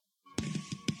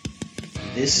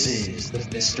This is the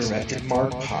Misdirected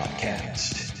Mark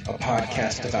Podcast, a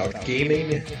podcast about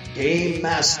gaming, game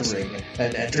mastering,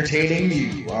 and entertaining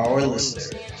you, our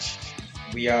listeners.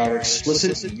 We are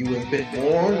explicit, you have been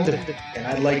warned, and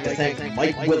I'd like to thank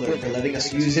Mike Willard for letting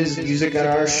us use his music on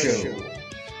our show.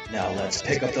 Now let's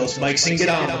pick up those mics and get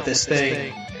on with this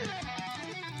thing.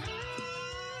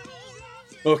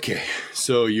 Okay,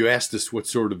 so you asked us what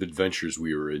sort of adventures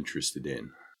we were interested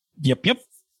in. Yep.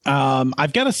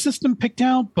 I've got a system picked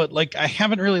out, but I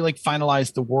haven't really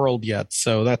finalized the world yet.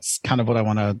 So that's kind of what I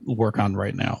want to work on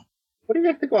right now. What do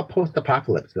you guys think about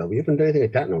post-apocalypse though? We haven't done anything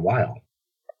like that in a while.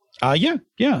 Yeah.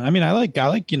 I mean, I like,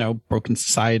 broken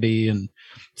society and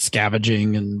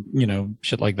scavenging and,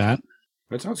 shit like that.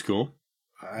 That sounds cool.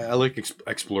 I like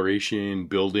exploration,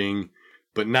 building,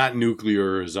 but not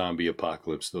nuclear or zombie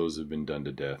apocalypse. Those have been done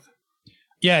to death.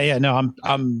 Yeah. No,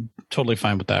 I'm totally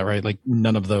fine with that. Right.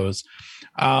 None of those.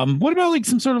 What about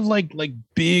some sort of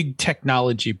big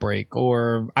technology break,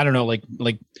 or I don't know,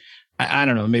 I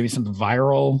don't know, maybe something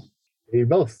viral. Maybe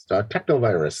both.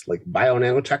 Technovirus, bio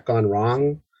nanotech gone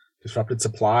wrong, disrupted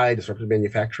supply, disrupted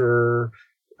manufacturer,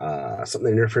 something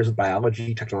that interferes with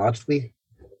biology technologically.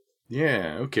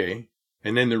 Yeah. Okay.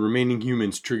 And then the remaining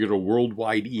humans triggered a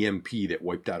worldwide EMP that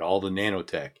wiped out all the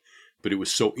nanotech, but it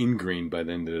was so ingrained by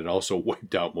then that it also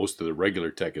wiped out most of the regular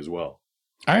tech as well.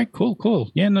 All right, cool.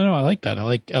 Yeah, no, I like that. I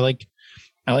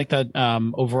like that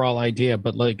overall idea.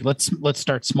 But let's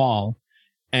start small,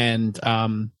 and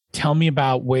tell me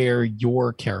about where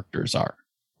your characters are.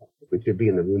 We should be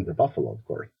in the ruins of Buffalo, of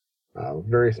course.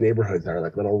 Various neighborhoods are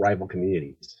little rival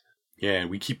communities. Yeah, and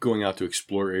we keep going out to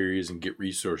explore areas and get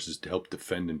resources to help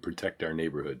defend and protect our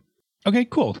neighborhood. Okay,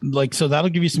 cool. So that'll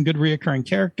give you some good reoccurring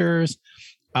characters.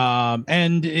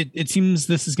 And it seems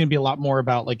this is going to be a lot more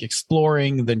about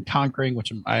exploring than conquering,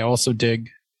 which I also dig.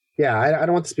 Yeah, I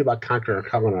don't want this to be about conquering or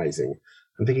colonizing.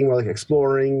 I'm thinking more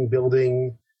exploring,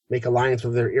 building, make alliance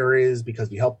with their areas because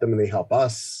we help them and they help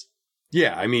us.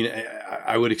 Yeah, I mean,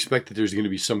 I would expect that there's going to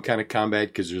be some kind of combat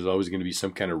because there's always going to be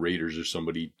some kind of raiders or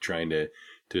somebody trying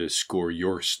to score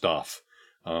your stuff.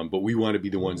 But we want to be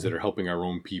the ones that are helping our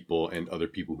own people and other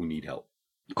people who need help.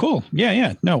 Cool.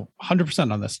 Yeah. No,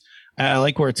 100% on this. I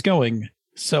like where it's going.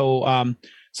 So,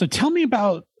 so tell me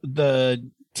about the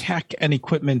tech and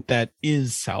equipment that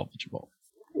is salvageable.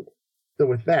 So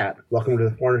with that, welcome to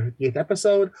the 458th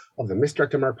episode of the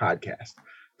Misdirected Mark Podcast.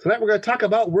 Tonight we're going to talk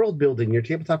about world building, your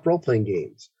tabletop role-playing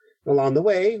games. Along the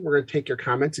way, we're going to take your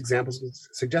comments, examples, and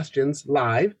suggestions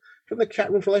live from the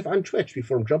Chat Room for Life on Twitch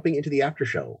before jumping into the after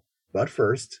show. But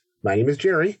first, my name is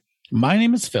Jerry. My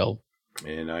name is Phil.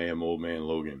 And I am Old Man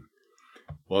Logan.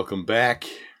 Welcome back.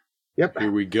 Yep.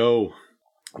 Here we go.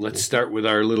 Let's start with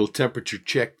our little temperature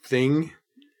check thing.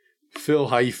 Phil,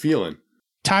 how you feeling?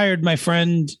 Tired, my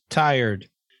friend. Tired.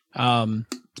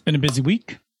 It's been a busy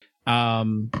week.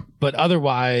 But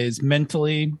otherwise,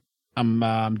 mentally,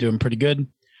 I'm doing pretty good.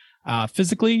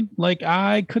 Physically,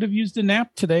 I could have used a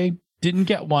nap today. Didn't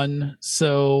get one.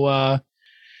 So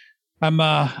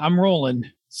I'm rolling.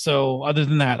 So other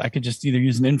than that, I could just either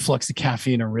use an influx of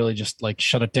caffeine or really just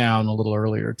shut it down a little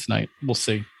earlier tonight. We'll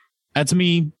see. That's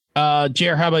me.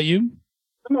 Jer, how about you?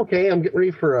 I'm okay. I'm getting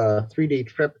ready for a 3-day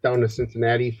trip down to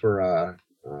Cincinnati for a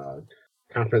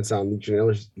conference on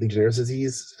Legionnaire's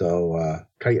disease. So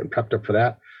kind of getting prepped up for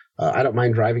that. I don't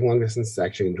mind driving long distance. I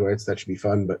actually enjoy it, so that should be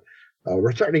fun. But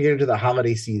we're starting to get into the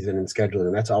holiday season and scheduling,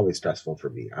 and that's always stressful for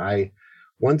me.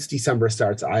 Once December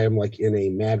starts, I am in a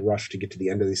mad rush to get to the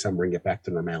end of December and get back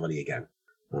to normality again.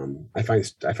 I find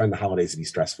the holidays to be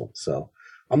stressful. So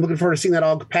I'm looking forward to seeing that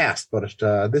all pass. But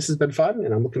this has been fun,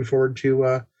 and I'm looking forward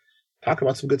to talking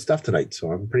about some good stuff tonight.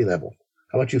 So I'm pretty level.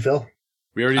 How about you, Phil?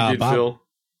 We already did Bob. Phil.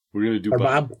 We're going to do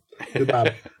Bob. Do Bob.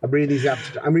 I'm reading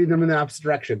them in the opposite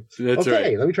direction. That's okay,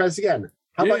 right. Let me try this again.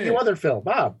 How about you, other Phil?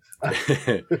 Bob.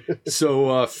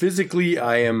 So physically,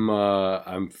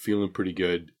 I'm feeling pretty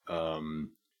good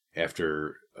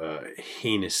after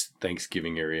heinous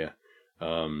Thanksgiving area,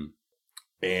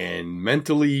 and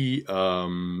mentally,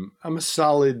 I'm a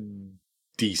solid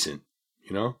decent.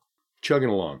 Chugging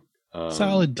along.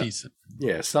 Solid decent.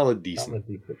 Yeah, solid decent. Solid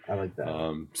decent. I like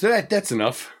that. So that's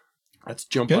enough. Let's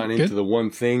jump into the one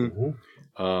thing.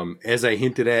 Mm-hmm. As I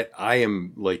hinted at, I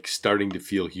am starting to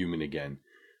feel human again.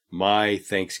 My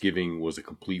Thanksgiving was a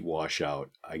complete washout.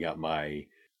 I got my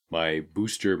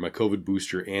booster, my COVID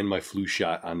booster, and my flu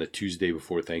shot on the Tuesday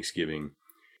before Thanksgiving.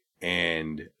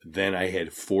 And then I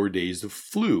had 4 days of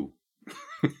flu,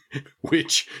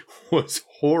 which was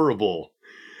horrible.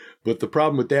 But the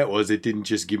problem with that was it didn't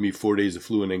just give me 4 days of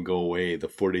flu and then go away. The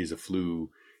 4 days of flu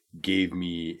gave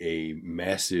me a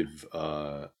massive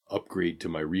upgrade to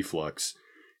my reflux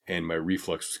and my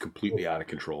reflux was completely out of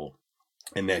control,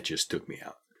 and that just took me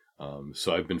out.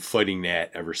 So I've been fighting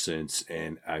that ever since,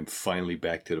 and I'm finally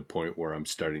back to the point where I'm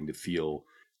starting to feel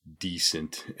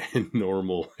decent and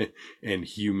normal and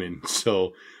human.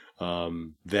 So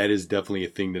that is definitely a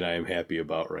thing that I am happy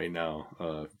about right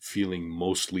now, feeling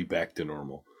mostly back to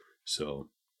normal. So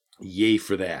yay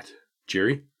for that.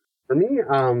 Jerry? For me,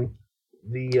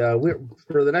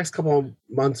 for the next couple of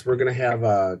months, we're going to have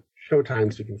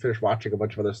Showtime so we can finish watching a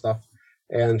bunch of other stuff.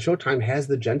 And Showtime has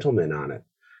The Gentleman on it.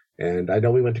 And I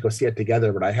know we went to go see it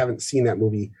together, but I haven't seen that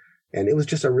movie. And it was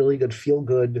just a really good,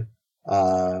 feel-good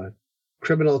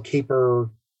criminal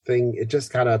caper thing. It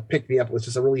just kind of picked me up. It was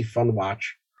just a really fun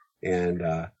watch. And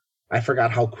I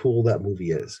forgot how cool that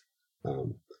movie is.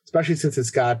 Especially since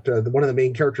it's got one of the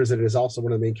main characters that is also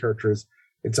one of the main characters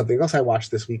in something else I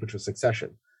watched this week, which was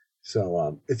Succession.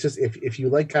 So it's just, if you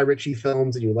like Guy Ritchie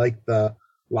films and you like the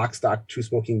Lock, Stock, Two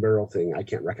Smoking Barrel thing, I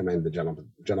can't recommend The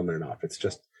Gentleman enough.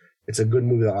 It's a good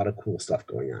movie with a lot of cool stuff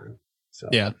going on. So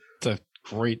yeah, it's a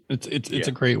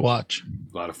great watch.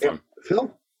 A lot of fun. Yeah.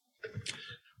 Phil?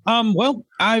 Well,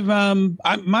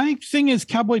 my thing is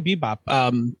Cowboy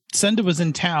Bebop. Senda was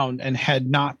in town and had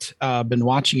not been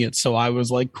watching it, so I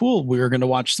was like, cool, we were going to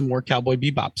watch some more Cowboy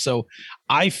Bebop. So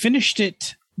I finished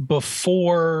it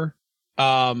before.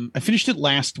 I finished it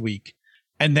last week,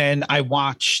 and then I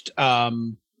watched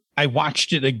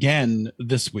it again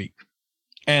this week,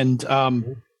 and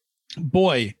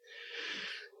boy,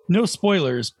 no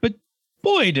spoilers, but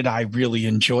boy, did I really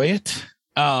enjoy it.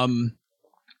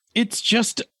 It's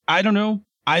just, I don't know.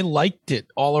 I liked it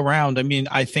all around. I mean,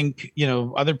 I think,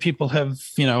 other people have,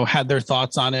 had their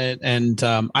thoughts on it. And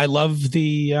I love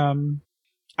the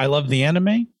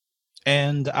anime.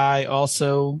 And I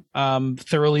also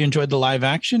thoroughly enjoyed the live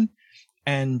action.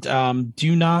 And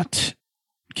do not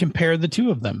compare the two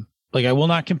of them. Like, I will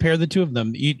not compare the two of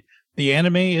them. The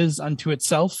anime is unto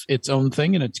itself its own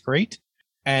thing, and it's great.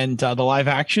 And the live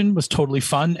action was totally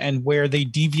fun. And where they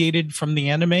deviated from the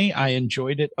anime, I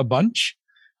enjoyed it a bunch.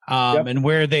 And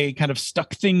where they kind of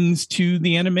stuck things to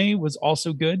the anime was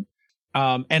also good.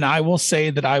 And I will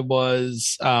say that I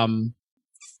was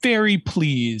very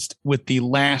pleased with the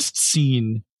last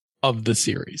scene of the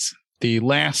series. The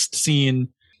last scene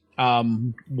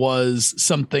was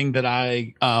something that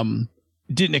I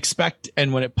didn't expect.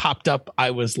 And when it popped up,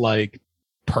 I was like,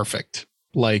 perfect.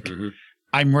 Like,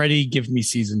 I'm ready. Give me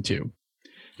season 2.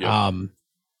 Yep.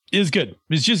 It was good. It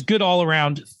was just good all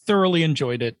around. Thoroughly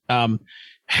enjoyed it.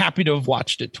 Happy to have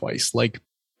watched it twice. Like,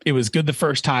 it was good the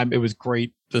first time. It was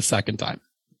great the second time.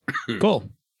 Cool.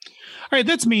 All right,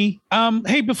 that's me.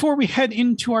 Hey, before we head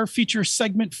into our feature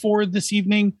segment for this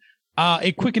evening,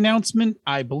 a quick announcement.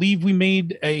 I believe we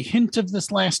made a hint of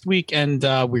this last week, and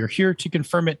we're here to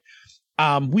confirm it.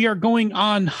 We are going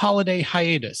on holiday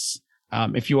hiatus.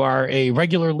 If you are a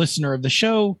regular listener of the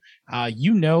show,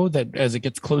 you know that as it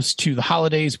gets close to the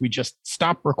holidays, we just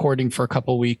stop recording for a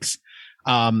couple weeks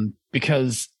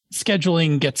because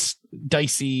scheduling gets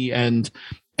dicey, and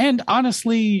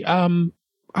honestly,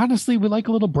 we like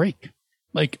a little break.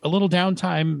 Like, a little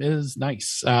downtime is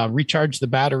nice. Recharge the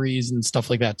batteries and stuff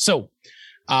like that. So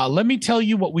let me tell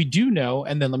you what we do know,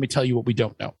 and then let me tell you what we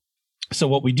don't know. So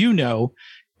what we do know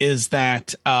is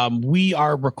that we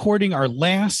are recording our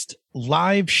last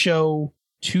live show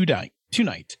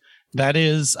tonight. That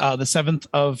is the 7th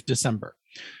of December.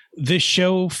 This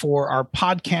show for our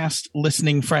podcast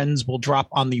listening friends will drop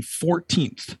on the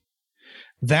 14th.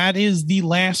 That is the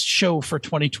last show for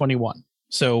 2021.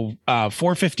 So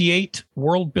 458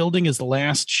 Worldbuilding is the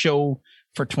last show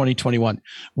for 2021.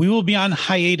 We will be on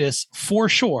hiatus for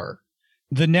sure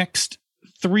the next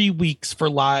 3 weeks for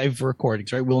live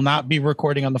recordings, right? We'll not be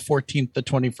recording on the 14th, the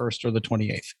 21st, or the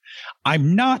 28th.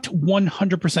 I'm not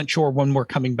 100% sure when we're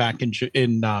coming back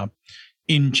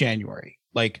in January.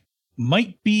 Like,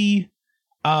 might be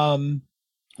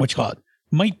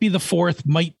might be the 4th,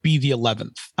 might be the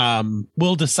 11th.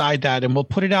 We'll decide that, and we'll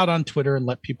put it out on Twitter and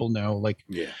let people know, like,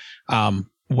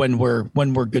 when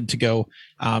we're good to go.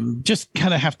 Just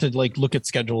kind of have to like look at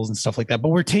schedules and stuff like that, but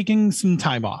we're taking some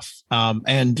time off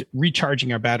and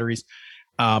recharging our batteries.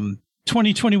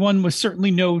 2021 was certainly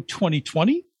no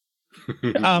 2020.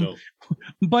 No.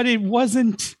 But it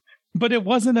wasn't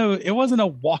a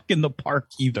walk in the park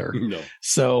either. No.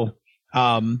 So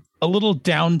a little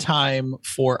downtime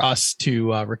for us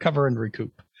to recover and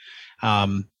recoup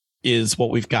is what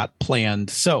we've got planned.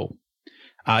 So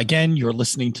again, you're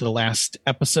listening to the last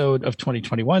episode of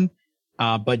 2021,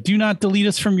 but do not delete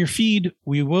us from your feed.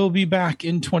 We will be back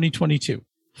in 2022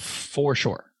 for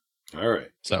sure. All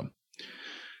right. So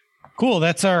cool.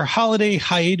 That's our holiday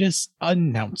hiatus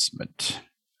announcement.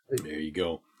 There you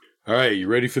go. All right, you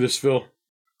ready for this, Phil?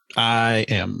 I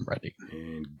am ready.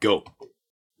 And go.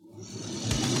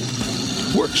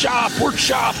 Workshop.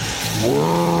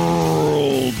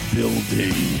 World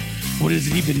building. What does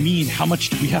it even mean? How much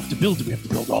do we have to build? Do we have to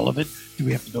build all of it? Do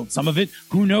we have to build some of it?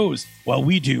 Who knows? Well,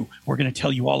 we do. We're going to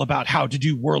tell you all about how to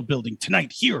do world building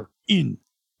tonight here in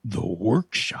the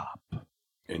workshop.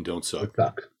 And don't suck.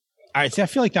 All right. See, I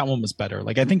feel like that one was better.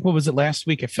 Like, I think, what was it last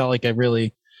week? I felt like I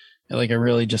really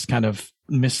just kind of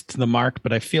missed the mark,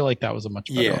 but I feel like that was a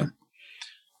much better one.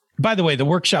 By the way, the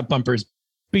workshop bumper is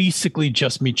basically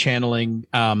just me channeling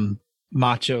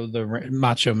Macho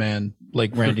Man,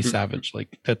 like Randy Savage.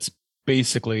 Like, that's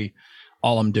basically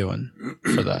all I'm doing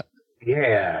for that.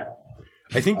 Yeah.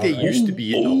 I think they used to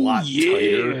be a lot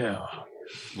tighter,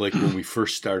 like when we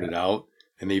first started out,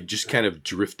 and they've just kind of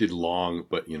drifted long,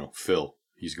 but, Phil,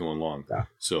 he's going long. Yeah.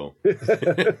 So.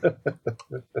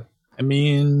 I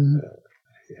mean.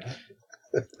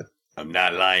 I'm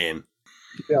not lying.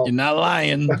 No. You're not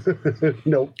lying.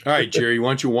 Nope. All right, Jerry,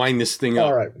 why don't you wind this thing up?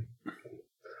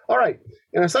 All right.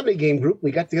 In our Sunday game group,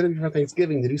 we got together before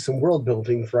Thanksgiving to do some world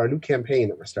building for our new campaign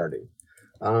that we're starting.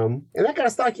 And that got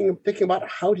us thinking about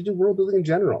how to do world building in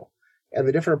general and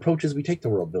the different approaches we take to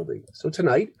world building. So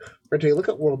tonight, we're going to take a look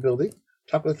at world building,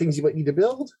 talk about the things you might need to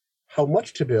build, how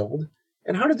much to build,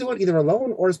 and how to do it either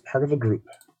alone or as part of a group.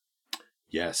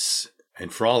 Yes.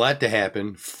 And for all that to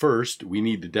happen, first, we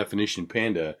need the definition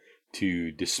panda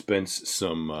to dispense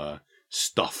some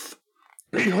stuff.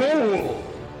 Behold!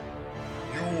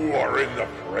 You are in the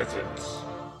presence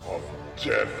of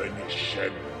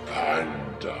Definition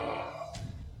Panda.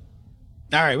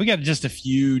 All right, we got just a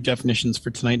few definitions for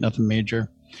tonight, nothing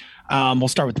major. We'll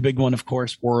start with the big one, of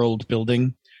course, world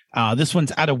building. This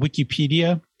one's out of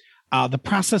Wikipedia. The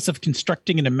process of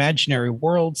constructing an imaginary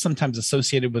world, sometimes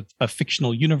associated with a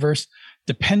fictional universe,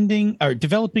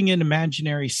 developing an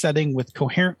imaginary setting with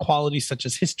coherent qualities such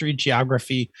as history,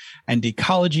 geography, and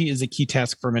ecology is a key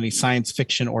task for many science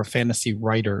fiction or fantasy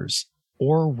writers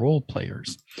or role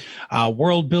players.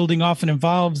 World building often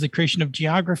involves the creation of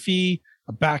geography,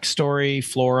 a backstory,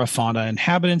 flora, fauna,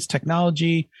 inhabitants,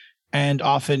 technology, and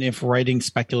often, if writing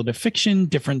speculative fiction,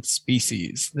 different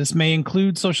species. This may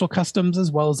include social customs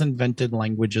as well as invented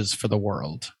languages for the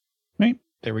world. Right?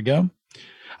 There we go.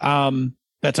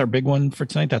 That's our big one for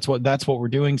tonight. That's what we're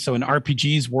doing. So in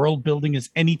RPGs, world building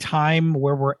is any time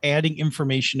where we're adding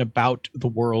information about the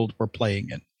world we're playing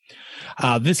in.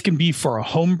 This can be for a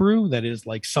homebrew, that is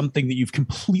like something that you've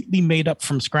completely made up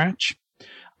from scratch.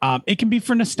 It can be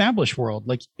for an established world.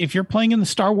 Like if you're playing in the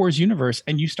Star Wars universe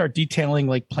and you start detailing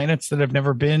like planets that have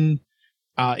never been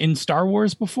in Star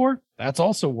Wars before, that's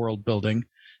also world building.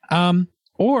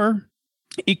 Or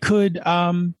it could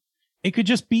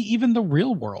just be even the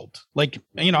real world. Like,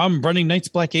 I'm running Knights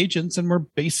Black Agents and we're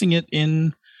basing it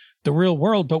in the real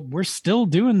world, but we're still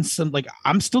doing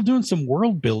I'm still doing some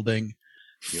world building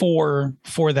for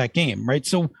that game. Right.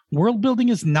 So world building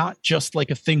is not just like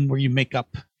a thing where you make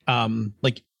up,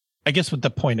 I guess what the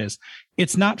point is,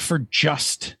 it's not for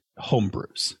just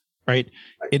homebrews, right?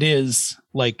 It is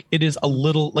a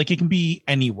little, like it can be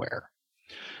anywhere.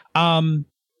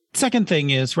 Second thing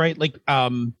is, right, like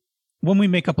when we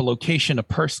make up a location, a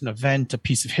person, event, a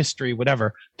piece of history,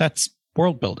 whatever, that's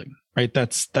world building, right?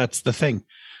 That's the thing.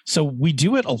 So we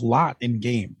do it a lot in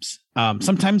games.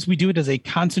 Sometimes we do it as a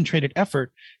concentrated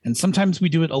effort, and sometimes we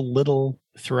do it a little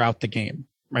throughout the game,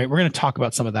 right? We're going to talk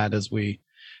about some of that as we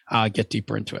get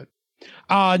deeper into it.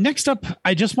 Next up,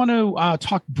 I just want to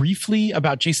talk briefly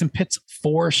about Jason Pitt's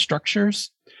 4 structures.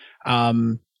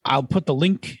 I'll put the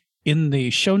link in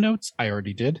the show notes. I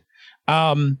already did.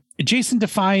 Jason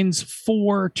defines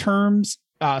 4 terms: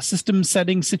 system,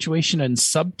 setting, situation, and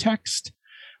subtext.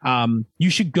 You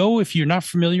should go, if you're not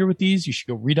familiar with these, you should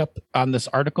go read up on this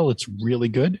article. It's really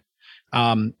good.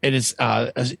 It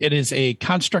is a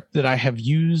construct that I have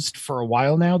used for a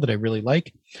while now that I really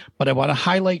like, but I want to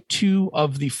highlight 2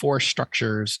 of the 4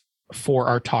 structures for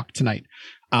our talk tonight.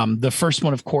 The first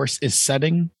one, of course, is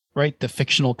setting, right? The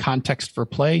fictional context for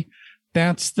play.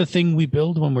 That's the thing we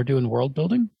build when we're doing world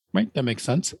building, right? That makes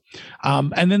sense.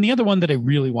 And then the other one that I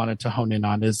really wanted to hone in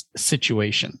on is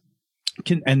situation.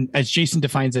 And as Jason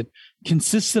defines it,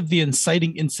 consists of the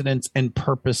inciting incidents and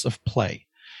purpose of play.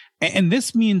 And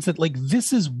this means that like,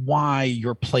 this is why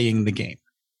you're playing the game,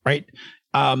 right?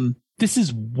 This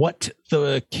is what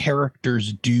the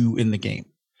characters do in the game.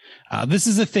 This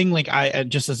is a thing, like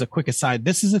just as a quick aside,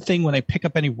 this is a thing when I pick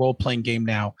up any role-playing game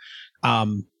now.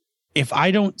 If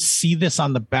I don't see this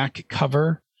on the back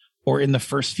cover or in the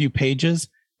first few pages,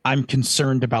 I'm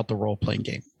concerned about the role-playing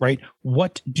game, right?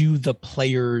 What do the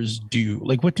players do?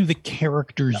 Like, what do the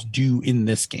characters do in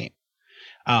this game?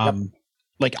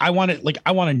 Like I want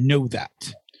to know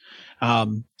that.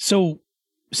 So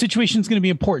situation is going to be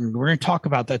important. We're going to talk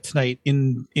about that tonight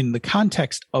in the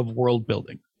context of world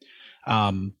building.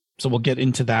 So we'll get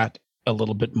into that a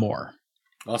little bit more.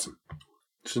 Awesome.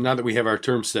 So now that we have our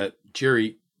term set,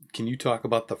 Jerry, can you talk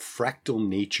about the fractal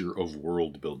nature of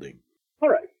world building? All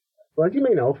right. Well, as you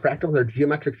may know, fractals are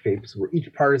geometric shapes where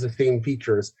each part has the same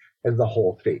features as the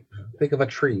whole shape. Think of a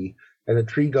tree. As the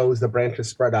tree goes, the branches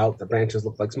spread out, the branches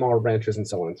look like smaller branches, and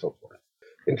so on and so forth.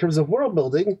 In terms of world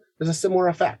building, there's a similar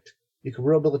effect. You can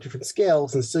world build at different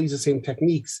scales and still use the same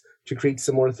techniques to create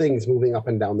similar things moving up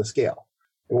and down the scale.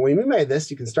 And what we mean by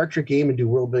this, you can start your game and do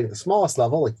world building at the smallest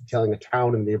level, like detailing a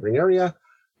town in the neighboring area,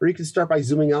 or you can start by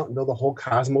zooming out and build a whole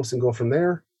cosmos and go from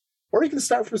there. Or you can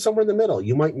start from somewhere in the middle.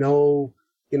 You might know,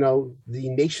 the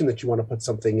nation that you want to put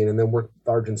something in and then work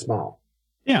large and small.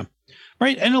 Yeah.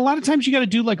 Right. And a lot of times you got to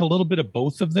do like a little bit of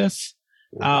both of this.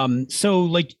 So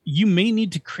like you may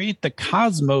need to create the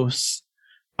cosmos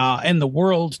and the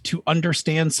world to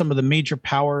understand some of the major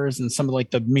powers and some of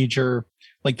like the major,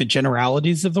 like the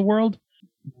generalities of the world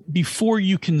before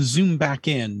you can zoom back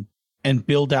in and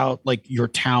build out like your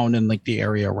town and like the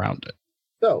area around it.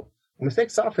 So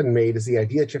mistakes often made is the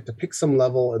idea that you have to pick some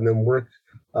level and then work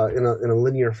in a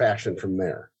linear fashion from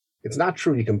there. It's not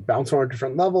true. You can bounce around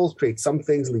different levels, create some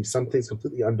things, leave some things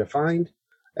completely undefined.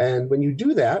 And when you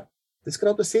do that, this can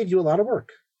help to save you a lot of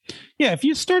work. Yeah, if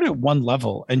you start at one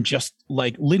level and just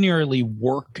like linearly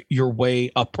work your way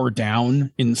up or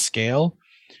down in scale,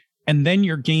 and then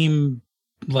your game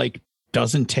like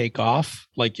doesn't take off,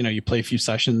 like, you play a few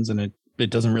sessions and it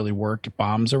doesn't really work, it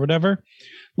bombs or whatever,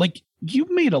 like you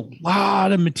made a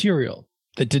lot of material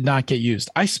that did not get used.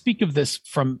 I speak of this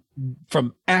from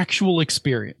actual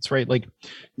experience, right? Like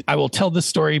I will tell this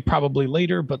story probably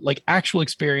later, but like actual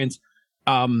experience,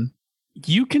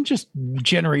 you can just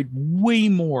generate way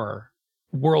more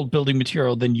world building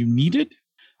material than you needed.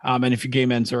 And if your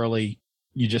game ends early,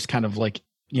 you just kind of like,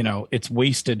 it's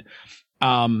wasted.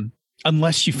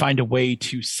 Unless you find a way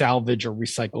to salvage or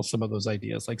recycle some of those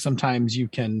ideas. Like sometimes you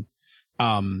can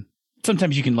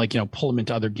like, pull them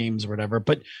into other games or whatever.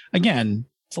 But again,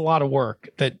 it's a lot of work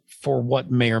that for what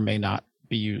may or may not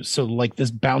be used. So like this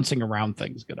bouncing around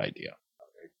thing is a good idea.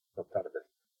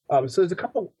 Okay. So there's a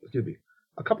couple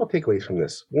takeaways from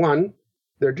this. One,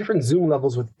 there are different zoom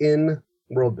levels within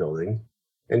world building.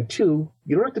 And two,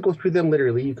 you don't have to go through them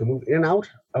literally. You can move in and out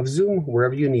of zoom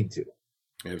wherever you need to.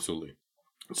 Absolutely.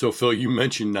 So Phil, you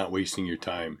mentioned not wasting your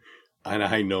time. And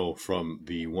I know from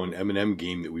the one M&M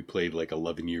game that we played like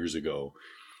 11 years ago,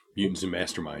 Mutants and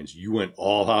Masterminds, you went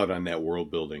all out on that world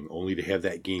building only to have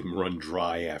that game run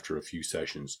dry after a few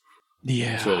sessions.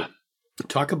 Yeah. So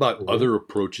talk about other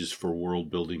approaches for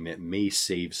world building that may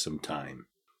save some time.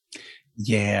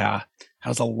 Yeah. That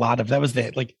was a lot of, that was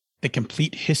the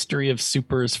complete history of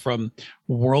supers from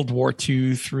World War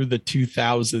II through the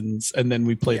 2000s. And then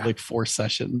we played like 4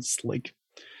 sessions, like,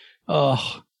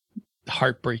 oh,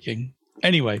 heartbreaking.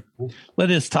 Anyway,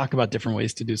 let us talk about different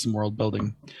ways to do some world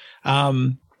building.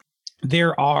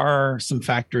 There are some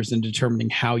factors in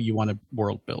determining how you want to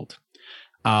world build.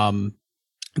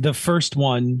 The first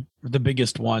one, the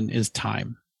biggest one, is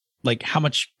time. Like, how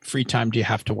much free time do you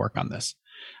have to work on this?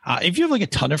 If you have like a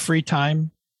ton of free time,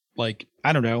 like,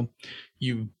 I don't know,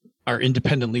 you are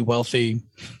independently wealthy,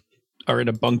 are in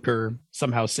a bunker,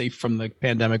 somehow safe from the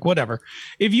pandemic, whatever.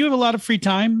 If you have a lot of free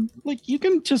time, like you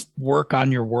can just work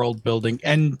on your world building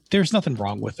and there's nothing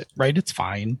wrong with it, right? It's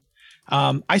fine.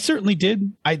 I certainly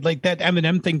did. I like that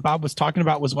M&M thing Bob was talking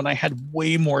about was when I had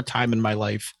way more time in my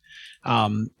life.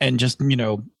 And just,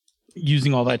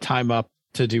 using all that time up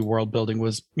to do world building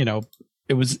was,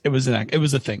 it was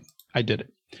a thing. I did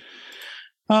it.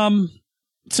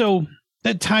 So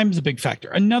that time's a big factor.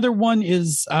 Another one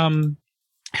is,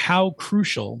 how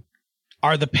crucial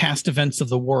are the past events of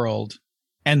the world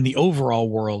and the overall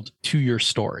world to your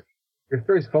story? Your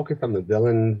story is focused on the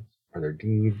villains or their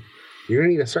deeds. You're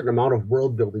going to need a certain amount of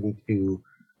world building to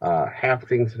have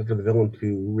things for the villain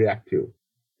to react to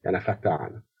and affect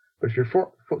on. But if your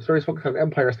story is focused on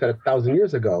empires set 1,000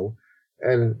 years ago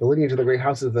and the lineage of the great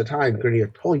houses of the time, you're going to need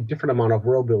a totally different amount of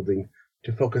world building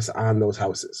to focus on those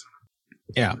houses.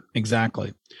 Yeah,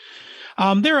 exactly.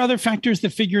 There are other factors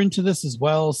that figure into this as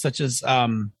well, such as are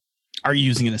you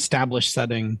using an established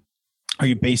setting? Are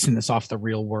you basing this off the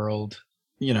real world?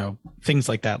 Things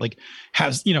like that. Like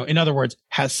in other words,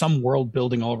 has some world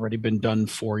building already been done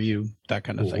for you? That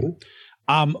kind of thing.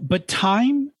 But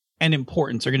time and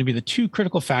importance are going to be the two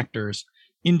critical factors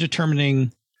in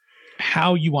determining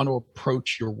how you want to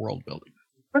approach your world building.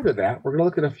 Under that, we're going to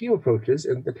look at a few approaches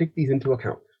and take these into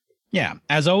account. Yeah,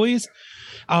 as always,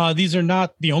 these are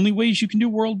not the only ways you can do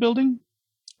world building,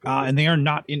 and they are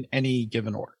not in any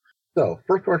given order. So,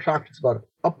 first we're talking about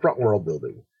upfront world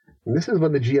building. And this is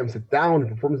when the GM sits down and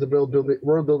performs the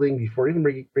world building before even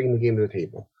bringing the game to the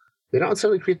table. They don't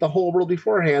necessarily create the whole world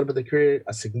beforehand, but they create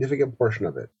a significant portion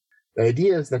of it. The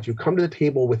idea is that you come to the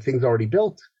table with things already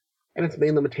built, and its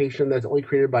main limitation that it's only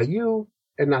created by you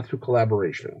and not through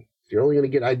collaboration. So you're only going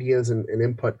to get ideas and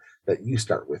input that you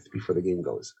start with before the game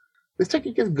goes. This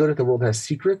technique is good if the world has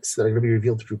secrets that are going to be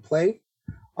revealed through play,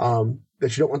 that you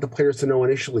don't want the players to know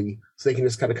initially, so they can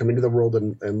just kind of come into the world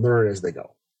and learn as they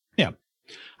go. Yeah.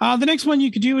 The next one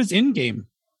you could do is in-game.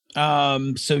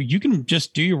 So you can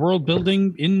just do your world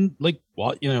building in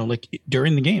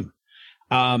during the game.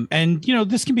 And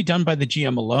this can be done by the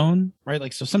GM alone, right?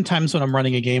 Like, so sometimes when I'm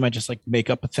running a game, I just like make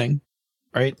up a thing,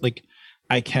 right? Like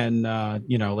I can, I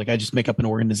just make up an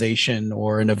organization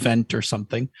or an event or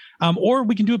something. Or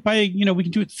we can do it by, we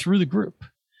can do it through the group.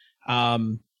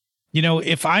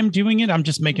 If I'm doing it, I'm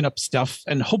just making up stuff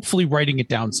and hopefully writing it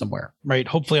down somewhere, right?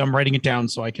 Hopefully I'm writing it down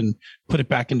so I can put it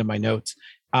back into my notes.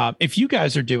 If you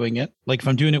guys are doing it, like if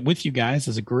I'm doing it with you guys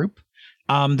as a group,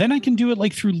 then I can do it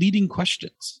like through leading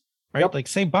questions, right? Yep. Like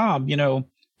say, Bob,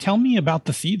 tell me about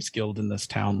the Thieves Guild in this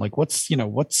town. Like what's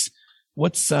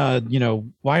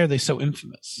why are they so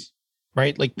infamous?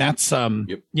 Right? Like that's,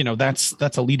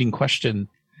 that's a leading question,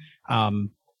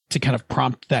 to kind of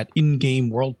prompt that in-game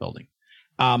world building.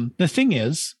 The thing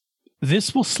is,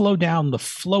 this will slow down the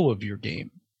flow of your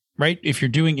game, right? If you're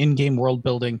doing in-game world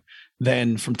building,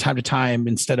 then from time to time,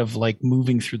 instead of like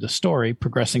moving through the story,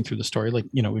 progressing through the story, like,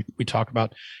 we talk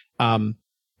about,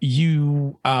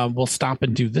 you will stop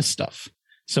and do this stuff.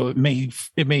 So it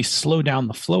may slow down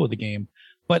the flow of the game,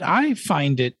 but I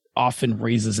find it often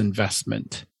raises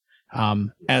investment.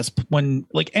 As when,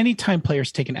 like, anytime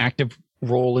players take an active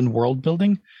role in world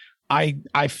building,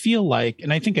 I feel like,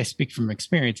 and I think I speak from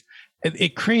experience,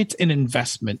 it creates an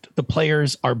investment. The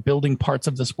players are building parts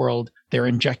of this world. They're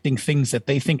injecting things that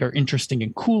they think are interesting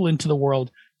and cool into the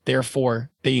world. Therefore,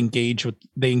 they engage with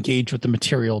the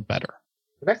material better.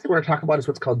 The next thing we're going to talk about is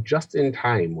what's called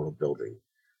just-in-time world building.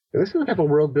 And this is the type of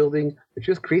world building that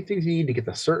just creates things you need to get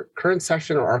the current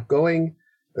session or arc going,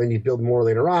 and then you build more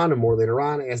later on and more later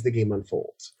on as the game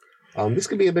unfolds. This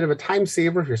can be a bit of a time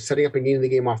saver if you're setting up and getting the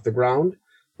game off the ground,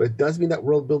 but it does mean that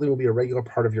world building will be a regular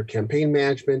part of your campaign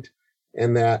management,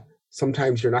 and that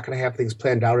sometimes you're not going to have things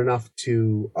planned out enough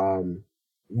to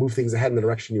move things ahead in the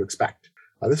direction you expect.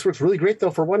 This works really great,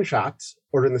 though, for one-shots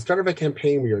or in the start of a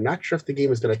campaign where you're not sure if the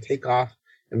game is going to take off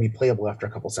and be playable after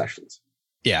a couple sessions.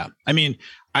 Yeah. I mean,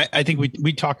 I think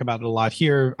we talk about it a lot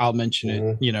here. I'll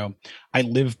mention it. I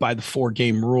live by the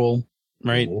 4-game rule,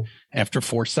 right? Mm-hmm. After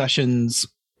 4 sessions,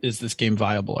 is this game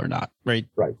viable or not? Right.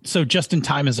 Right. So just in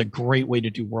time is a great way to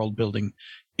do world building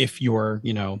if you're,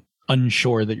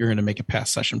 unsure that you're going to make it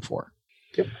past session 4.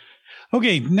 Yep.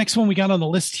 Okay. Next one we got on the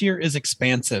list here is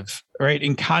expansive, right?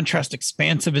 In contrast,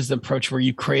 expansive is the approach where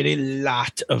you create a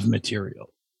lot of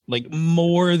material, like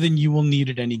more than you will need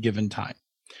at any given time.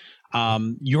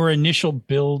 Your initial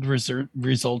build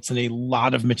results in a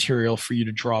lot of material for you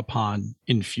to draw upon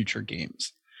in future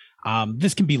games.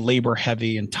 This can be labor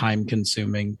heavy and time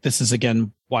consuming. This is,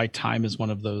 again, why time is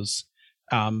one of those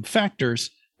factors,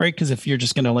 right? Because if you're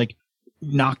just going to like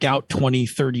knock out 20,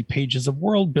 30 pages of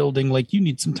world building, like you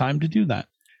need some time to do that.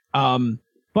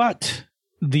 But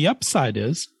the upside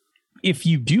is if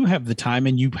you do have the time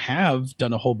and you have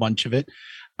done a whole bunch of it,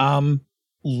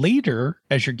 later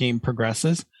as your game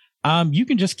progresses, you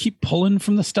can just keep pulling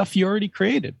from the stuff you already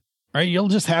created, right? You'll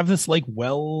just have this like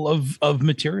well of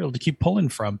material to keep pulling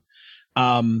from.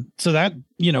 So that,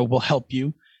 will help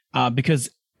you,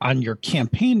 because on your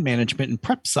campaign management and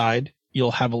prep side,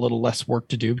 you'll have a little less work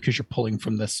to do because you're pulling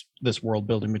from this world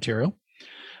building material.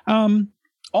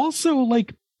 Also,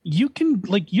 like you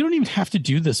don't even have to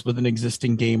do this with an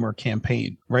existing game or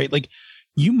campaign, right? Like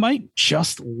you might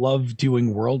just love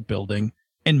doing world building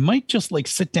and might just like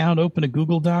sit down, open a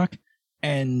Google Doc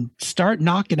and start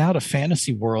knocking out a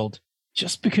fantasy world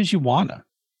just because you wanna,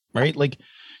 right? Like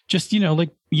just,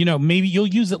 maybe you'll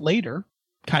use it later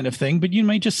kind of thing, but you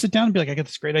might just sit down and be like, I got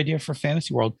this great idea for a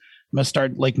fantasy world. I'm going to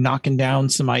start like knocking down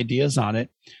some ideas on it.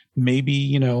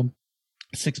 Maybe,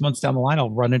 6 months down the line, I'll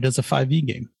run it as a 5e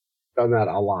game. Done that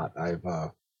a lot.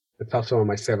 It's how some of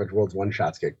my Savage Worlds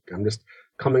one-shots get. I'm just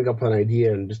coming up with an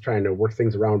idea and just trying to work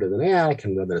things around it. And I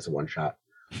can run that as a one-shot.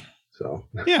 So,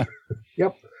 yeah.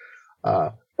 Yep.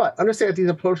 But understand that these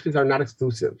approaches are not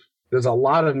exclusive. There's a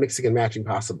lot of mixing and matching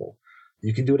possible.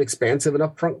 You can do an expansive and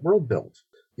upfront world build.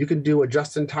 You can do a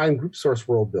just-in-time group source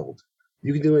world build.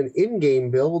 You can do an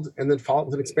in-game build and then follow up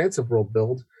with an expansive world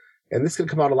build. And this can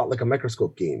come out a lot like a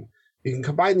microscope game. You can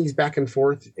combine these back and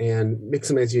forth and mix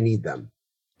them as you need them.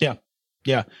 Yeah.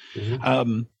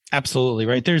 Absolutely.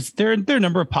 Right. There are a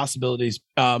number of possibilities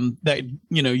that,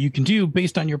 you can do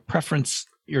based on your preference,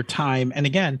 your time. And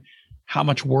again, how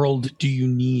much world do you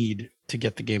need to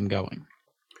get the game going?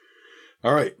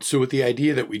 All right. So with the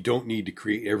idea that we don't need to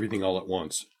create everything all at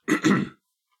once,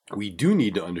 we do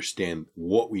need to understand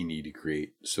what we need to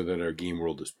create so that our game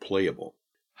world is playable.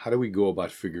 How do we go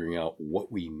about figuring out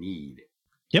what we need?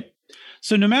 Yep.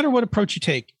 So no matter what approach you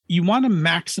take, you want to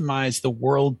maximize the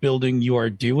world building you are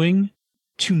doing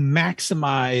to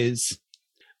maximize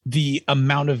the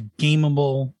amount of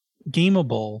gameable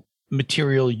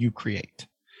material you create.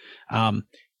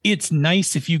 It's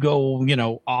nice if you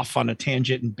go, off on a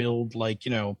tangent and build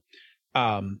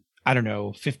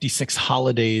 56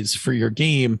 holidays for your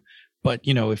game. But,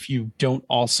 if you don't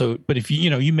also, but if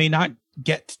you may not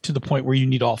get to the point where you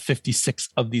need all 56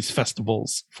 of these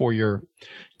festivals for your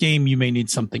game, you may need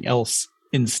something else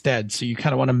instead. So you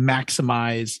kind of want to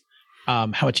maximize how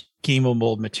much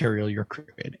gameable material you're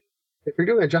creating. If you're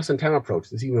doing a just-in-time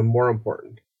approach, it's even more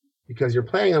important because you're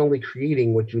planning on only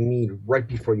creating what you need right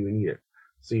before you need it.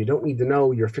 So you don't need to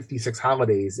know your 56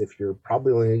 holidays if you're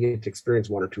probably only going to get to experience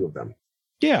one or two of them.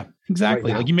 Yeah,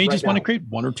 exactly. Right now, you may right just want to now. create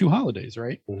one or two holidays,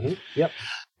 right? Mm-hmm. Yep.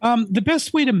 The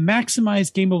best way to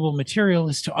maximize gameable material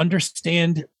is to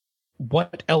understand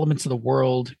what elements of the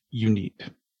world you need.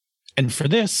 And for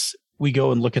this, we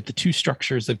go and look at the two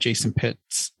structures of Jason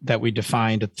Pitts that we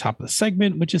defined at the top of the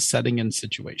segment, which is setting and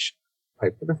situation.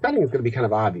 Right. But the setting is going to be kind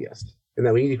of obvious in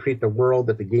that we need to create the world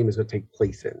that the game is going to take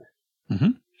place in. Mm-hmm.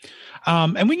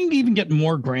 And we can even get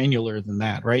more granular than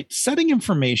that, right? Setting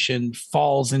information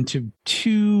falls into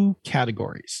two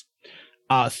categories.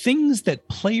 Things that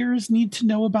players need to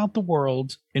know about the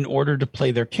world in order to play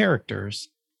their characters,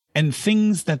 and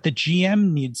things that the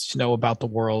GM needs to know about the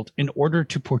world in order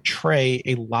to portray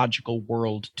a logical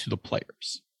world to the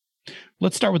players.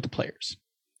 Let's start with the players.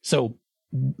 So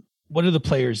what do the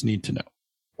players need to know?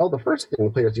 Well, the first thing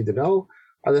the players need to know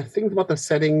are the things about the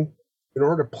setting in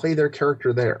order to play their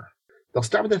character there. They'll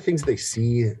start with the things they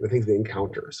see, the things they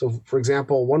encounter. So, for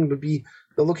example, one would be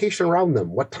the location around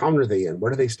them. What town are they in?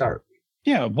 Where do they start?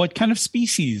 Yeah, what kind of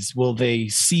species will they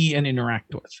see and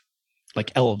interact with?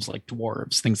 Like elves, like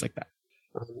dwarves, things like that.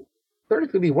 Third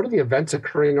is going to be, what are the events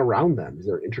occurring around them? Is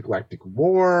there intergalactic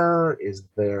war? Is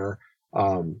there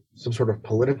some sort of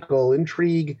political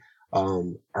intrigue? Are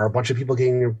a bunch of people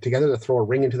getting together to throw a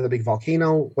ring into the big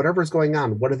volcano? Whatever is going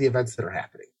on, what are the events that are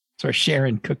happening? So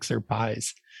Sharon cooks her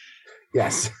pies.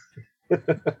 Yes. If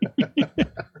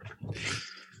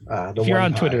you're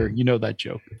on Twitter, you know that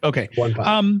joke. Okay. One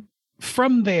pie.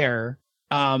 From there,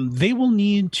 they will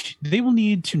need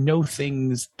to know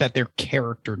things that their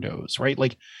character knows, right?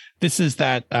 Like this is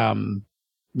that what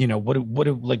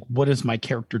does my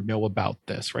character know about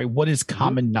this, right? What is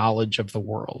common knowledge of the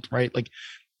world, right? Like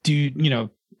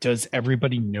does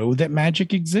everybody know that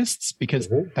magic exists? Because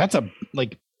that's a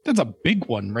big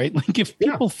one, right? Like if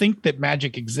people think that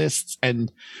magic exists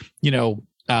and they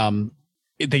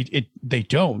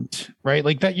don't, right?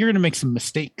 Like that, you're going to make some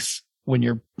mistakes when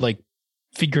you're like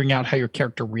figuring out how your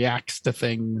character reacts to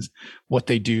things, what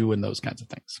they do, and those kinds of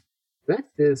things.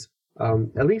 Next is,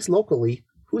 at least locally,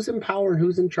 who's in power and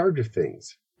who's in charge of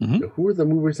things? Mm-hmm. Who are the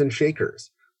movers and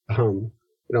shakers?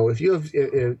 If you have,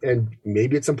 and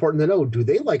maybe it's important to know, do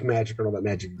they like magic or know that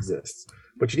magic exists?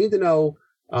 But you need to know,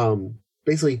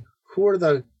 basically, who are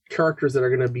the characters that are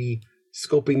going to be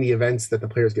scoping the events that the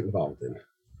players get involved in?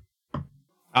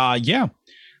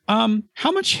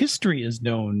 How much history is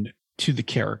known to the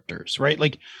characters, right?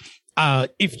 Like,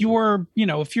 if you're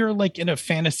like in a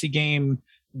fantasy game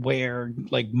where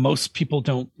like most people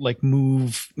don't like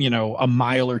move, a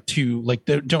mile or two, like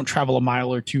they don't travel a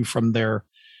mile or two from their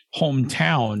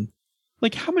hometown,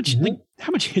 like how much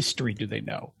history do they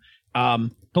know?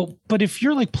 But if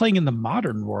you're like playing in the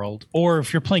modern world, or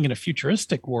if you're playing in a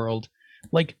futuristic world,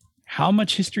 like how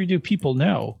much history do people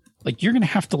know? Like you're going to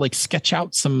have to like sketch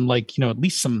out some like, at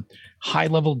least some high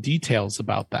level details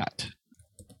about that.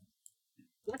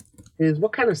 Is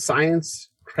what kind of science,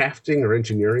 crafting, or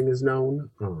engineering is known?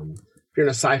 If you're in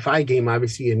a sci-fi game,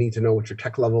 obviously you need to know what your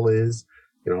tech level is.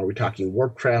 Are we talking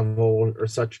warp travel or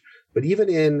such? But even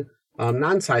in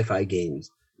non-sci-fi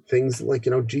games, things like,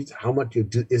 how much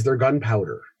is there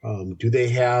gunpowder? Do they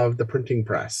have the printing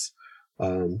press?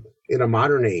 In a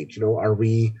modern age, are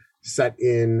we set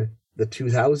in the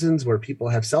 2000s where people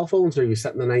have cell phones, or are you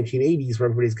set in the 1980s where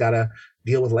everybody's got to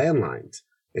deal with landlines?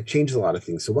 It changes a lot of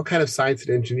things. So what kind of science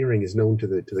and engineering is known to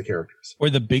the characters? Or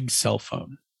the big cell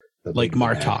phone, like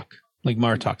Martok, like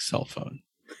Martok's cell phone.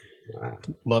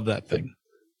 Love that thing.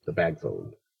 The bag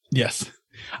phone. Yes.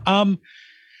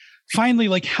 Finally,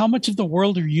 like, how much of the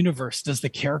world or universe does the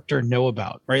character know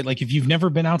about, right? Like, if you've never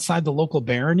been outside the local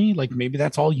barony, like maybe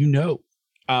that's all you know.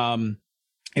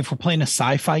 If we're playing a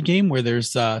sci-fi game where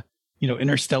there's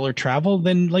interstellar travel,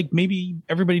 then like maybe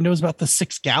everybody knows about the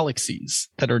 6 galaxies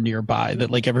that are nearby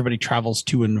that like everybody travels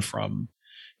to and from,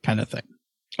 kind of thing.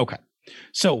 Okay.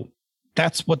 So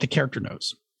that's what the character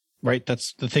knows, right?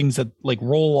 That's the things that like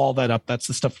roll all that up. That's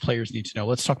the stuff players need to know.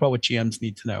 Let's talk about what GMs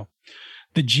need to know.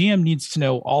 The GM needs to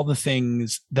know all the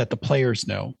things that the players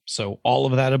know. So all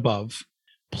of that above,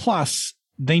 plus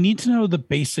they need to know the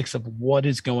basics of what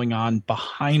is going on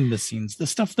behind the scenes, the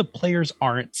stuff the players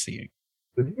aren't seeing.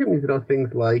 The GM needs to know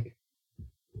things like,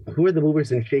 who are the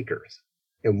movers and shakers?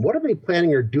 And what are they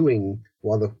planning or doing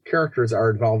while the characters are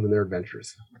involved in their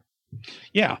adventures?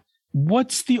 Yeah.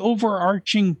 What's the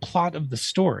overarching plot of the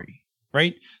story,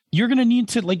 right? You're going to need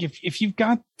to, like, if you've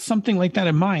got something like that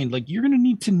in mind, like you're going to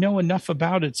need to know enough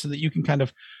about it so that you can kind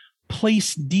of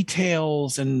place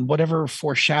details and whatever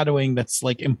foreshadowing that's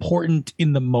like important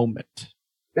in the moment.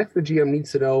 Next, the GM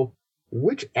needs to know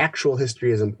which actual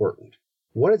history is important.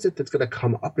 What is it that's going to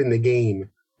come up in the game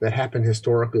that happened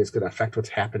historically that's going to affect what's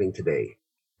happening today?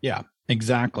 Yeah,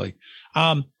 exactly.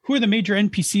 Who are the major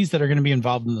NPCs that are going to be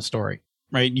involved in the story,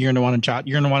 right? You're going to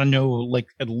want to know like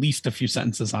at least a few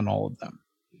sentences on all of them.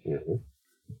 Mm-hmm.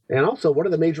 And also, what are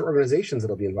the major organizations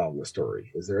that'll be involved in the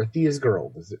story? Is there a Thieves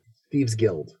Guild? Is it Thieves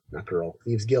Guild? Not Girl,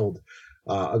 Thieves Guild.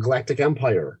 A Galactic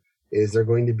Empire? Is there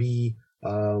going to be,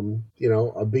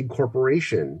 a big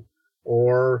corporation?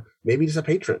 Or maybe just a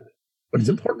patron? But It's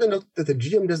important to note that the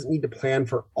GM doesn't need to plan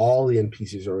for all the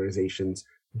NPCs or organizations,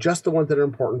 just the ones that are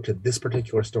important to this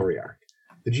particular story arc.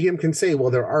 The GM can say, well,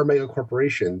 there are mega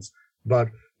corporations, but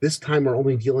this time we're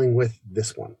only dealing with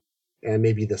this one and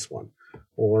maybe this one.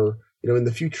 Or, in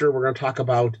the future, we're going to talk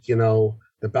about,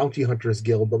 the Bounty Hunters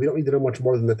Guild, but we don't need to know much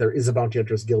more than that there is a Bounty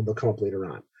Hunters Guild. They'll come up later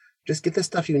on. Just get the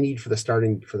stuff you need for the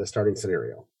starting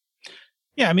scenario.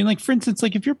 Yeah, I mean, like, for instance,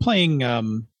 like if you're playing,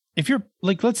 if you're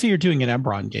like, let's say you're doing an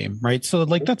Ebron game, right? So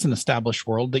like that's an established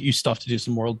world that you still have to do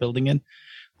some world building in.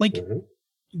 Like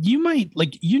you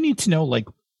need to know like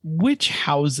which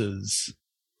houses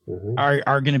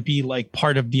are going to be like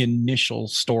part of the initial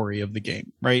story of the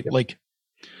game, right? Yep.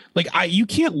 You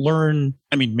can't learn.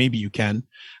 I mean, maybe you can.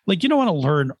 Like, you don't want to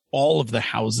learn all of the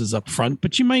houses up front,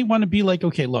 but you might want to be like,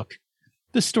 okay, look,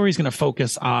 this story is going to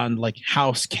focus on like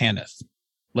House Cannith.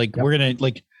 Like we're going to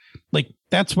like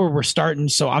that's where we're starting.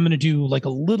 So I'm going to do like a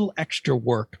little extra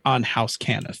work on House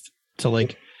Cannith to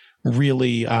like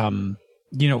really,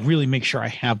 really make sure I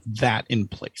have that in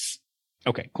place.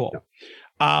 Okay, cool.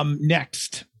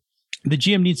 Next, the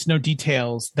GM needs to know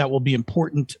details that will be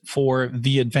important for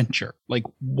the adventure. Like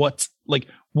what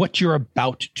you're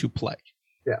about to play.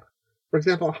 Yeah. For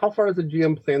example, how far does the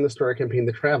GM plan the story campaign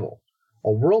to travel?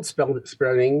 A world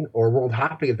spreading or world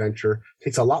hopping adventure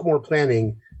takes a lot more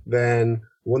planning than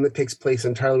one that takes place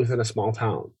entirely within a small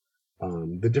town.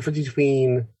 The difference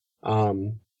between,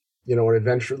 an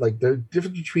adventure, like the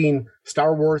difference between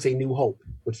Star Wars: A New Hope,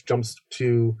 which jumps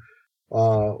to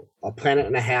a planet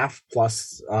and a half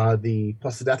plus the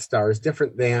Death Star, is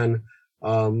different than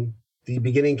the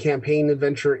beginning campaign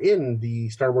adventure in the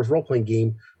Star Wars role-playing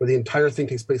game, where the entire thing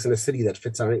takes place in a city that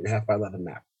fits on an 8.5 by 11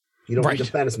 map. You don't need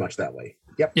to plan as much that way.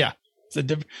 Yep. Yeah.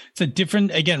 It's a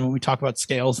different, again, when we talk about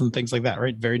scales and things like that,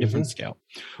 right? Very different scale.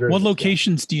 What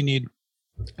locations do you need?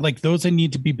 Like those that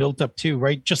need to be built up too,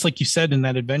 right? Just like you said in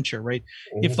that adventure, right?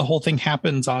 If the whole thing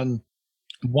happens on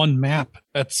one map,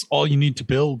 that's all you need to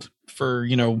build for,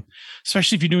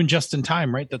 especially if you're doing just in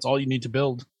time, right? That's all you need to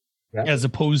build, as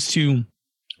opposed to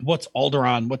what's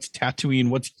Alderaan, what's Tatooine,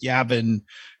 what's Yavin,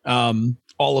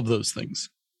 all of those things.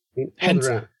 Hence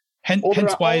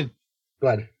why. Go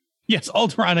ahead. Yes,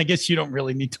 Alderaan, I guess you don't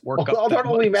really need to work up. Alderaan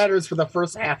only matters for the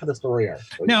first half of the story arc.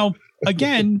 Now,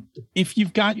 again, if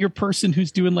you've got your person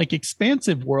who's doing like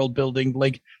expansive world building,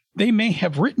 like they may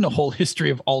have written a whole history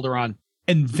of Alderaan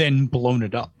and then blown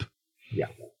it up. Yeah.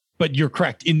 But you're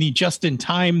correct. In the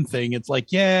just-in-time thing, it's like,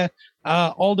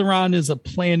 Alderaan is a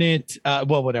planet.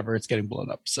 Whatever, it's getting blown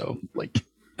up. So, like,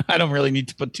 I don't really need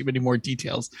to put too many more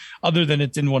details other than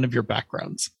it's in one of your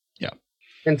backgrounds. Yeah.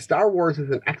 And Star Wars is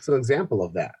an excellent example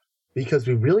of that, because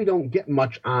we really don't get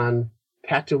much on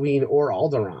Tatooine or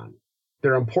Alderaan.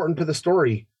 They're important to the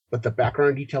story, but the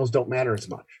background details don't matter as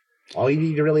much. All you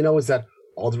need to really know is that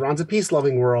Alderaan's a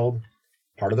peace-loving world,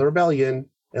 part of the rebellion,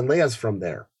 and Leia's from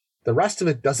there. The rest of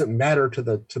it doesn't matter to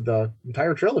the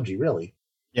entire trilogy, really.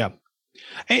 Yeah.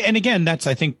 And again, that's,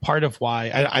 I think, part of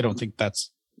why I don't think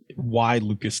that's why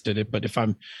Lucas did it. But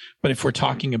if we're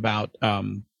talking about,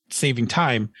 saving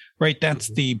time, right? That's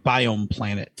the biome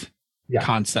planet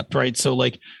concept, right? So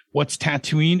like, what's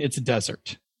Tatooine? It's a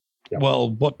desert. Yep. Well,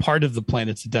 what part of the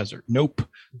planet's a desert? Nope.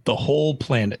 The whole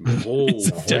planet. It's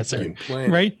a desert,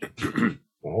 right? The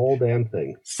whole damn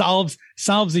thing. Solves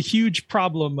a huge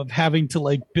problem of having to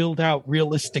like build out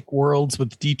realistic worlds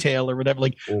with detail or whatever.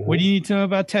 Like, what do you need to know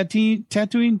about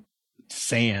Tatooine?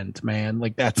 Sand, man.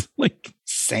 Like, that's like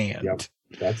sand. Yep.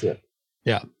 That's it.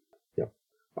 Yeah. Yep.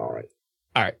 All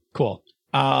right. Cool.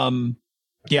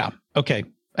 Yeah. Okay.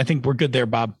 I think we're good there,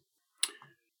 Bob.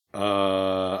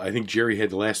 I think Jerry had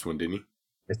the last one, didn't he?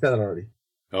 I said it already.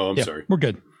 Oh, I'm sorry. We're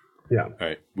good. Yeah. All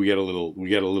right. We got a little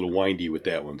windy with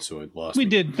that one, so it lost. We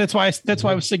did. That's why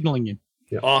I was signaling you.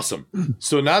 Yeah. Awesome.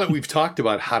 So now that we've talked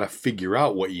about how to figure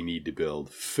out what you need to build,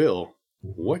 Phil,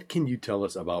 what can you tell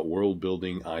us about world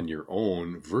building on your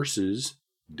own versus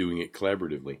doing it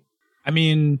collaboratively? I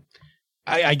mean,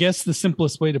 I guess the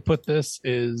simplest way to put this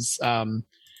is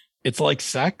it's like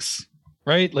sex,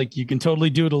 right? Like you can totally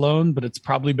do it alone, but it's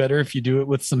probably better if you do it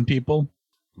with some people.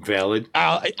 Valid.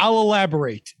 I'll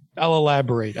elaborate.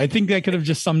 I think I could have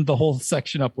just summed the whole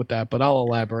section up with that, but I'll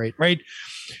elaborate, right?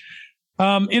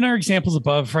 In our examples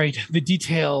above, right, the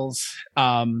details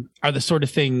are the sort of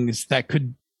things that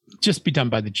could just be done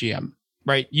by the GM,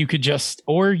 right? You could do them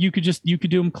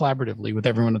collaboratively with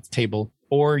everyone at the table,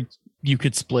 or you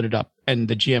could split it up and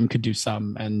the GM could do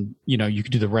some, and you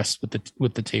could do the rest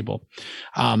with the table.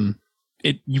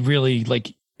 You really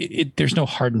like it. There's no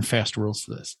hard and fast rules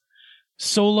to this.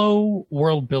 Solo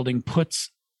world building puts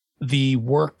the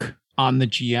work on the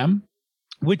GM,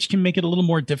 which can make it a little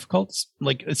more difficult.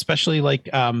 Like, especially like,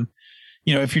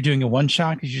 if you're doing a one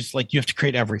shot, it's just like, you have to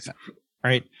create everything.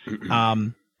 Right.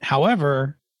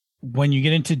 However, when you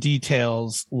get into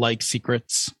details like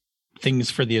secrets,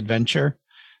 things for the adventure,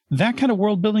 that kind of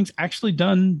world building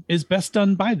is best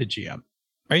done by the GM,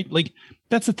 right? Like,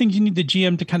 that's the things you need the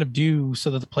GM to kind of do so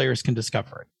that the players can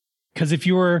discover it. Because if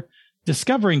you're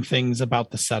discovering things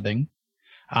about the setting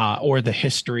or the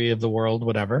history of the world,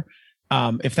 whatever,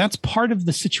 if that's part of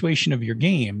the situation of your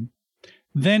game,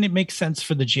 then it makes sense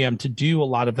for the GM to do a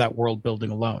lot of that world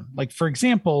building alone. Like, for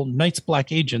example, Knights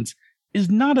Black Agents is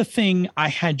not a thing I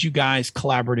had you guys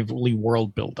collaboratively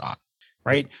world build on,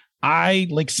 right? I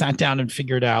sat down and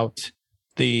figured out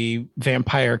the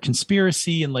vampire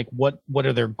conspiracy and what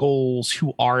are their goals,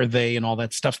 who are they, and all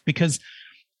that stuff, because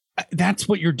that's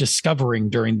what you're discovering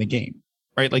during the game,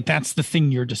 right? Like, that's the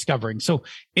thing you're discovering. So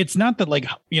it's not that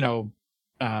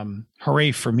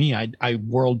hooray for me, I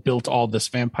world built all this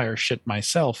vampire shit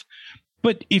myself.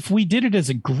 But if we did it as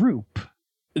a group,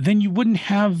 then you wouldn't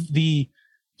have the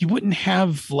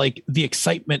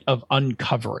excitement of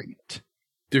uncovering it.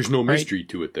 There's no mystery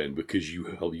to it then, because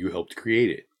you helped create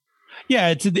it. Yeah,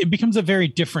 it becomes a very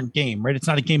different game, right? It's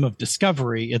not a game of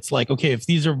discovery. It's like, okay, if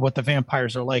these are what the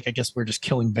vampires are like, I guess we're just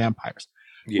killing vampires.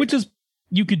 Yeah. Which is,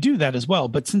 you could do that as well.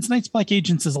 But since Knights Black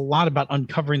Agents is a lot about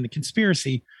uncovering the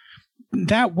conspiracy,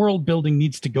 that world building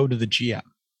needs to go to the GM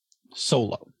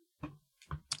solo.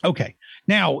 Okay.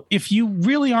 Now, if you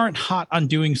really aren't hot on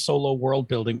doing solo world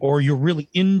building, or you're really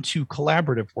into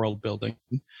collaborative world building,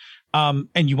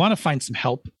 and you want to find some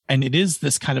help, and it is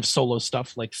this kind of solo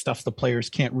stuff, like stuff the players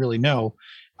can't really know,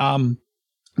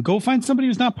 go find somebody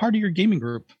who's not part of your gaming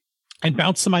group and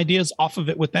bounce some ideas off of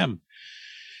it with them.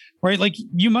 Right? Like,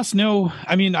 you must know,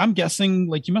 I'm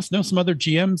guessing, you must know some other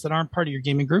GMs that aren't part of your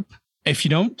gaming group. If you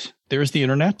don't, there's the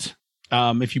internet.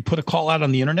 If you put a call out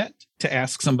on the internet to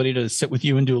ask somebody to sit with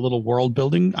you and do a little world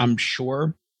building, I'm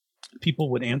sure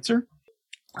people would answer.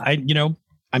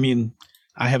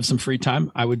 I have some free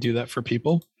time. I would do that for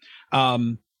people.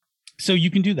 So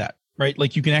you can do that, right?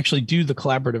 Like, you can actually do the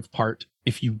collaborative part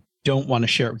if you don't want to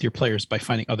share it with your players by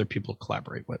finding other people to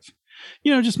collaborate with.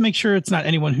 Just make sure it's not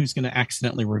anyone who's going to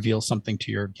accidentally reveal something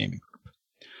to your gaming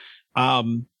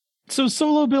group. So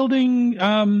solo building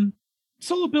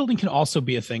can also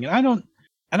be a thing. And I don't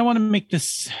want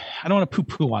to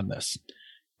poo-poo on this.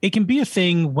 It can be a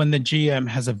thing when the GM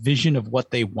has a vision of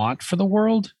what they want for the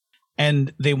world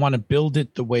and they want to build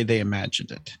it the way they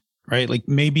imagined it, right? Like,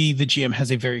 maybe the GM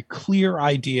has a very clear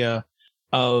idea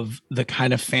of the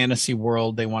kind of fantasy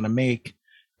world they want to make.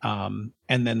 And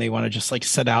then they want to just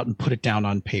set out and put it down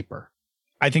on paper.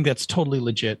 I think that's totally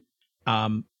legit.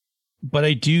 But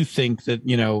I do think that,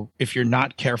 if you're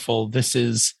not careful, this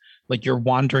is you're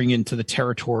wandering into the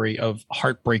territory of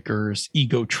heartbreakers,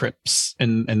 ego trips,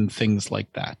 and things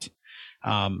like that.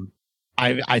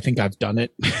 I think I've done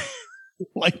it.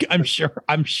 I'm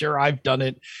sure I've done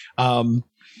it.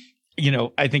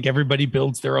 I think everybody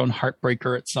builds their own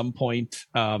heartbreaker at some point.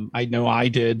 I know I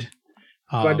did.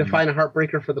 Do I define a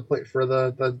heartbreaker for the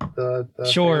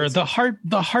Sure. fans?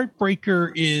 The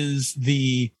heartbreaker is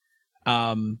the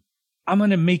I'm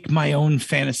gonna make my own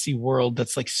fantasy world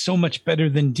that's like so much better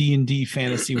than D&D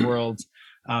fantasy worlds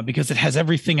because it has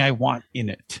everything I want in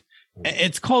it.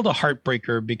 It's called a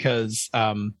heartbreaker because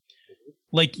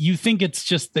like you think it's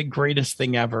just the greatest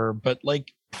thing ever, but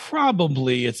like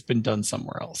probably it's been done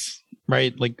somewhere else,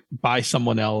 right? Like by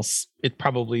someone else. It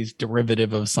probably is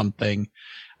derivative of something.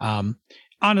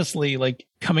 Honestly, like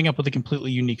coming up with a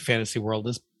completely unique fantasy world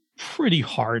is pretty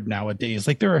hard nowadays.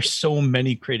 Like there are so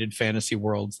many created fantasy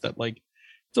worlds that like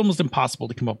it's almost impossible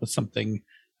to come up with something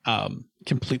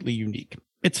completely unique.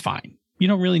 It's fine. You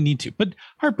don't really need to. But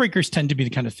heartbreakers tend to be the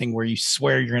kind of thing where you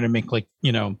swear you're going to make like,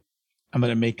 you know, I'm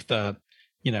going to make the,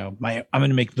 you know, I'm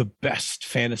going to make the best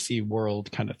fantasy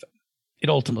world kind of thing. It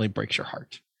ultimately breaks your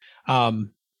heart.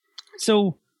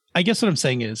 So I guess what I'm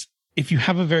saying is if you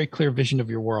have a very clear vision of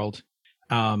your world,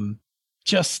 and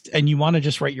you want to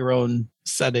just write your own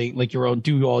setting, like your own,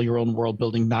 do all your own world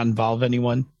building, not involve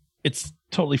anyone, it's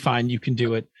totally fine. You can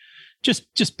do it.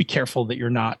 Just be careful that you're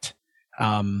not,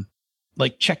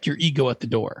 like check your ego at the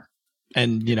door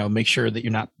and, you know, make sure that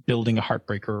you're not building a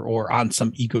heartbreaker or on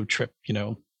some ego trip, you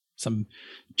know, some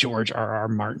George R.R.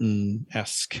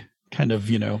 Martin-esque kind of,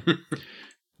 you know,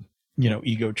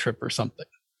 ego trip or something.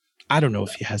 I don't know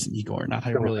if he has an ego or not.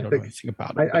 I really don't know anything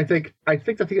about it. I think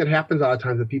the thing that happens a lot of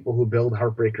times with people who build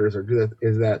heartbreakers or do that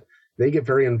is that they get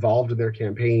very involved in their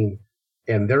campaign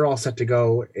and they're all set to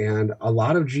go. And a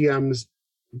lot of GMs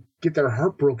get their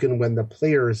heart broken when the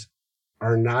players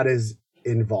are not as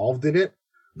involved in it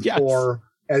or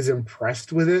as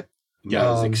impressed with it.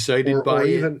 Yeah, as excited by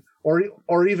it.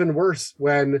 Or even worse,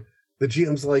 when the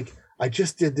GM's like, I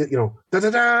just did it, you know,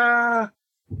 da-da-da!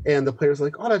 And the player's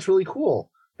like, oh, that's really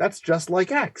cool. That's just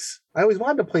like X. I always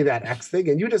wanted to play that X thing,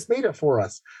 and you just made it for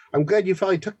us. I'm glad you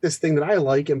finally took this thing that I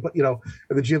like and put, you know.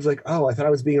 And the GM's like, "Oh, I thought I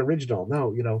was being original."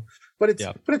 No, you know, but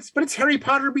it's Harry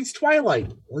Potter meets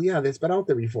Twilight. Well, yeah, that's been out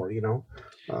there before, you know.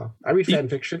 I read fan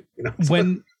fiction, you know.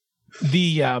 When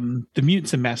the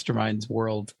Mutants and Masterminds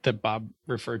world that Bob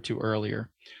referred to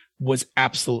earlier was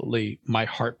absolutely my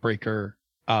heartbreaker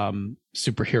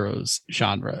superheroes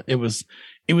genre. It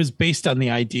was based on the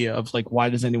idea of like, why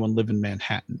does anyone live in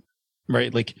Manhattan,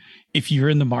 right? Like if you're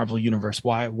in the Marvel universe,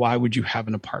 why would you have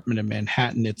an apartment in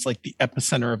Manhattan? It's like the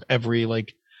epicenter of every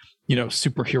like, you know,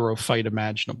 superhero fight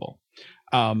imaginable.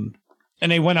 And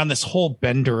they went on this whole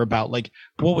bender about like,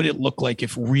 what would it look like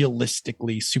if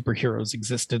realistically superheroes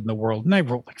existed in the world? And I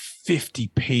wrote like 50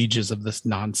 pages of this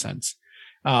nonsense.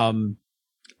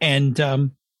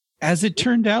 As it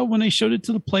turned out, when I showed it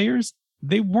to the players,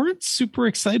 they weren't super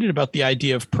excited about the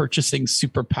idea of purchasing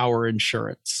superpower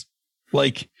insurance.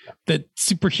 Like that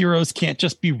superheroes can't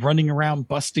just be running around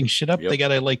busting shit up. Yep. They got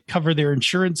to like cover their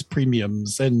insurance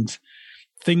premiums and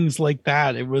things like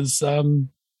that. It was a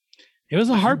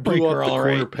heartbreaker. All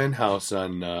right. Penthouse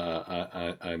on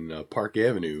Park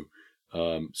Avenue.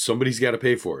 Somebody's got to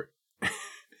pay for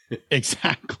it.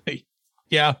 Exactly.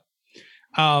 Yeah.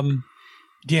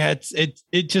 Yeah.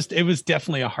 It was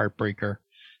definitely a heartbreaker.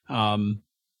 And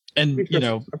you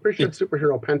know, I'm pretty sure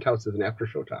superhero penthouse is an after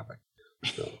show topic.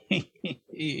 So.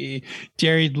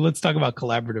 Jerry, let's talk about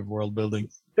collaborative world building.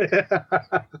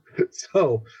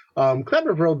 So,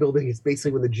 collaborative world building is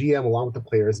basically when the GM, along with the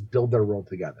players, build their world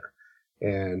together.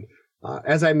 And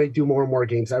as I do more and more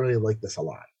games, I really like this a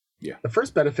lot. Yeah. The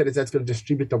first benefit is that's going to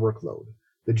distribute the workload.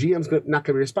 The GM's not going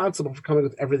to be responsible for coming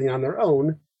with everything on their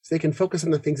own, so they can focus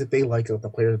on the things that they like and let the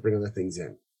players bring other things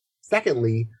in.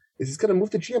 Secondly, is it's going to move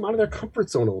the GM out of their comfort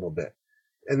zone a little bit.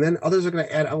 And then others are going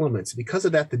to add elements. Because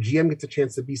of that, the GM gets a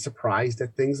chance to be surprised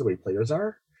at things the way players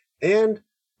are. And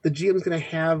the GM is going to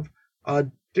have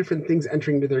different things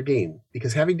entering into their game.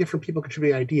 Because having different people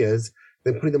contribute ideas,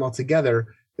 then putting them all together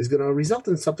is going to result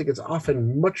in something that's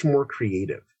often much more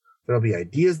creative. There'll be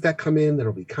ideas that come in.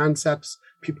 There'll be concepts.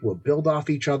 People will build off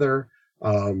each other.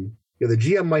 The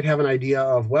GM might have an idea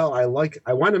of, well, I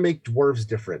want to make dwarves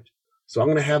different. So I'm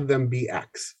going to have them be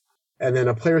X. And then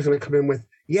a player is going to come in with,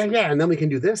 and then we can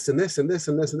do this and this and this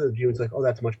and this. And the GM's like, oh,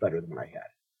 that's much better than what I had.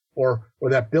 Or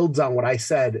that builds on what I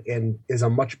said and is a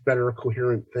much better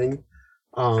coherent thing.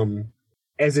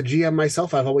 As a GM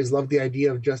myself, I've always loved the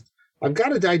idea of I've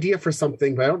got an idea for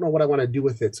something, but I don't know what I want to do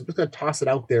with it. So I'm just going to toss it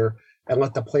out there and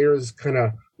let the players kind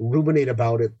of ruminate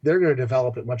about it. They're going to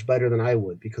develop it much better than I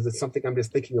would because it's something I'm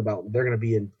just thinking about. And they're going to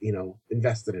be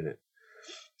invested in it.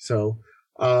 So,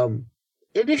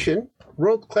 in addition,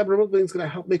 collaborative world building is going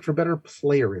to help make for better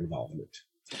player involvement.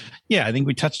 Yeah, I think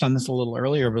we touched on this a little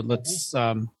earlier, but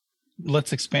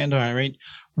let's expand on it. Right,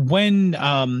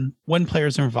 when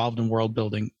players are involved in world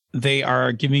building, they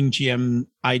are giving GM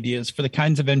ideas for the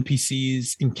kinds of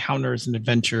NPCs, encounters, and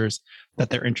adventures that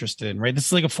they're interested in, right? This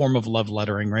is like a form of love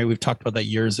lettering, right? We've talked about that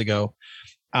years ago.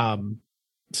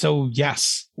 So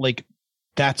yes, like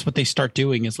that's what they start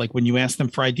doing is like when you ask them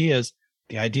for ideas,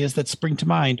 the ideas that spring to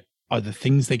mind are the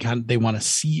things they want to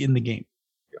see in the game.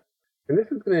 And this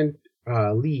is going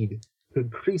to lead to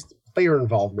increased player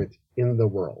involvement in the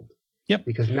world. Yep.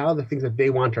 Because now the things that they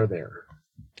want are there.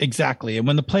 Exactly. And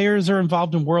when the players are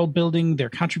involved in world building, their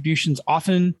contributions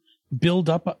often build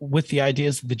up with the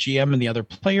ideas of the GM and the other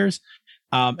players.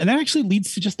 And that actually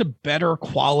leads to just a better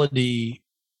quality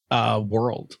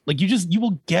world. Like you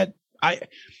will get, I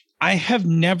have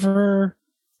never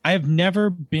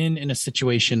been in a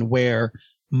situation where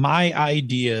my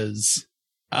ideas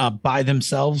by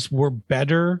themselves were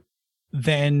better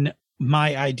than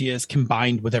my ideas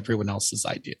combined with everyone else's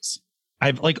ideas.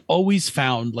 I've like always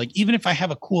found, like, even if I have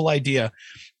a cool idea,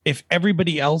 if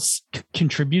everybody else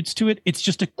contributes to it, it's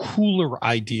just a cooler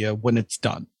idea when it's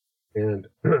done. And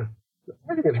the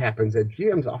other thing that happens is that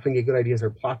GMs often get good ideas or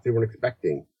plots they weren't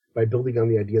expecting by building on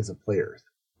the ideas of players.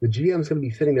 The GM's going to be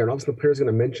sitting there and all of a sudden the player's going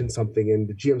to mention something and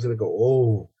the GM's going to go,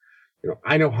 oh,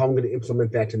 I know how I'm going to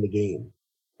implement that in the game.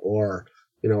 Or,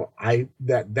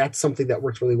 that's something that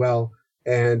works really well.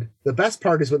 And the best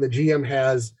part is when the GM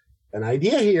has an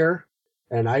idea here,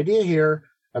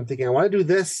 I'm thinking, I want to do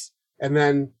this. And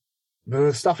then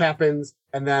the stuff happens.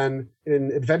 And then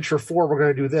in Adventure 4, we're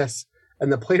going to do this.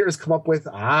 And the players come up with,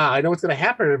 I know what's going to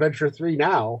happen in Adventure 3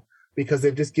 now because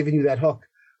they've just given you that hook.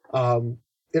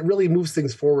 It really moves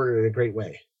things forward in a great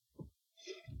way.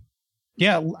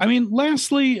 Yeah, I mean,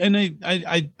 lastly, and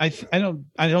I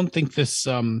don't think this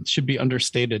should be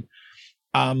understated.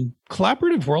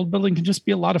 Collaborative world building can just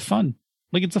be a lot of fun.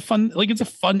 It's a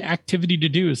fun activity to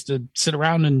do, is to sit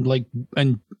around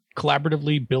and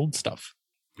collaboratively build stuff.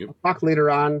 Yep. I'll talk later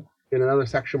on in another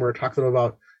section where it talks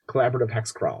about collaborative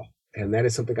hex crawl, and that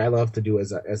is something I love to do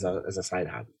as a side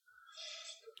hobby.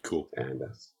 Cool. And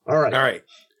all right.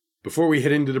 Before we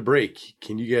head into the break,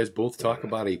 can you guys both talk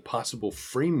about a possible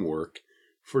framework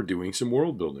for doing some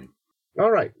world building? All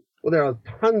right. Well, there are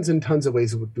tons and tons of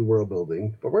ways to do world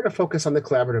building, but we're going to focus on the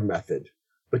collaborative method.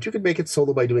 But you can make it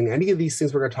solo by doing any of these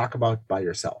things we're going to talk about by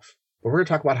yourself. But we're going to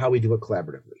talk about how we do it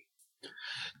collaboratively.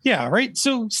 Yeah, right.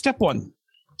 So step one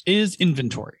is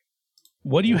inventory.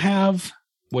 What do you have?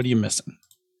 What are you missing?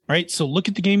 All right. So look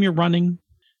at the game you're running.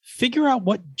 Figure out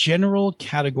what general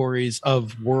categories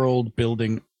of world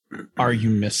building are you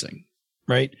missing,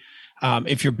 right?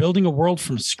 If you're building a world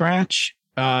from scratch,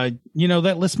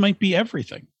 that list might be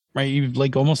everything, right? You've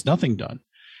like almost nothing done.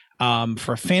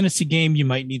 For a fantasy game, you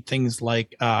might need things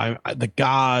like the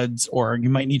gods, or you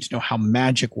might need to know how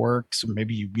magic works, or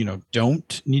maybe you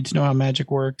don't need to know how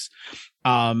magic works.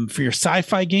 For your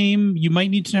sci-fi game, you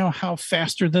might need to know how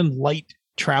faster than light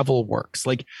travel works.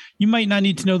 Like, you might not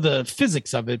need to know the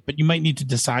physics of it, but you might need to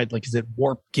decide, like, is it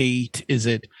warp gate? Is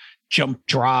it jump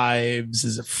drives?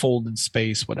 Is it folded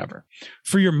space? Whatever.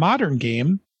 For your modern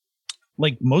game,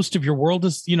 like, most of your world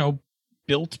is,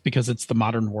 built because it's the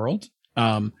modern world.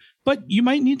 But you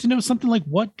might need to know something like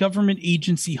what government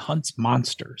agency hunts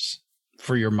monsters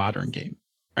for your modern game,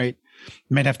 right?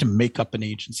 You might have to make up an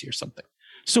agency or something.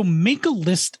 So make a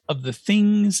list of the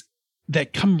things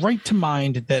that come right to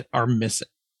mind that are missing,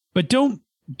 but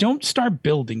don't start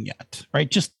building yet, right?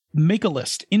 Just make a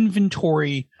list,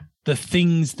 inventory the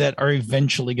things that are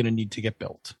eventually going to need to get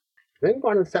built. Then go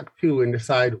on to step 2 and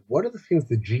decide what are the things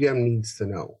the GM needs to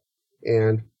know.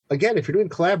 And again, if you're doing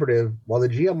collaborative, while the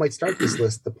GM might start this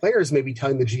list, the players may be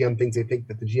telling the GM things they think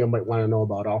that the GM might want to know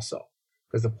about also,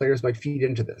 because the players might feed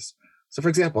into this. So, for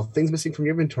example, things missing from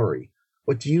your inventory.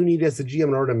 What do you need as the GM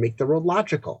in order to make the world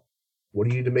logical? What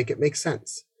do you need to make it make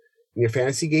sense? In your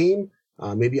fantasy game,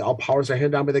 maybe all powers are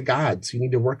handed down by the gods. So you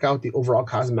need to work out the overall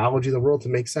cosmology of the world to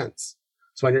make sense.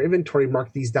 So on your inventory,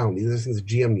 mark these down. These are the things the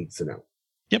GM needs to know.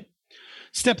 Yep.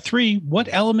 Step 3, what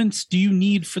elements do you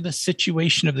need for the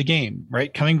situation of the game,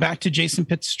 right? Coming back to Jason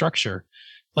Pitt's structure,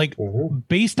 like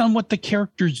based on what the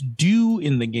characters do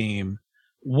in the game,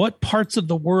 what parts of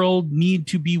the world need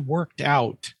to be worked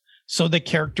out so that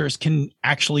characters can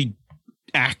actually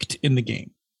act in the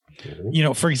game.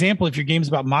 For example, if your game's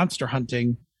about monster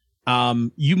hunting,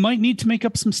 you might need to make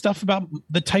up some stuff about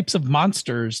the types of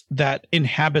monsters that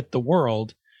inhabit the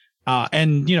world,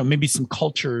 and maybe some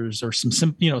cultures or some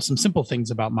simple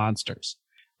things about monsters.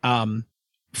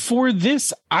 For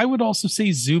this, I would also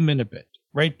say zoom in a bit,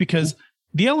 right? Because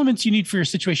the elements you need for your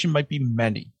situation might be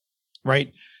many,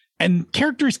 right? And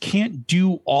characters can't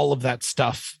do all of that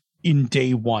stuff in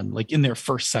day one, like in their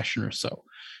first session or so.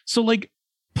 So, like,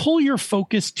 pull your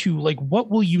focus to like, what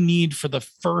will you need for the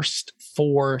first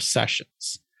 4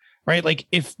 sessions, right? Like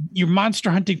if your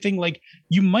monster hunting thing, like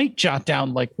you might jot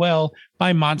down like, well,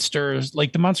 my monsters,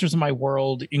 like the monsters in my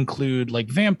world include like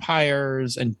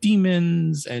vampires and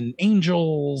demons and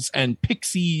angels and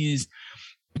pixies,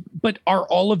 but are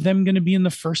all of them going to be in the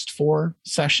first 4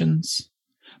 sessions?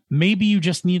 Maybe you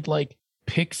just need like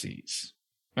pixies,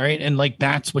 all right? And like,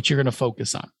 that's what you're going to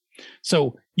focus on.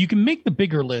 So you can make the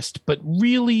bigger list, but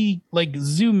really like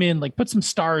zoom in, like put some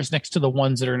stars next to the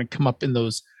ones that are going to come up in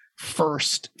those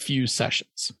first few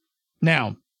sessions.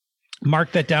 Now,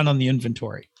 mark that down on the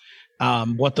inventory,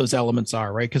 what those elements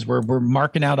are, right? Because we're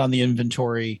marking out on the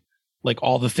inventory, like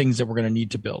all the things that we're going to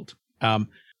need to build.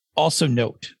 Also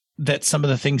note that some of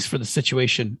the things for the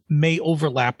situation may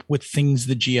overlap with things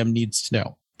the GM needs to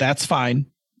know. That's fine.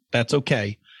 That's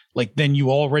okay. Like then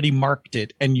you already marked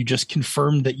it and you just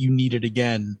confirmed that you need it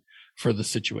again for the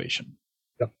situation.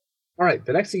 Yep. All right.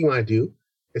 The next thing you want to do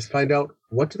is find out,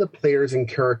 what do the players and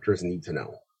characters need to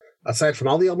know? Aside from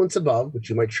all the elements above, which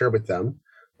you might share with them,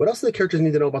 what else do the characters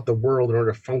need to know about the world in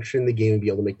order to function in the game and be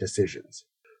able to make decisions?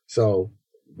 So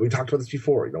we talked about this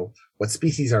before, what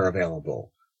species are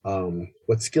available,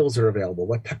 what skills are available,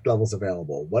 what tech levels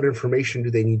available, what information do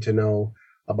they need to know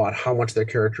about how much their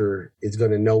character is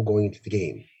going to know going into the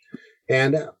game.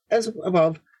 And as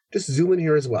above, just zoom in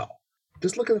here as well.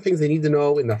 Just look at the things they need to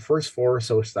know in the first 4 or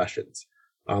so sessions.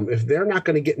 If they're not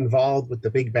going to get involved with the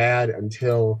big bad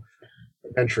until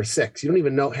Adventure 6, you don't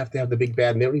even have to have the big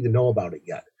bad, and they don't even know about it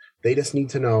yet. They just need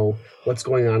to know what's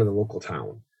going on in the local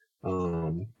town.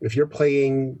 If you're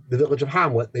playing the village of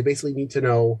Hamlet, they basically need to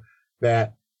know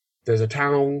that there's a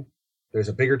town, there's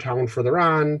a bigger town further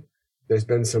on, there's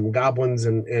been some goblins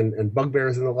and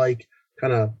bugbears and the like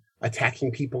kind of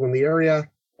attacking people in the area,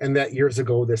 and that years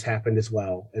ago this happened as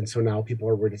well. And so now people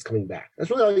are just coming back. That's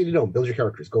really all you need to know. Build your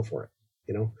characters, go for it.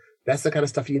 That's the kind of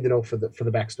stuff you need to know for the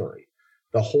backstory.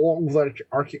 The whole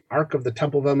arc of the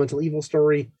Temple of Elemental Evil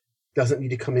story doesn't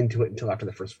need to come into it until after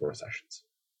the first 4 sessions.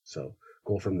 So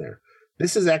go from there.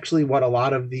 This is actually what a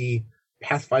lot of the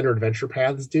Pathfinder adventure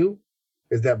paths do,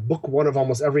 is that book 1 of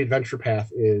almost every adventure path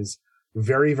is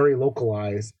very, very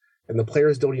localized, and the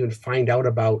players don't even find out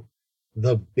about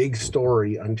the big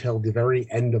story until the very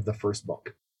end of the first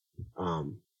book.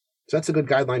 So that's a good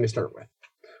guideline to start with.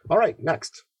 All right,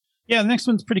 next. Yeah, the next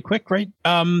one's pretty quick, right?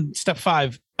 Step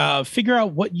 5, figure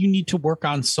out what you need to work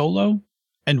on solo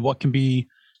and what can be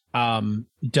done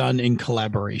in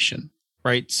collaboration,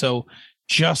 right? So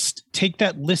just take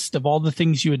that list of all the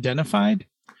things you identified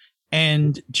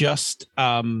and just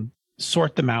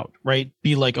sort them out, right?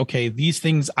 Be like, okay, these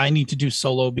things I need to do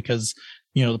solo because,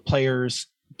 the players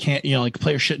can't, like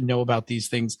players shouldn't know about these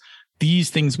things. These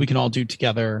things we can all do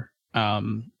together,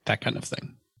 that kind of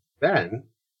thing. Then,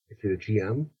 if you're the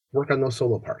GM, work on those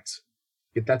solo parts.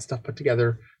 Get that stuff put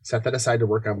together, set that aside to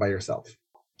work on by yourself.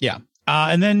 Yeah.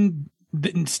 And then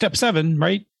step 7,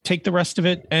 right? Take the rest of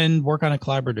it and work on it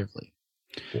collaboratively.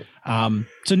 Cool.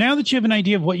 So now that you have an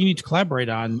idea of what you need to collaborate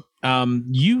on,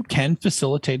 you can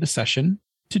facilitate a session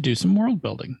to do some world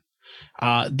building.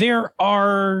 There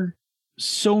are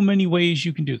so many ways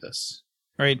you can do this,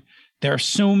 right? There are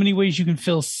so many ways you can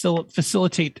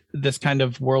facilitate this kind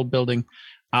of world building.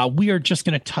 We are just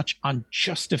going to touch on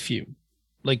just a few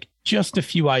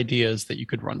ideas that you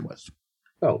could run with.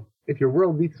 So if your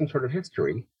world needs some sort of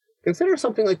history, consider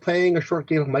something like playing a short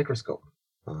game of Microscope.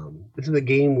 This is a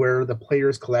game where the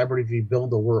players collaboratively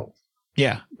build a world.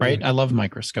 Yeah, right. Mm-hmm. I love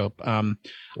Microscope.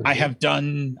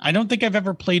 Mm-hmm. I don't think I've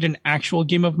ever played an actual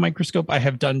game of Microscope. I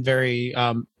have done very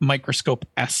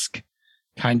Microscope-esque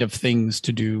kind of things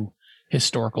to do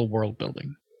historical world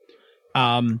building.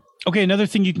 Okay, another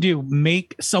thing you can do,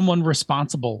 make someone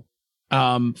responsible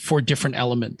for different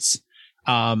elements.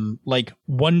 Like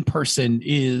one person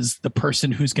is the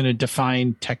person who's going to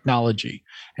define technology,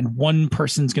 and one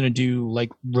person's going to do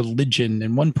like religion,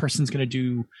 and one person's going to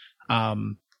do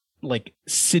like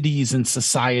cities and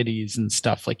societies and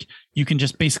stuff. Like you can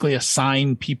just basically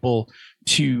assign people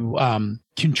to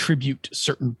contribute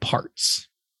certain parts.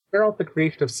 They're all the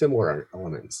creation of similar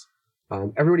elements.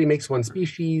 Everybody makes one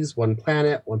species, one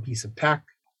planet, one piece of tech.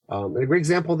 And a great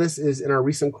example of this is in our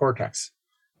recent Cortex.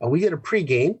 We did a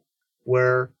pre-game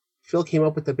where Phil came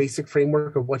up with the basic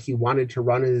framework of what he wanted to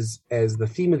run as the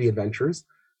theme of the adventures,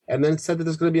 and then said that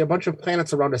there's going to be a bunch of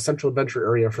planets around a central adventure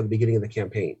area for the beginning of the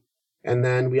campaign. And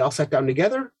then we all sat down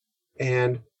together,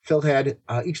 and Phil had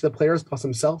each of the players plus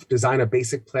himself design a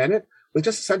basic planet with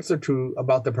just a sense or two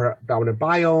about the predominant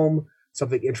biome,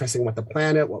 something interesting about the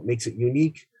planet, what makes it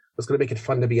unique, what's going to make it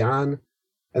fun to be on.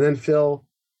 And then Phil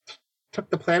took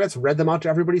the planets, read them out to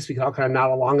everybody so we could all kind of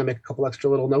nod along and make a couple extra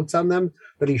little notes on them.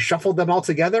 Then he shuffled them all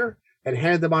together and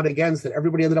handed them out again so that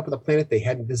everybody ended up with a planet they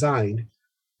hadn't designed.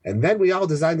 And then we all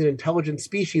designed an intelligent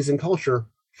species and culture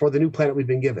for the new planet we've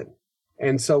been given.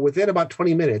 And so within about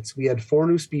 20 minutes, we had 4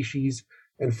 new species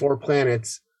and 4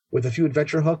 planets with a few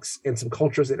adventure hooks and some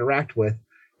cultures to interact with.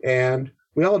 And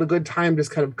we all had a good time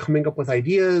just kind of coming up with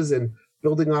ideas and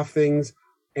building off things.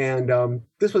 And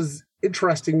this was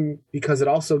interesting because it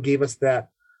also gave us that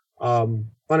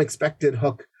unexpected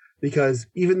hook, because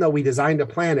even though we designed a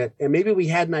planet and maybe we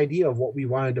had an idea of what we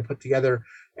wanted to put together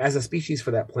as a species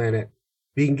for that planet,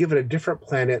 being given a different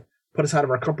planet put us out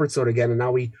of our comfort zone again, and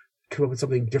now we come up with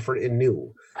something different and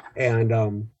new.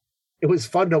 And it was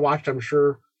fun to watch. I'm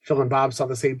sure Phil and Bob saw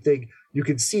the same thing. You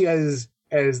could see as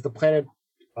the planet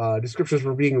descriptions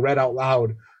were being read out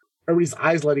loud, everybody's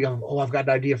eyes lighting up. Oh, I've got an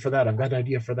idea for that. I've got an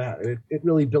idea for that. And it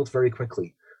really built very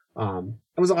quickly. It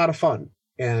was a lot of fun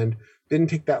and didn't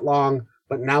take that long.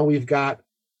 But now we've got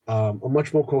a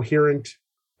much more coherent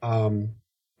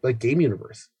game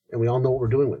universe, and we all know what we're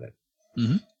doing with it.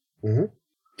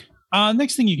 Mm-hmm.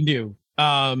 Next thing you can do,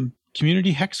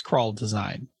 community hex crawl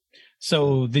design.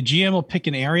 So the GM will pick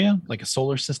an area, like a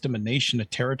solar system, a nation, a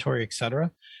territory,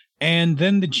 etc. And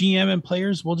then the GM and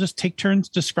players will just take turns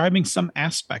describing some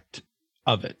aspect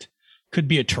of it. Could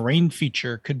be a terrain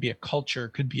feature, could be a culture,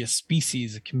 could be a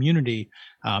species, a community,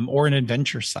 or an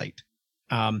adventure site.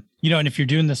 And if you're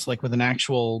doing this like with an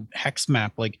actual hex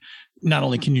map, like not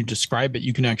only can you describe it,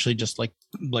 you can actually just like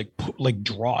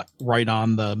draw it right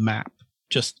on the map.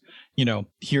 Just,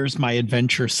 here's my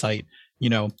adventure site.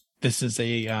 This is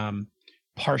a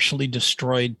partially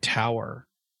destroyed tower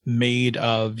made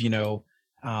of,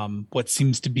 what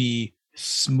seems to be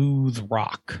smooth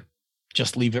rock.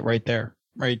 Just leave it right there,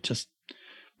 right? Just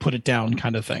put it down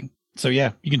kind of thing. So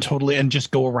yeah, you can totally, and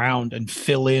just go around and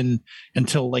fill in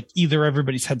until like either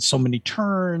everybody's had so many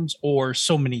turns or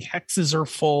so many hexes are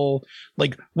full,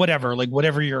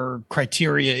 whatever your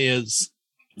criteria is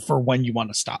for when you want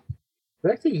to stop. The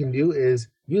next thing you can do is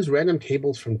use random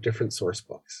tables from different source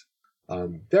books.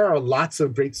 There are lots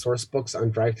of great source books on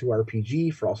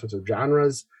Drive-Thru-RPG for all sorts of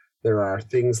genres. There are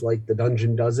things like the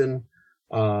Dungeon Dozen.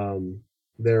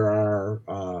 There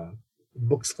are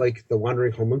books like The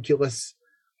Wandering Homunculus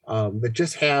that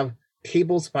just have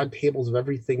tables upon tables of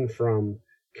everything from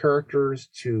characters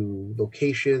to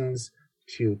locations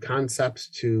to concepts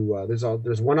to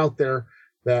there's one out there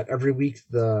that every week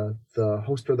the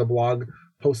host of the blog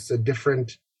posts a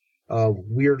different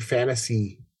weird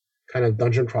fantasy kind of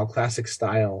dungeon crawl classic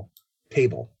style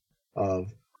table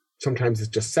of sometimes it's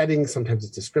just settings, sometimes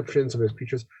it's descriptions, sometimes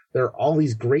creatures. There are all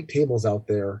these great tables out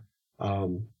there.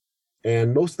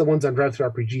 And most of the ones on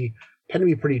Drive-Thru-RPG tend to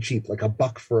be pretty cheap, like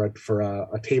 $1 for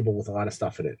a table with a lot of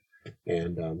stuff in it.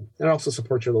 And it also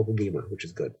supports your local gamer, which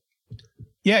is good.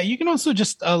 Yeah, you can also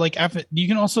just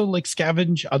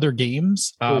scavenge other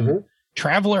games.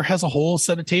 Traveler has a whole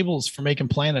set of tables for making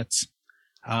planets.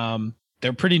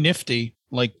 They're pretty nifty.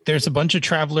 Like there's a bunch of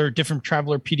different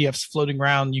Traveler PDFs floating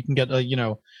around. You can get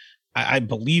I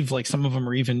believe like some of them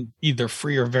are even either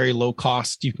free or very low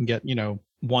cost. You can get,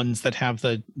 ones that have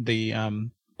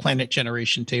the planet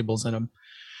generation tables in them.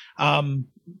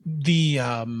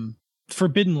 The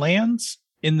Forbidden Lands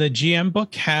in the GM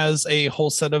book has a whole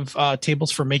set of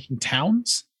tables for making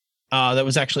towns. That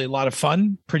was actually a lot of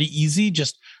fun. Pretty easy.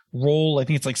 Just roll. I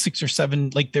think it's like 6 or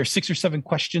 7. Like there's 6 or 7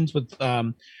 questions with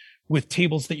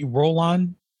tables that you roll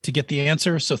on to get the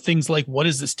answer. So things like, what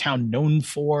is this town known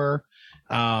for?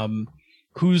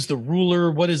 Who's the ruler?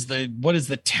 What is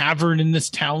the tavern in this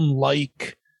town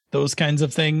like? Those kinds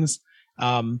of things.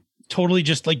 Totally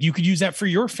just like you could use that for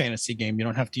your fantasy game. You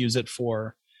don't have to use it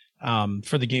for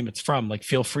the game it's from. Like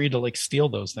feel free to like steal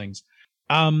those things.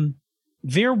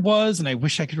 There was, and I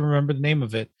wish I could remember the name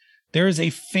of it. There is a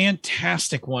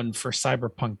fantastic one for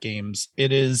cyberpunk games.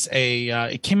 It is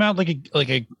it came out like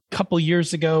a couple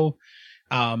years ago.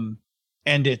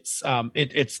 And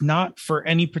it's not for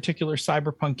any particular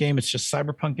cyberpunk game. It's just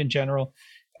cyberpunk in general.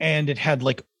 And it had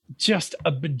like just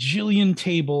a bajillion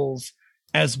tables,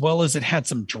 as well as it had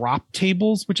some drop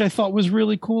tables, which I thought was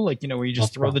really cool. Like, where you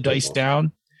just throw the dice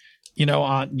down,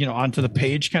 onto the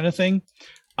page kind of thing.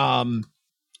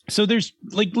 So there's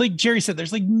like Jerry said,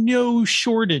 there's like no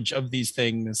shortage of these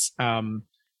things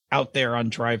out there on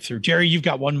Drive-Thru. Jerry, you've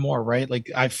got one more, right? Like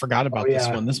I forgot about this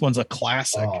one. This one's a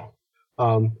classic.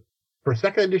 For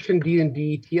second edition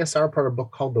D&D, TSR part of a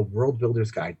book called the Worldbuilder's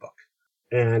Guidebook.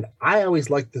 And I always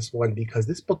liked this one because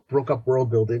this book broke up world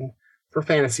building, for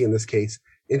fantasy in this case,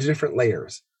 into different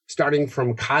layers, starting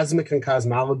from cosmic and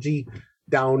cosmology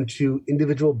down to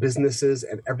individual businesses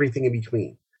and everything in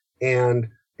between. And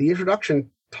the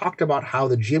introduction talked about how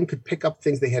the GM could pick up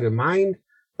things they had in mind,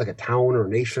 like a town or a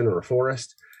nation or a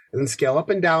forest, and then scale up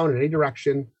and down in any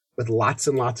direction with lots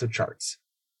and lots of charts.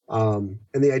 And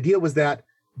the idea was that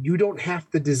you don't have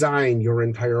to design your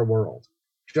entire world.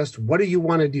 Just what do you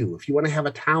want to do? If you want to have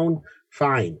a town,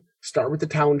 fine. Start with the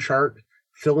town chart,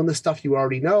 fill in the stuff you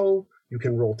already know. You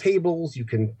can roll tables. You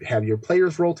can have your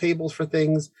players roll tables for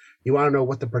things. You want to know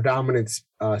what the predominant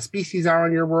species are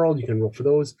in your world. You can roll for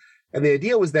those. And the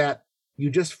idea was that you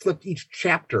just flipped each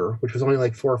chapter, which was only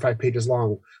like 4 or 5 pages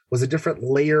long, was a different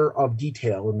layer of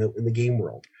detail in the game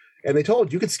world. And they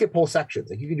told you could skip whole sections.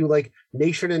 Like you could do like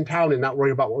nation and town and not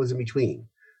worry about what was in between.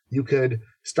 You could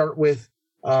start with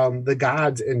the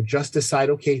gods and just decide,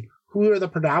 okay, who are the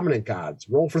predominant gods?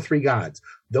 Roll for 3 gods.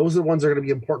 Those are the ones that are going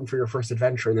to be important for your first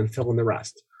adventure, and then fill in the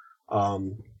rest.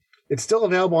 It's still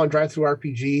available on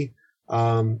Drive-Thru-RPG.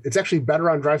 It's actually better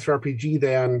on Drive-Thru-RPG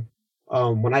than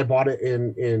when I bought it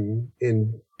in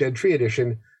Dead Tree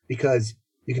Edition, because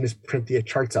you can just print the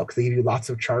charts out, because they give you lots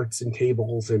of charts and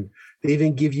tables, and they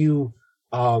even give you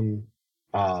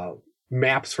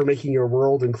maps for making your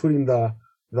world, including the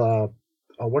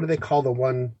what do they call the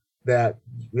one that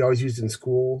we always used in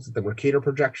schools, the Mercator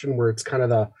projection, where it's kind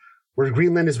of where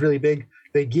Greenland is really big.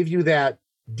 They give you that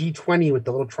D20 with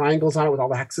the little triangles on it with all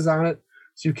the hexes on it,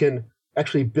 so you can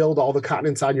actually build all the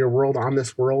continents on your world on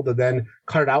this world, and then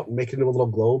cut it out and make it into a little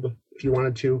globe if you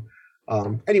wanted to.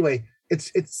 Anyway,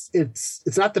 it's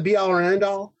not the be all or end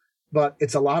all, but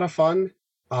it's a lot of fun.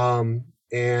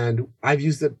 And I've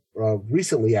used it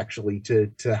recently actually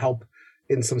to help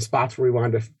in some spots where we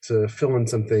wanted to fill in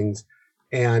some things.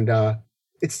 And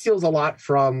it steals a lot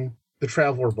from the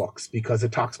Traveler books, because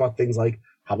it talks about things like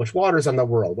how much water is on the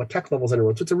world, what tech levels in the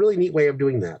world. So it's a really neat way of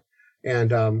doing that.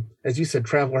 And as you said,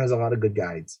 Traveler has a lot of good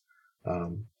guides.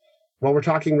 While we're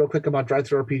talking real quick about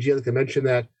Drive-Thru-RPG, I'd like to mention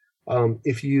that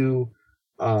if you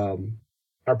are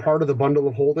part of the Bundle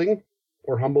of Holding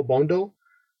or Humble Bundle,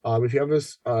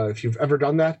 if you've ever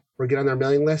done that or get on their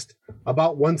mailing list,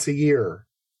 about once a year,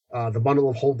 the Bundle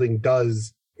of Holding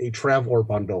does a Traveler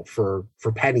bundle for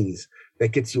pennies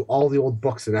that gets you all the old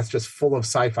books, and that's just full of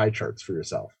sci-fi charts for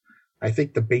yourself. I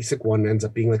think the basic one ends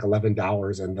up being like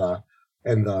 $11,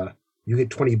 and the you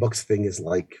get 20 books thing is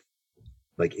like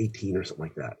 18 or something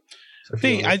like that. So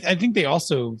I think they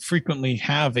also frequently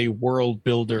have a World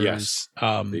Builders. Yes,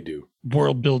 they do.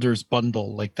 World Builders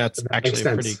bundle. Like that's actually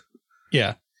a pretty,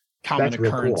 common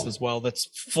occurrence as well. That's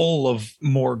full of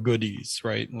more goodies,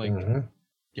 right? Like,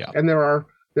 yeah. And there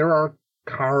are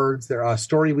cards. There are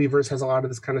Story Weavers has a lot of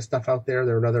this kind of stuff out there.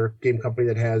 They're another game company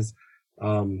that has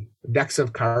decks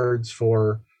of cards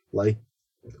for like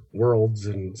worlds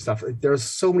and stuff. There's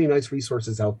so many nice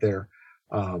resources out there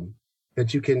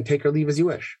that you can take or leave as you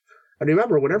wish. And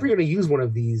remember, whenever you're going to use one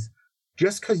of these,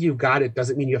 just because you've got it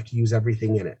doesn't mean you have to use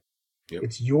everything in it. Yep.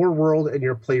 It's your world and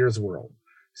your player's world.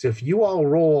 So if you all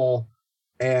roll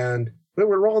and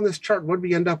we're rolling this chart, what do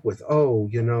we end up with? Oh,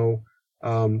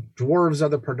 dwarves are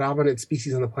the predominant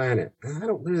species on the planet. I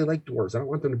don't really like dwarves. I don't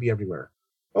want them to be everywhere.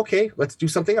 Okay, let's do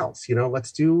something else.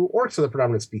 Let's do orcs are the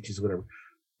predominant species, whatever.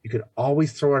 You could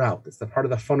always throw it out. It's the part of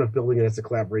the fun of building it as a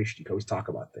collaboration. You can always talk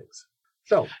about things.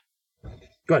 So,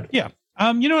 good. Yeah.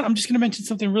 You know what? I'm just going to mention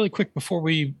something really quick before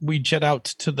we jet out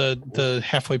to the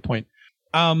halfway point.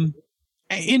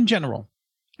 In general,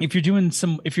 if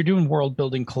you're doing world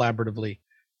building collaboratively,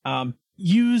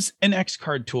 use an X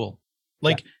card tool.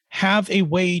 Have a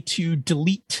way to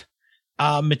delete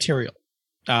material.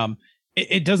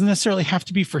 It doesn't necessarily have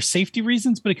to be for safety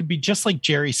reasons, but it could be just like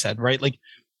Jerry said, right? Like,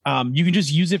 you can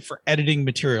just use it for editing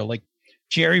material. Like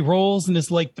Jerry rolls and is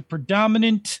like, the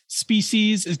predominant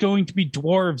species is going to be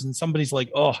dwarves. And somebody's like,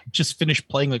 oh, just finished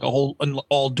playing like an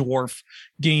all dwarf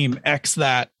game. X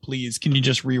that, please. Can you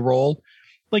just re-roll?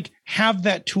 Like, have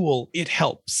that tool. It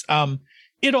helps.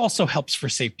 It also helps for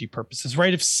safety purposes,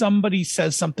 right? If somebody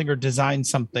says something or designs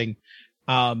something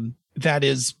that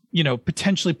is,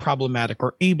 potentially problematic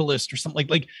or ableist or something,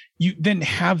 like you then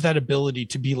have that ability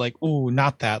to be like, oh,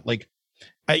 not that. Like,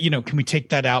 can we take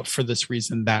that out for this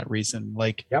reason, that reason?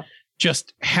 Like, yep.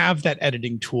 Just have that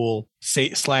editing tool /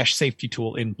 safety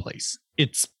tool in place.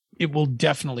 It will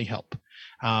definitely help.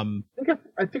 I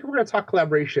think we're going to talk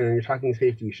collaboration, and you're talking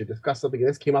safety. You should discuss something.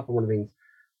 This came up in one of the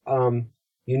things.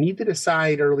 You need to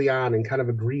decide early on and kind of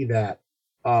agree that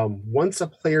once a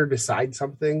player decides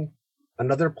something,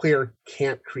 another player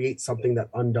can't create something that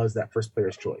undoes that first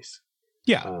player's choice.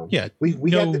 Yeah,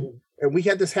 We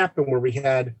had this happen where we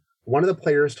had one of the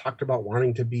players talked about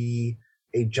wanting to be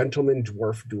a gentleman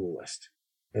dwarf duelist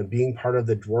and being part of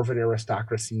the dwarven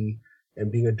aristocracy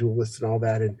and being a duelist and all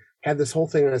that, and had this whole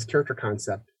thing on his character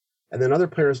concept. And then other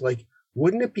players like,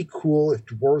 wouldn't it be cool if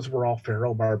dwarves were all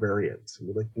feral barbarians? And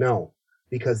we're like, no,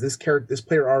 because this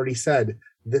player already said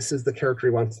this is the character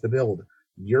he wants to build.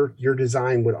 Your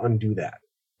design would undo that.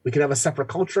 We could have a separate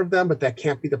culture of them, but that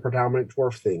can't be the predominant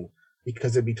dwarf thing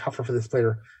because it'd be tougher for this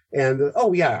player. And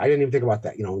oh yeah, I didn't even think about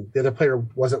that. The other player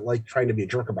wasn't like trying to be a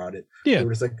jerk about it. Yeah, they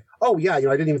were just like, oh yeah, I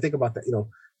didn't even think about that.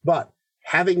 But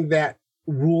having that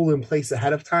rule in place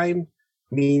ahead of time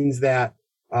means that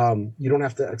you don't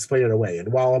have to explain it away.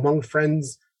 And while among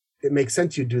friends it makes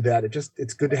sense you do that,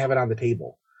 it's good to have it on the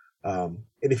table. And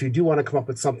if you do want to come up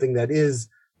with something that is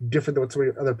different than what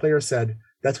some other players said,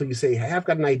 that's when you say, hey, I've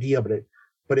got an idea, but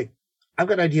I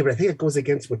think it goes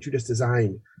against what you just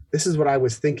designed. This is what I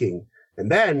was thinking. And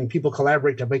then people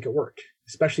collaborate to make it work,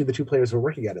 especially the two players who are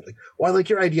working at it. Like, well, I like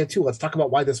your idea too. Let's talk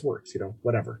about why this works,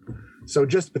 whatever. So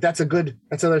but that's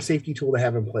another safety tool to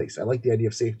have in place. I like the idea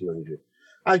of safety when you do.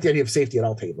 I like the idea of safety at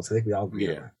all tables. I think we all agree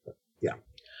on that. But yeah.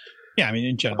 Yeah, I mean,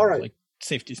 in general, all right. like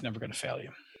safety's never going to fail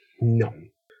you. No.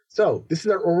 So this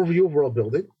is our overview of world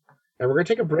building. And we're going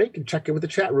to take a break and check in with the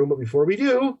chat room. But before we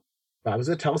do, Bob is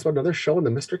going to tell us about another show in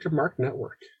the Misdirected Mark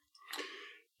Network.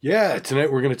 Yeah,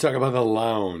 tonight we're going to talk about the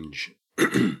lounge.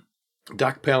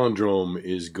 Doc Palindrome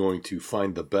is going to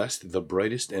find the best, the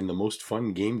brightest, and the most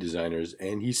fun game designers,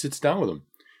 and he sits down with them.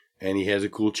 And he has a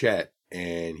cool chat,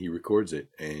 and he records it.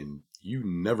 And you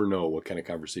never know what kind of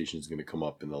conversation is going to come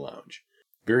up in the lounge.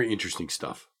 Very interesting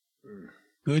stuff.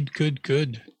 Good.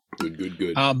 Good.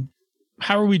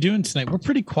 How are we doing tonight? We're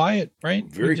pretty quiet, right?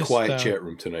 Very quiet chat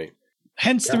room tonight.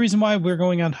 Hence the reason why we're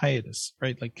going on hiatus,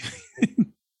 right? Like,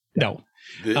 no.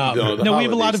 The we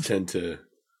have a lot of tend to,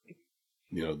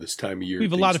 this time of year. We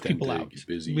have a lot of people out.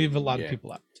 Busy. We have a lot of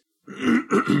people out.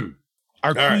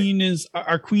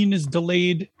 Our queen is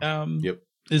delayed. Yep.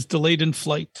 Is delayed in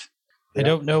flight. Yeah. I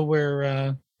don't know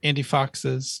where Andy Fox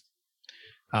is.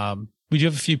 We do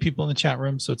have a few people in the chat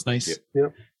room, so it's nice.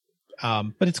 Yep.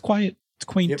 But it's quiet. It's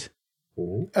quaint. Yep.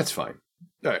 That's fine.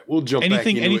 All right, we'll jump back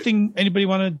into it. Anybody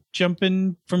want to jump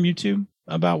in from YouTube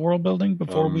about world building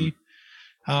before we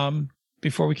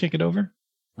kick it over?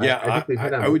 Yeah,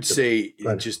 I would say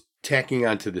just tacking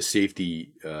onto the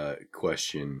safety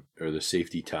question or the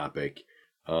safety topic.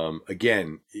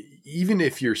 Again, even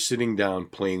if you're sitting down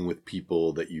playing with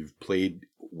people that you've played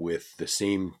with the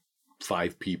same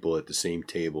 5 people at the same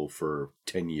table for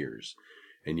 10 years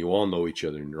and you all know each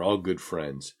other and you're all good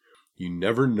friends, you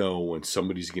never know when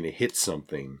somebody's going to hit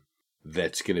something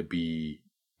that's going to be,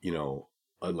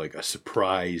 like a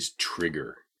surprise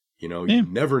trigger. You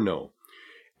never know.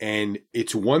 And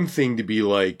it's one thing to be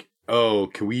like, oh,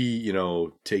 can we,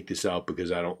 take this out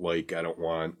because I don't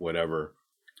want, whatever.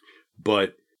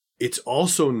 But it's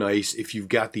also nice if you've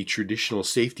got the traditional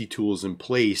safety tools in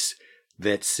place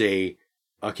that say,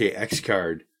 okay, X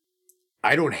card,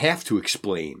 I don't have to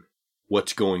explain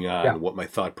what's going on, what my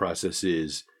thought process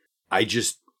is. I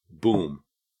just, boom,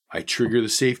 I trigger the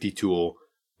safety tool.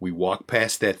 We walk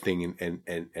past that thing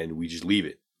and we just leave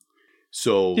it.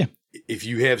 So if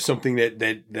you have something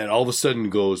that all of a sudden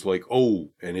goes like,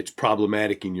 oh, and it's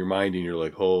problematic in your mind and you're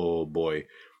like, oh boy,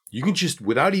 you can just,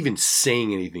 without even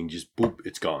saying anything, just boop,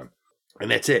 it's gone.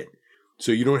 And that's it.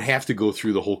 So you don't have to go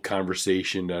through the whole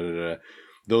conversation.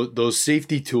 Those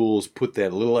safety tools put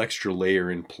that little extra layer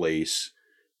in place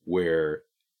where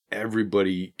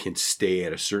everybody can stay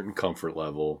at a certain comfort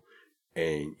level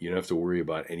and you don't have to worry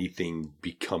about anything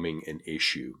becoming an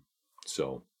issue.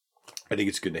 So I think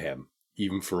it's good to have them,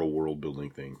 even for a world building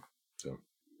thing. So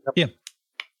yeah,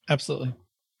 absolutely.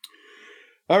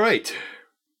 All right.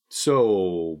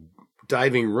 So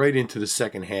diving right into the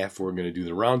second half, we're going to do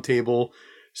the round table,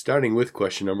 starting with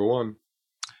question number 1.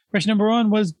 Question number 1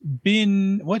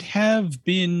 what have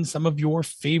been some of your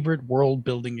favorite world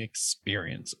building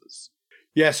experiences?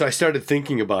 Yeah, so I started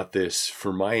thinking about this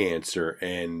for my answer,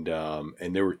 and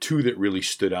there were 2 that really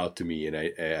stood out to me. And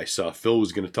I saw Phil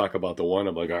was going to talk about the one.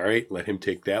 I'm like, all right, let him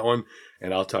take that one,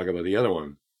 and I'll talk about the other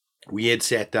one. We had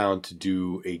sat down to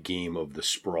do a game of the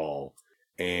Sprawl,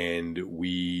 and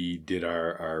we did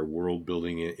our world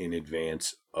building in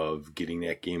advance of getting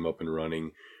that game up and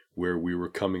running, where we were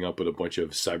coming up with a bunch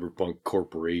of cyberpunk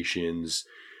corporations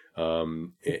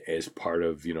as part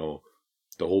of, the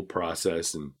whole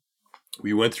process. And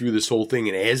we went through this whole thing,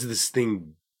 and as this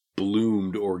thing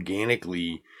bloomed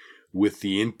organically with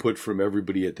the input from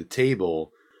everybody at the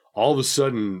table, all of a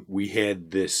sudden we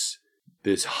had this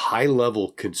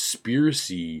high-level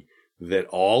conspiracy that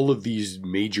all of these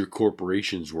major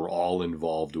corporations were all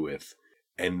involved with,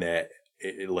 and that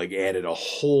it like added a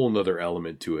whole nother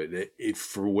element to it. It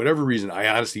for whatever reason, I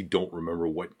honestly don't remember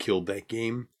what killed that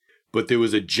game, but there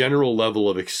was a general level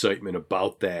of excitement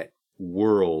about that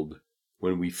world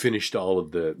when we finished all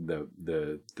of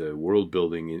the world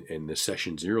building and the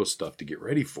session 0 stuff to get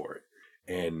ready for it.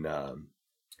 And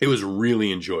it was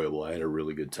really enjoyable. I had a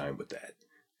really good time with that.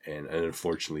 And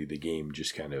unfortunately, the game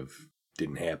just kind of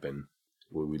didn't happen.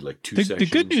 We like 2 sessions. The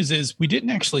good news is we didn't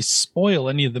actually spoil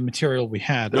any of the material we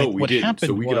had. No, we didn't.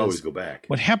 So we could always go back.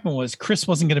 What happened was Chris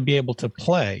wasn't going to be able to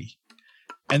play.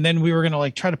 And then we were going to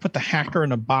like try to put the hacker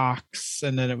in a box.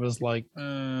 And then it was like,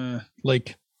 and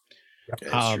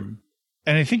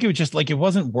I think it was just like, it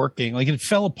wasn't working. Like it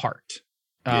fell apart.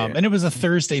 And it was a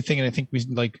Thursday thing. And I think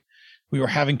we were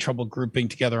having trouble grouping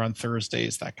together on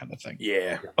Thursdays, that kind of thing.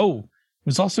 Yeah. Oh, it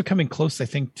was also coming close, I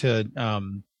think, to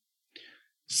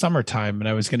summertime. And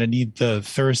I was going to need the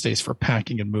Thursdays for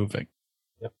packing and moving.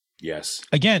 Yep. Yes.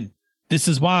 Again, this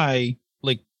is why,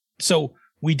 so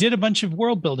we did a bunch of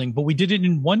world building, but we did it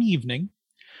in one evening.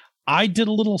 I did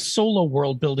a little solo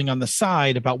world building on the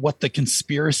side about what the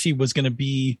conspiracy was going to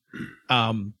be,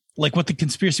 what the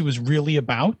conspiracy was really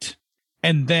about.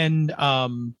 And then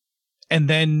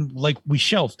we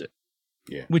shelved it,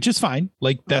 which is fine.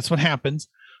 Like that's what happens,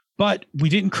 but we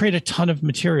didn't create a ton of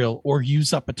material or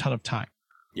use up a ton of time.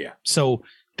 Yeah. So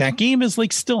that game is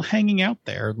like still hanging out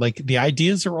there. Like the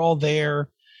ideas are all there.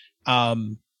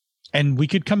 And we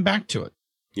could come back to it.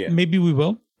 Yeah. Maybe we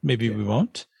will. Maybe we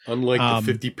won't. Unlike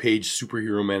the 50-page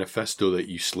superhero manifesto that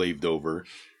you slaved over,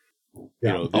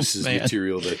 this is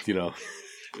material that,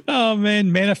 Oh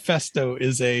man, manifesto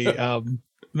is a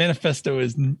manifesto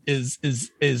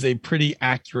is a pretty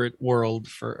accurate word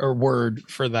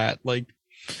for that. Like,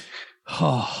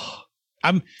 I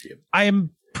am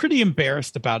pretty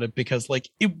embarrassed about it because like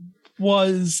it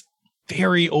was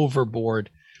very overboard.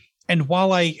 And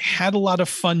while I had a lot of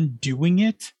fun doing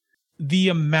it, the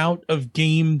amount of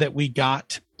game that we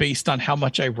got based on how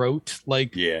much I wrote,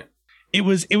 it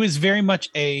was very much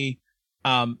it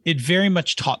very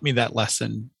much taught me that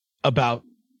lesson about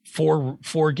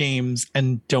four games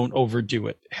and don't overdo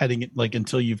it heading it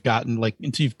until you've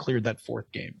cleared that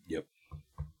 4th game. Yep.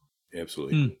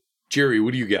 Absolutely. Jerry,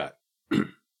 what do you got?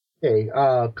 Okay.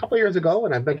 A couple years ago,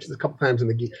 and I've mentioned this a couple times in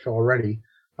the Geek Show already,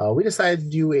 we decided to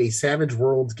do a Savage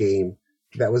Worlds game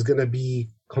that was going to be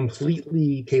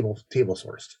completely table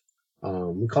sourced.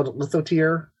 We called it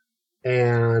Lithotier,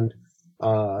 and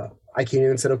I came in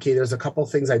and said, okay, there's a couple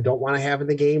things I don't want to have in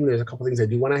the game. There's a couple things I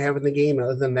do want to have in the game. And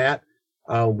other than that,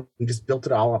 we just built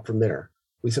it all up from there.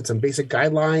 We set some basic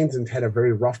guidelines and had a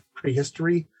very rough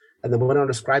prehistory, and then went on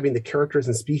describing the characters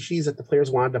and species that the players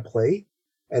wanted to play.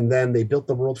 And then they built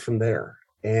the world from there.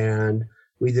 And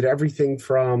we did everything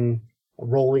from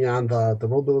rolling on the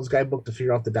World Builders Guidebook to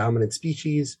figure out the dominant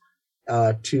species,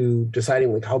 to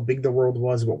deciding how big the world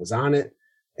was and what was on it.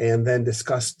 And then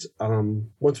discussed,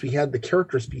 once we had the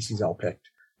character species all picked,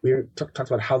 we talked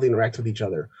about how they interact with each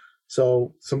other.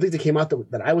 So some things that came out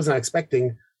that I was not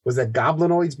expecting was that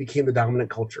goblinoids became the dominant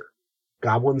culture.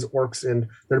 Goblins, orcs, and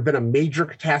there had been a major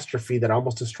catastrophe that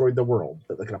almost destroyed the world,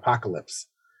 like an apocalypse.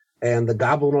 And the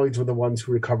goblinoids were the ones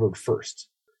who recovered first.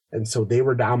 And so they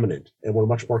were dominant and were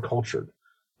much more cultured.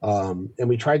 And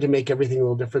we tried to make everything a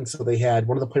little different. So they had,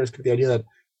 one of the players took the idea that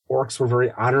orcs were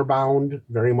very honor bound,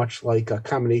 very much like a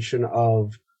combination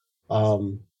of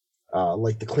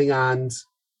like the Klingons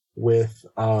with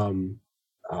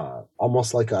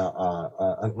almost like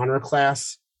an honor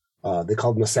class. They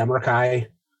called them the samurai.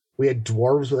 We had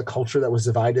dwarves with a culture that was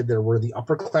divided. There were the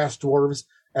upper class dwarves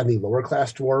and the lower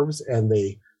class dwarves, and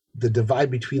the divide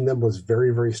between them was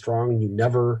very, very strong. You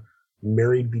never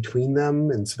married between them,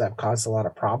 and so that caused a lot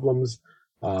of problems.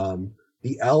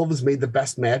 The elves made the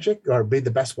best magic, or made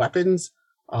the best weapons,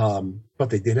 but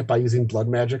they did it by using blood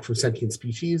magic from sentient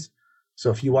species. So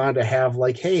if you wanted to have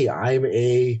hey, I'm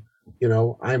a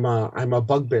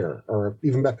bugbear, or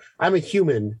even better, I'm a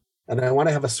human, and I want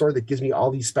to have a sword that gives me all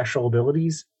these special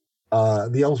abilities,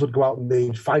 the elves would go out and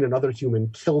they'd find another human,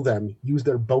 kill them, use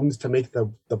their bones to make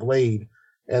the blade,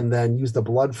 and then use the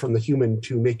blood from the human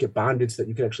to make it bonded so that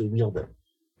you can actually wield it.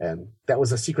 And that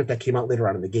was a secret that came out later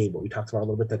on in the game, but we talked about a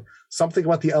little bit, that something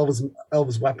about the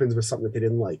elves' weapons was something that they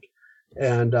didn't like.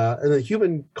 And the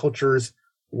human cultures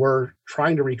were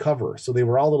trying to recover. So they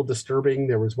were all a little disturbing.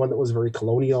 There was one that was very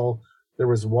colonial. There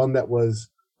was one that was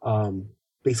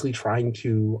basically trying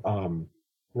to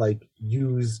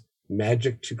use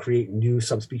magic to create new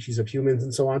subspecies of humans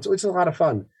and so on. So it's a lot of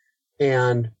fun.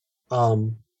 And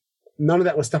none of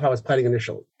that was stuff I was planning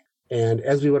initially. And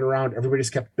as we went around, everybody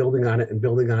just kept building on it and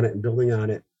building on it and building on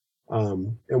it.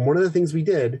 And one of the things we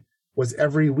did was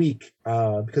every week,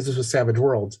 because this was Savage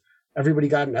Worlds, everybody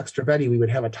got an extra Benny. We would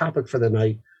have a topic for the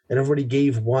night, and everybody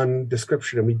gave one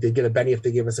description, and they'd get a Benny if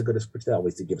they gave us a good description. They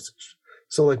always did give us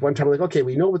So like one time, we're like, okay,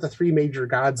 we know what the three major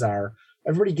gods are.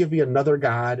 Everybody give me another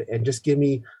god and just give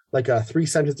me like a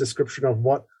 3-sentence description of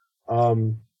what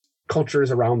culture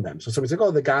is around them. So somebody's like,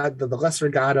 oh, the lesser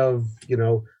god of,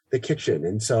 the kitchen.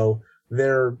 And so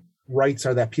their rights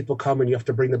are that people come and you have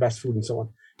to bring the best food and so on.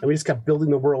 And we just kept building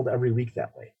the world every week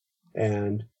that way.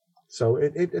 And so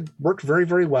it worked very,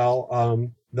 very well.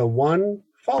 The one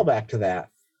fallback to that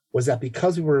was that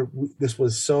because this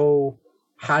was so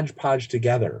hodgepodge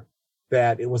together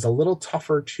that it was a little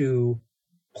tougher to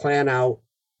plan out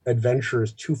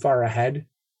adventures too far ahead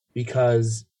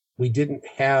because we didn't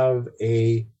have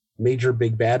a major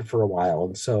big bad for a while.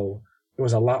 And so there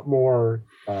was a lot more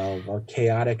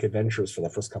chaotic adventures for the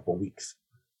first couple of weeks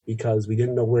because we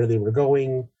didn't know where they were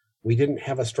going. We didn't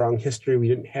have a strong history.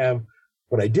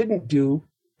 What I did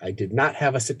not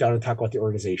have a sit down and talk about the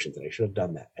organizations, and I should have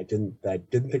done that. I didn't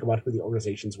think about who the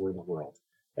organizations were in the world.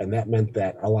 And that meant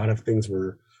that a lot of things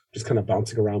were just kind of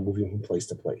bouncing around, moving from place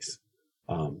to place.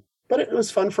 But it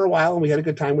was fun for a while and we had a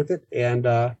good time with it. And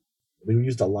we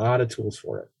used a lot of tools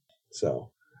for it.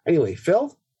 So anyway,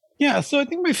 Phil? Yeah, so I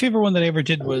think my favorite one that I ever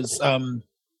did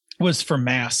was for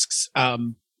masks. A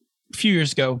few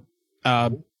years ago,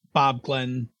 Bob,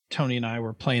 Glenn, Tony, and I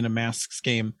were playing a masks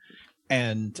game,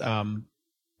 and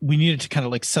we needed to kind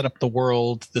of like set up the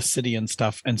world, the city, and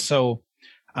stuff. And so,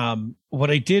 what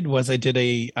I did was I did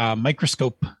a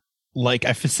microscope,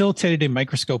 I facilitated a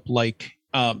microscope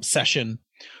session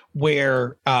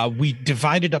where we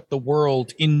divided up the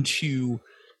world into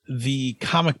the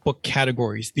comic book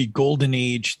categories: the Golden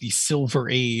Age, the Silver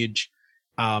Age,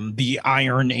 the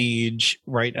Iron Age,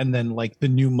 right? And then like the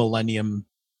new millennium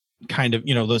kind of,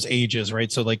 those ages,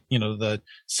 right? So like, the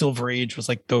Silver Age was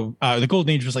like the Golden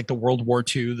Age was like the World War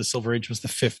II. The Silver Age was the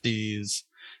 50s,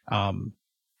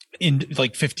 in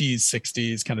like 50s,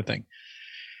 60s kind of thing.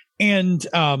 And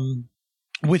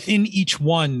within each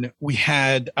one, we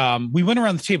had, we went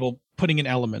around the table putting in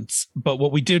elements, but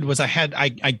what we did was I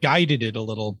guided it a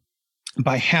little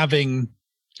by having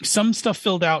some stuff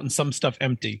filled out and some stuff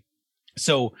empty.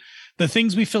 So the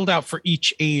things we filled out for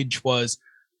each age was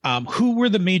who were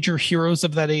the major heroes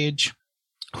of that age,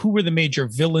 who were the major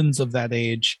villains of that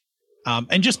age,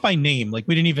 and just by name. Like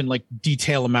we didn't even like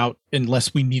detail them out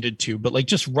unless we needed to, but like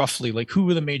just roughly, like who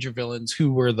were the major villains,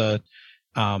 who were the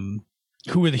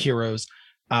heroes,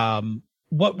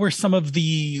 what were some of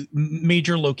the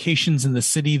major locations in the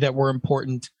city that were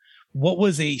important, what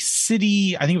was a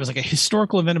city, I think it was like a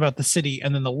historical event about the city,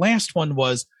 and then the last one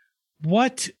was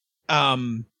what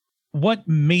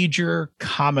major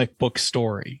comic book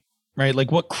story, right?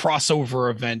 Like what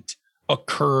crossover event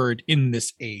occurred in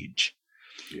this age.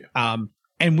 Yeah.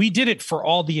 And we did it for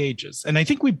all the ages. And I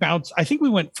think we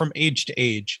went from age to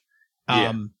age.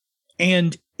 And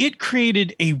it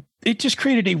just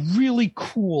created a really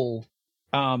cool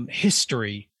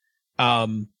history.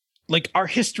 Like our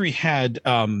history had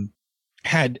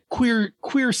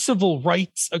queer civil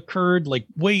rights occurred like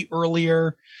way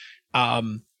earlier.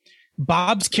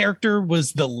 Bob's character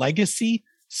was the legacy.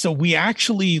 So we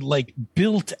actually like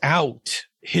built out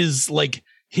his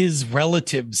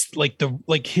relatives,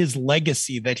 his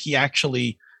legacy that he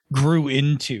actually grew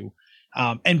into.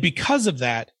 And because of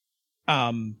that,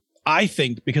 I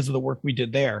think because of the work we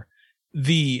did there,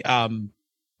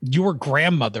 your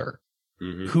grandmother,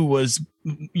 mm-hmm. who was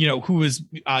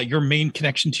your main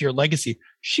connection to your legacy,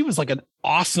 she was like an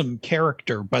awesome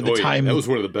character by the time. That was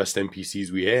one of the best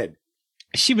NPCs we had.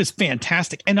 She was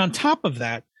fantastic. And on top of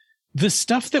that, the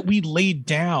stuff that we laid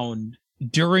down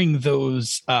during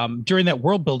that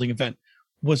world building event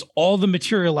was all the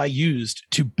material I used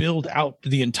to build out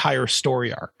the entire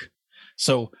story arc.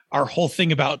 So our whole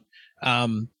thing about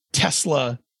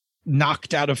Tesla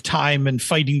knocked out of time and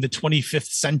fighting the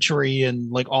 25th century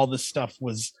and like all this stuff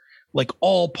was like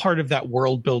all part of that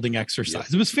world building exercise.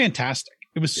 Yep. It was fantastic.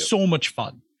 It was so much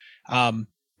fun. And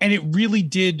it really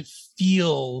did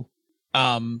feel,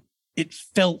 it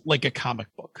felt like a comic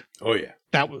book. Oh yeah.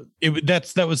 That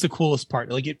was the coolest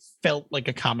part. Like it felt like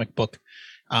a comic book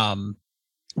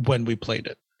when we played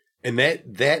it. And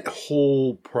that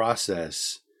whole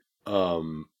process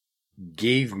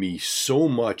gave me so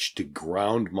much to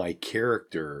ground my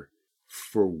character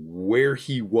for where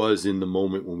he was in the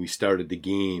moment when we started the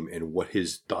game and what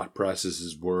his thought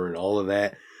processes were and all of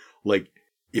that. Like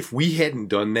if we hadn't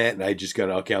done that and I just got,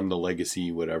 okay, I'm the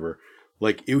legacy, whatever,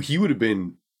 like he would have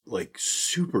been like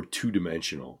super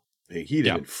two-dimensional. Like, he'd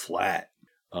have been flat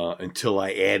until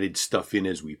I added stuff in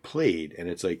as we played. And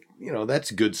it's like,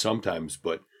 that's good sometimes,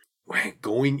 but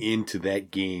going into that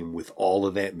game with all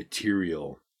of that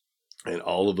material and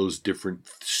all of those different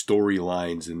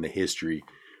storylines in the history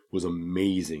was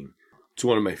amazing. It's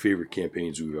one of my favorite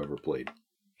campaigns we've ever played.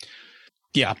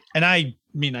 Yeah. And I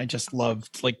mean, I just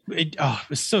loved like it. Oh, it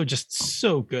was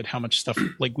so good how much stuff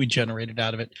like we generated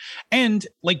out of it. And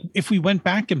like if we went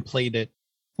back and played it,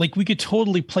 like we could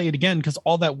totally play it again because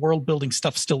all that world building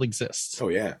stuff still exists. Oh,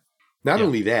 yeah. Not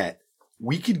only that,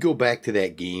 we could go back to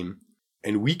that game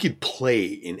and we could play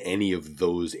in any of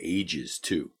those ages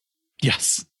too.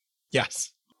 Yes.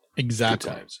 Exactly.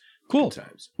 Good times. Cool. Good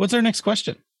times. What's our next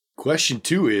question? Question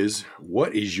 2 is,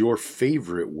 what is your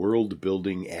favorite world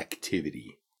building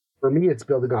activity? For me, it's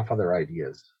building off other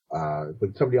ideas.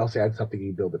 When somebody else adds something,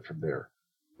 you build it from there.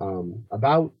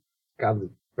 About, God, it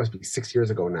must be 6 years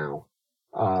ago now,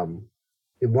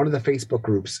 in one of the Facebook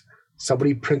groups,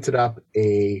 somebody printed up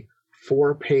a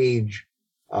 4-page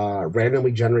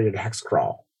randomly generated hex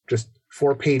crawl. Just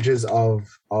 4 pages of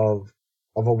a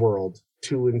world,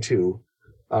 2 and 2,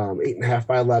 8.5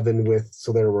 by 11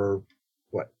 so there were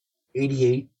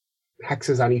 88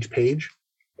 hexes on each page,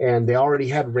 and they already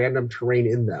had random terrain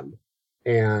in them,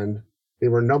 and they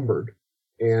were numbered.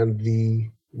 And the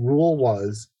rule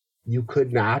was you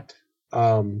could not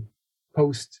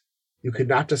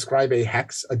describe a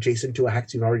hex adjacent to a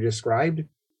hex you've already described,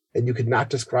 and you could not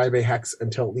describe a hex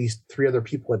until at least 3 other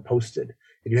people had posted.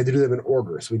 And you had to do them in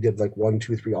order. So we did like 1,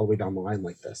 2, 3 all the way down the line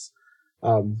like this.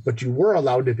 But you were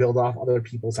allowed to build off other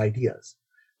people's ideas.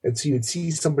 And so you'd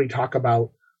see somebody talk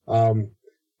about,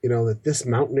 that this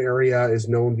mountain area is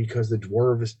known because the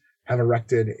dwarves have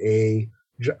erected a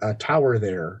tower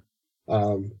there.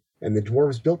 And the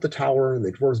dwarves built the tower, and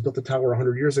the dwarves built the tower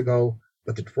 100 years ago,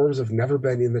 but the dwarves have never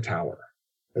been in the tower.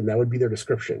 And that would be their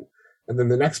description. And then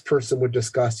the next person would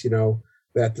discuss,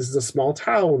 that this is a small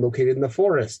town located in the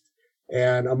forest.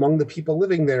 And among the people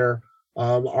living there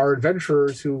are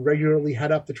adventurers who regularly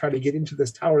head up to try to get into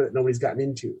this tower that nobody's gotten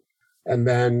into. And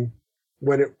then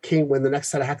when the next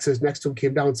set of hexes next to him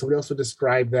came down, somebody else would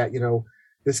describe that,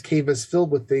 this cave is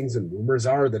filled with things, and rumors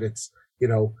are that it's,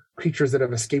 creatures that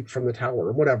have escaped from the tower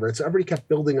or whatever. So everybody kept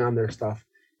building on their stuff.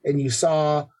 And you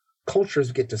saw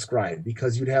cultures get described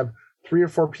because you'd have 3 or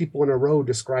 4 people in a row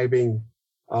describing,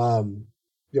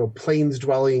 plains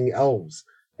dwelling elves.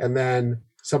 And then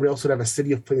somebody else would have a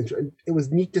city of plains. And it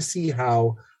was neat to see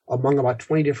how among about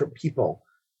 20 different people,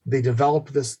 they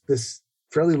developed this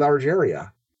fairly large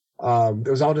area. It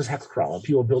was all just hex crawl,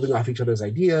 people building off each other's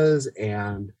ideas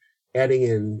and adding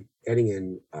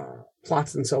in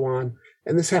plots and so on.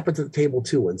 And this happens at the table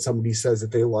too. When somebody says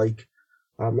that they like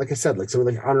I said, like some of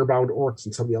like honor-bound orcs,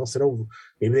 and somebody else said, oh,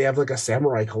 maybe they have like a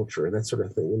samurai culture and that sort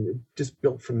of thing. And it just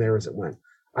built from there as it went.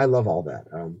 I love all that.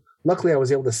 Luckily, I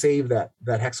was able to save that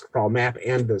hex crawl map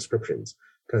and the descriptions,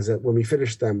 because when we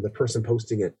finished them, the person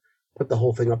posting it put the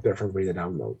whole thing up there for everybody to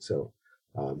download. So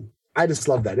I just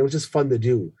love that. It was just fun to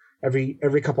do.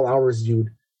 Every couple hours, you'd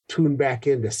tune back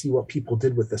in to see what people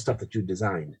did with the stuff that you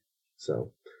designed.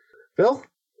 So, Phil?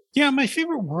 Yeah, my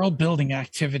favorite world building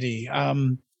activity.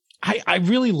 I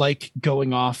really like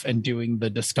going off and doing the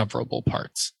discoverable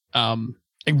parts. I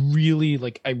really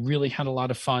had a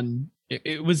lot of fun.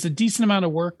 It was a decent amount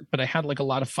of work, but I had like a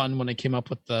lot of fun when I came up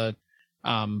with the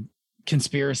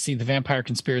the vampire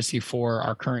conspiracy for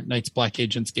our current Knights Black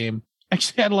Agents game.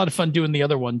 Actually, I had a lot of fun doing the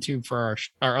other one too for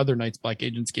our other Knights Black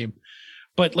Agents game.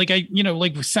 But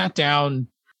we sat down,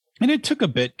 and it took a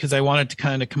bit because I wanted to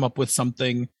kind of come up with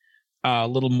something a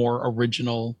little more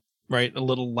original, right? A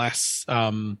little less,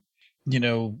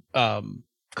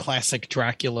 classic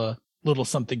Dracula, little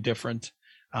something different.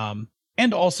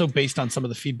 And also based on some of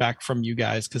the feedback from you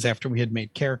guys, because after we had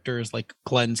made characters, like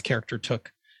Glenn's character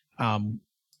took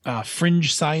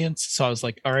fringe science. So I was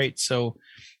like, all right, so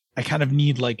I kind of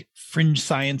need like fringe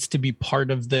science to be part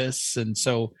of this. And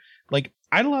so like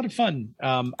I had a lot of fun.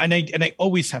 And I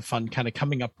always have fun kind of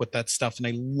coming up with that stuff. And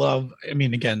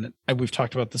again, we've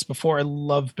talked about this before. I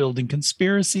love building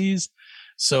conspiracies.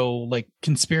 So like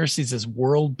conspiracies as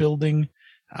world building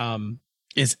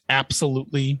is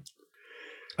absolutely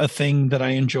a thing that I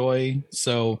enjoy.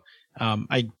 So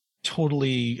I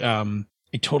totally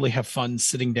have fun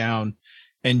sitting down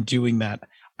and doing that.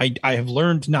 I have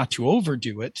learned not to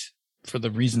overdo it for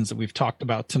the reasons that we've talked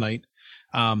about tonight.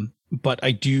 But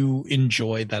I do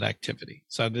enjoy that activity.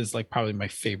 So it is like probably my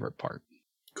favorite part.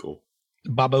 Cool.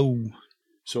 Babo.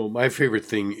 So my favorite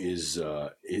thing is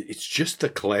it's just the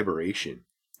collaboration.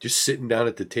 Just sitting down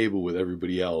at the table with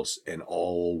everybody else and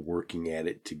all working at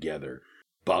it together,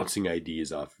 bouncing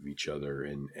ideas off of each other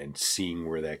and seeing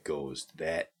where that goes.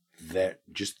 That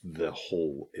just the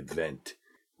whole event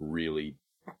really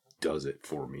does it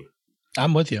for me.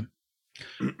 I'm with you.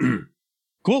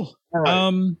 Cool. All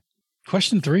right.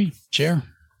 Question 3, Chair.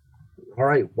 All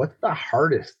right. What's the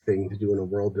hardest thing to do in a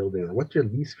world building? Or what's your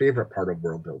least favorite part of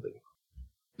world building?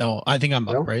 No, I think I'm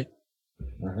up, right?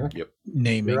 Yep.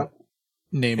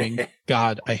 Naming.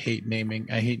 God, I hate naming.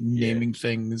 I hate naming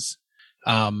things.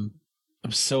 I'm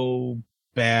so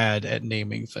bad at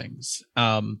naming things.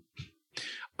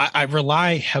 I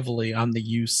rely heavily on the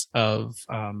use of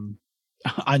on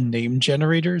name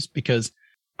generators, because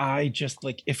I just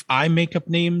like, if I make up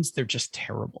names, they're just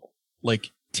terrible,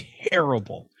 like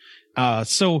terrible.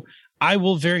 So I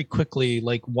will very quickly,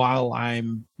 like while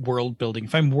I'm world building,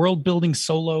 if I'm world building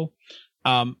solo,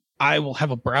 I will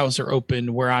have a browser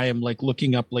open where I am like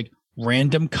looking up like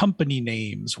random company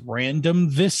names,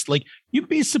 random this, like you'd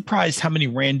be surprised how many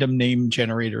random name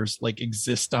generators like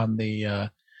exist on the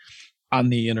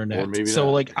internet. Or maybe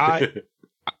so not.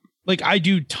 I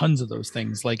do tons of those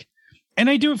things, like, and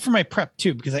I do it for my prep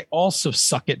too, because I also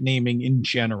suck at naming in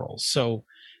general. So,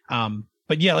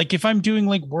 but yeah, like if I'm doing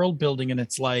like world building and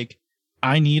it's like,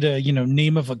 I need a,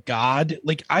 name of a god,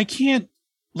 like I can't,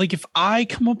 like if I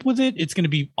come up with it, it's going to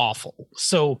be awful.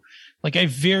 So like I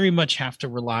very much have to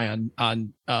rely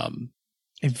on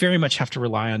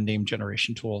name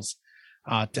generation tools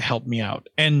to help me out.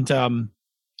 And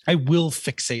I will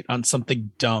fixate on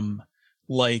something dumb,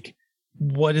 like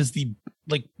what is the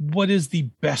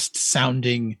best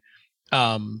sounding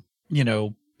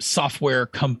software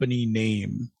company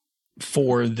name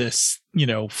for this,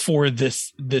 for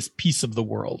this piece of the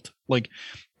world. Like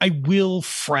I will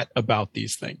fret about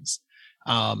these things.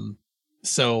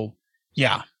 So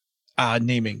yeah,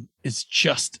 naming is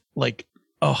just like,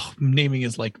 naming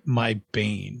is like my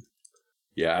bane.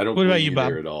 Yeah, I don't. What about you, Bob?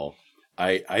 There at all.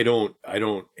 I don't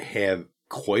have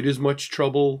quite as much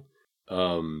trouble.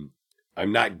 I'm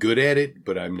not good at it,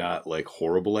 but I'm not like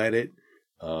horrible at it.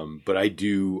 But I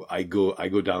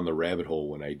go down the rabbit hole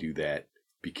when I do that,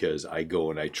 because I go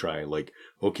and I try like,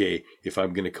 okay, if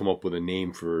I'm going to come up with a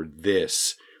name for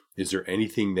this, is there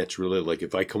anything that's really like,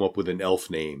 if I come up with an elf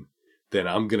name, then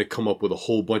I'm going to come up with a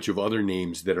whole bunch of other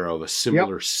names that are of a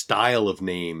similar style of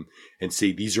name and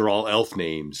say, these are all elf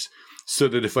names. So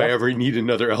that if I ever need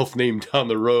another elf name down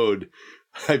the road,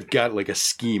 I've got like a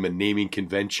scheme, a naming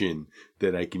convention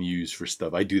that I can use for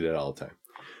stuff. I do that all the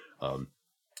time.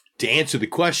 To answer the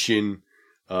question,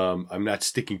 I'm not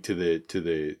sticking to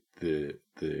the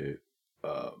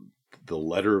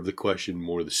letter of the question,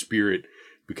 more the spirit,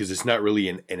 because it's not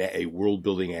really a world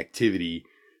building activity.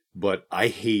 But I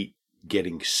hate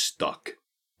getting stuck.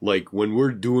 Like when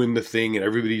we're doing the thing and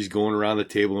everybody's going around the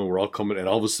table and we're all coming, and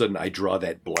all of a sudden I draw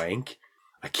that blank.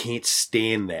 I can't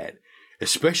stand that,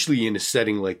 especially in a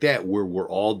setting like that where we're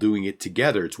all doing it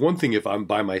together. It's one thing if I'm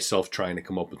by myself trying to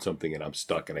come up with something and I'm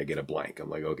stuck and I get a blank. I'm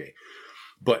like, okay.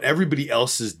 But everybody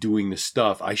else is doing the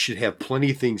stuff. I should have plenty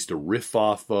of things to riff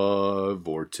off of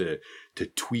or to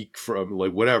tweak from,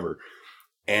 like whatever.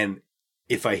 And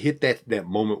if I hit that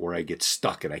moment where I get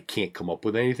stuck and I can't come up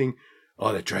with anything,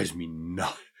 that drives me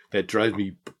nuts. That drives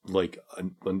me like,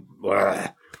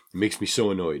 it makes me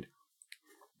so annoyed.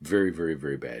 Very, very,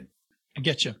 very bad. I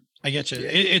get you. Yeah.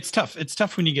 It's tough. It's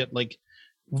tough when you get like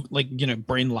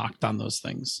brain locked on those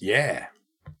things. Yeah.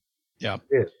 Yeah.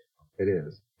 It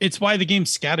is. It's why the game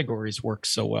Scattergories works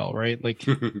so well, right? Like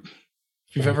if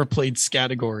you've ever played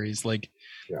Scattergories, like,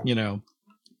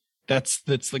 that's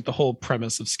like the whole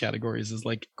premise of Scattergories is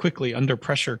like quickly under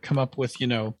pressure, come up with,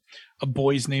 a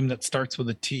boy's name that starts with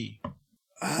a T.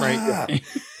 Right.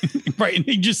 Right. And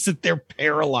they just sit there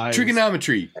paralyzed.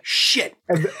 Trigonometry. Shit.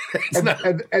 And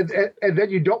then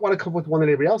you don't want to come up with one that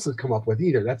anybody else has come up with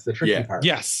either. That's the tricky part.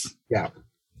 Yes. Yeah.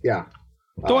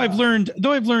 Though I've learned in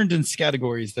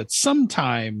Scattergories that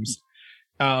sometimes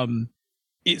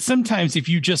if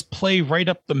you just play right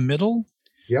up the middle,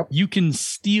 you can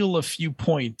steal a few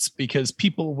points, because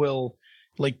people will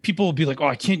be like, oh,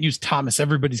 I can't use Thomas.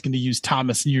 Everybody's going to use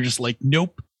Thomas. And you're just like,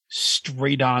 nope.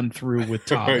 Straight on through with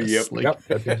Thomas.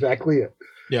 That's exactly it.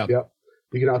 Yeah. You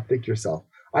can outthink yourself.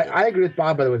 I agree with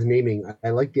Bob, by the way, with naming. I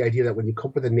like the idea that when you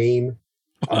come up with a name,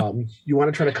 you want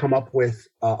to try to come up with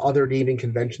other naming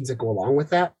conventions that go along with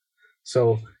that.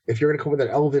 So if you're going to come up with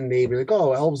an elven name, you're like,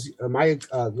 oh, elves,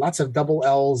 lots of double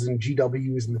L's and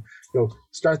GWs, and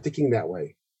start thinking that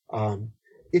way.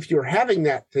 If you're having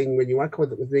that thing when you want to come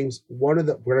up with names, we're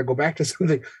going to go back to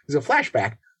something. There's a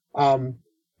flashback.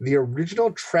 The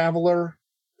original Traveler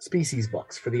species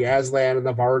books for the Aslan and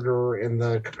the Varder and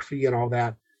the Kree and all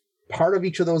that, part of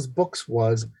each of those books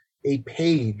was a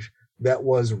page that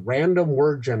was random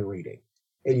word generating.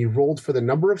 And you rolled for the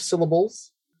number of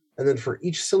syllables. And then for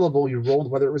each syllable, you rolled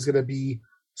whether it was going to be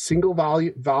single vowel.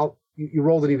 You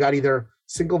rolled and you got either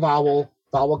single vowel,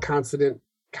 vowel consonant,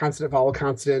 consonant, vowel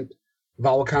consonant,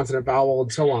 vowel consonant, vowel,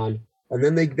 and so on. And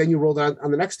then you rolled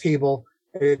on the next table,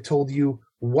 and it told you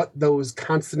what those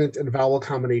consonant and vowel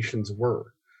combinations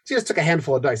were. So you just took a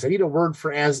handful of dice. I need a word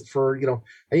I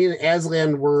need an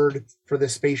Aslan word for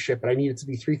this spaceship, and I need it to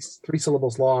be three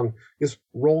syllables long. Just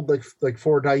rolled like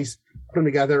 4 dice, put them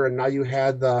together, and now you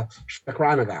had the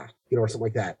Shakranaga, or something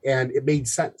like that. And it made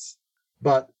sense.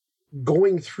 But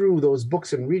going through those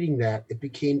books and reading that, it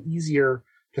became easier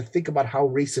to think about how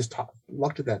races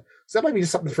looked at that. So that might be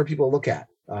just something for people to look at.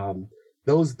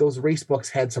 Those race books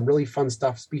had some really fun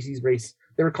stuff. Species race,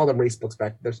 they were called them race books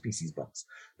back. They're species books.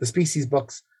 The species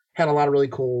books had a lot of really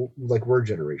cool word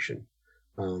generation.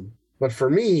 But for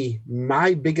me,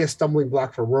 my biggest stumbling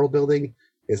block for world building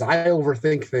is I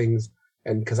overthink things,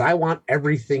 and because I want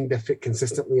everything to fit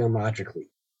consistently and logically.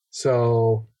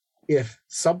 So if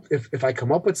I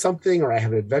come up with something, or I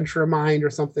have an adventure in mind or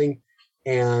something,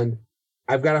 and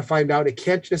I've got to find out, it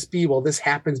can't just be, well, this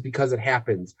happens because it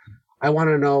happens. I want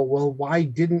to know, well, why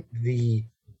didn't the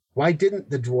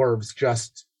dwarves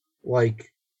just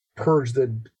purge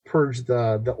the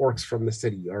orcs from the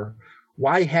city? Or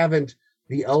why haven't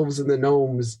the elves and the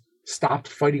gnomes stopped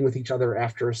fighting with each other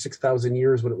after 6,000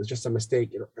 years when it was just a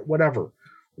mistake? Whatever.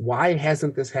 Why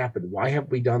hasn't this happened? Why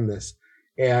haven't we done this?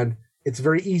 And it's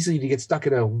very easy to get stuck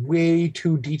in a way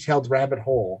too detailed rabbit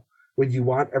hole when you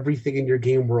want everything in your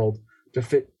game world to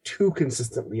fit too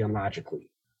consistently and logically.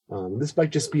 This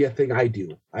might just be a thing I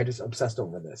do. I just obsessed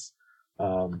over this.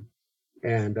 And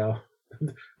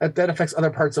that affects other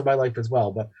parts of my life as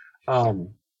well. But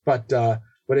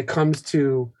when it comes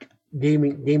to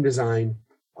game design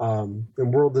and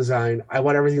world design, I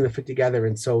want everything to fit together.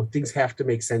 And so things have to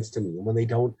make sense to me. And when they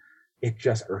don't, it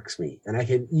just irks me. And I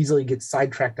can easily get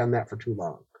sidetracked on that for too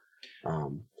long.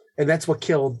 And that's what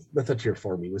killed Lithoteer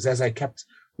for me, was as I kept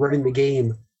running the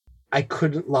game, I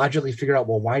couldn't logically figure out,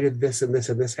 well, why did this and this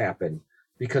and this happen?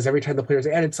 Because every time the players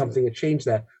added something, it changed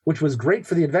that, which was great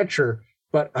for the adventure.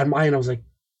 But on my end, I was like,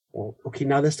 well, okay,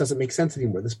 now this doesn't make sense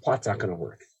anymore. This plot's not going to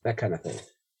work. That kind of thing.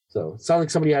 So it sounded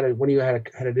like somebody had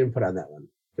an input on that one.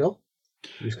 Phil?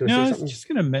 I was just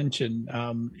going to mention,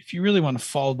 if you really want to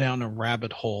fall down a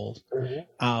rabbit hole,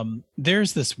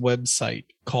 there's this website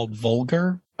called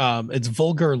Vulgar. It's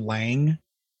vulgarlang,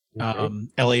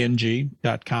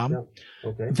 lang.com. Yeah.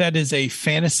 Okay. That is a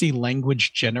fantasy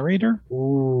language generator.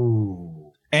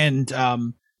 Ooh. And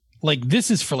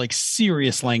this is for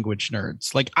serious language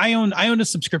nerds. I own a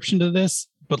subscription to this,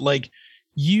 but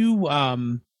you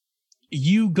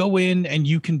go in and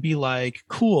you can be like,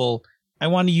 cool, I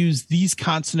want to use these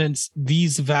consonants,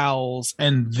 these vowels,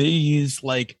 and these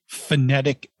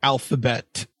phonetic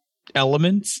alphabet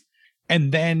elements.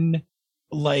 And then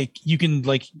you can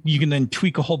then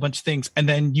tweak a whole bunch of things. And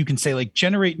then you can say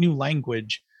generate new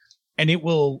language, and it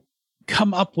will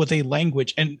come up with a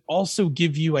language and also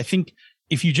give you, I think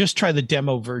if you just try the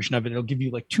demo version of it, it'll give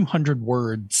you 200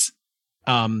 words,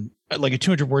 a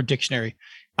 200 word dictionary.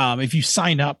 If you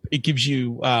sign up, it gives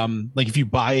you, if you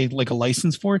buy a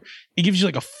license for it, it gives you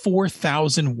a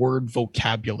 4,000 word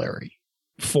vocabulary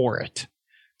for it,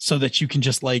 so that you can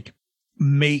just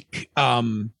make,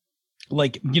 you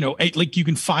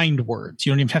can find words.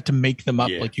 You don't even have to make them up.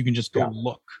 Yeah. You can just go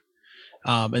look,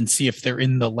 and see if they're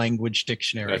in the language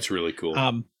dictionary. That's really cool.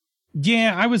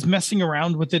 I was messing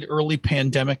around with it early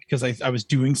pandemic because I was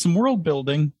doing some world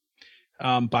building,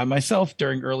 by myself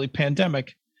during early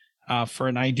pandemic. For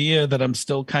an idea that I'm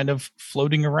still kind of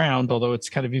floating around, although it's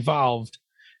kind of evolved.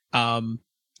 But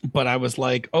I was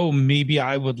like, oh, maybe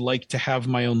I would like to have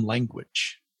my own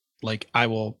language. I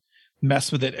will mess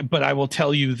with it. But I will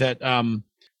tell you that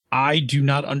I do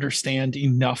not understand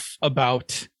enough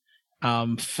about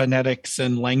phonetics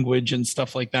and language and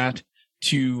stuff like that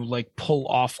to pull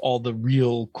off all the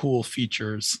real cool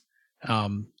features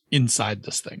inside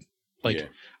this thing.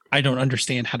 I don't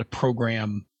understand how to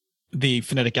program the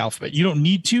phonetic alphabet. You don't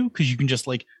need to, because you can just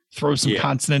throw some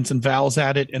consonants and vowels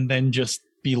at it and then just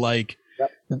be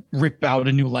rip out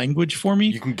a new language for me.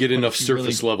 You can get enough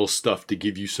surface level stuff to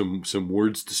give you some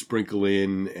words to sprinkle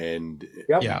in, and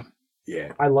yeah.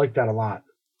 I like that a lot.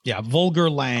 Yeah, Vulgar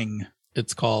Lang,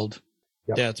 it's called.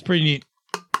 Yep. Yeah, it's pretty neat.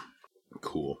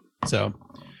 Cool. So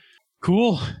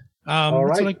cool. All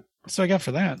right. That's what I got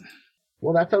for that.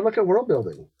 Well, that's a look at world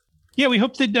building. Yeah, we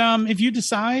hope that if you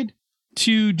decide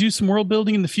to do some world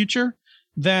building in the future,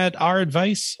 that our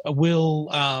advice will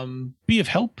be of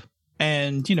help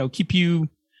and keep you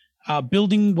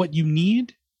building what you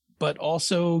need, but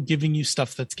also giving you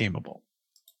stuff that's gameable.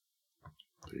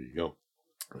 There you go.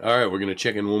 All right, we're going to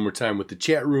check in one more time with the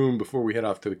chat room before we head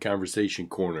off to the conversation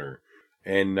corner.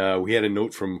 And we had a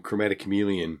note from Chromatic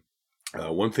Chameleon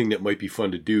One thing that might be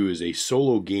fun to do is a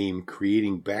solo game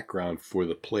creating background for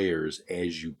the players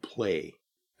as you play.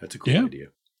 That's a cool idea.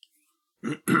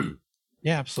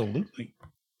 Yeah, absolutely.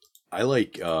 I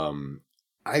like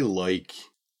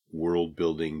world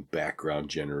building, background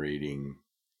generating,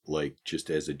 like just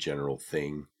as a general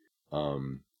thing.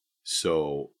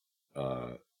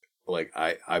 Like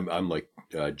I'm like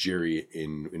Jerry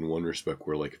in one respect,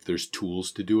 where like if there's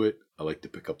tools to do it, I like to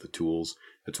pick up the tools.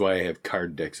 That's why I have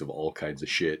card decks of all kinds of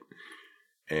shit,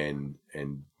 and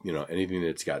you know, anything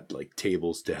that's got like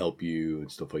tables to help you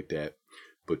and stuff like that.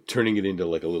 But turning it into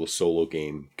like a little solo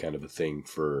game kind of a thing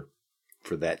for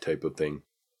that type of thing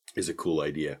is a cool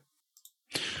idea.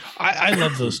 I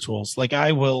love those tools. Like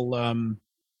I will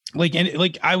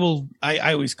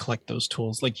I always collect those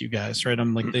tools like you guys, right?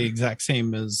 I'm like the exact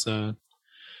same as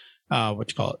what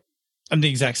you call it. I'm the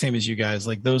exact same as you guys.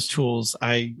 Like those tools,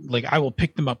 I will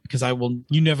pick them up because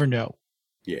you never know.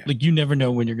 Yeah. Like you never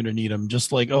know when you're going to need them.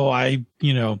 Just like, I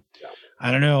don't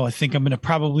know. I think I'm going to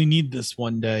probably need this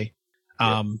one day.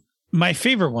 My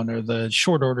favorite one are the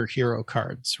short order hero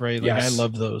cards, right? Like I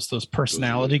love those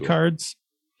personality cards.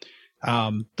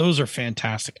 Those are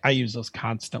fantastic. I use those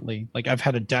constantly. Like I've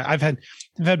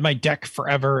had my deck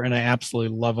forever and I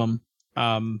absolutely love them.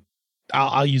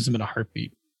 I'll use them in a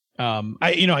heartbeat.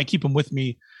 I keep them with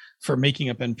me for making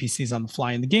up NPCs on the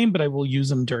fly in the game, but I will use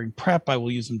them during prep. I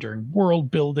will use them during world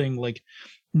building. Like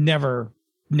never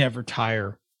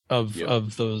tire of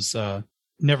those,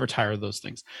 never tire of those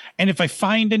things. And if I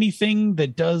find anything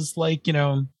that does, like,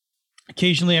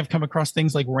 occasionally I've come across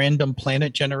things like random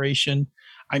planet generation.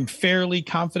 I'm fairly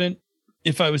confident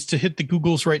if I was to hit the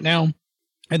Googles right now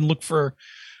and look for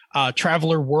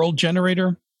Traveler World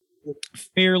Generator,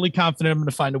 fairly confident I'm going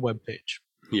to find a web page.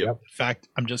 Yep. In fact,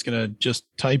 I'm just going to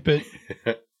type it.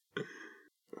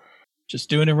 Just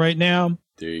doing it right now.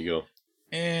 There you go.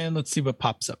 And let's see what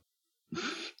pops up.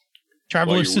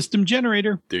 Traveler System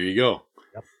Generator. There you go.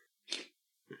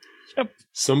 Yep.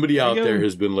 Somebody out there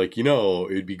has been like,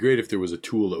 it'd be great if there was a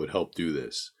tool that would help do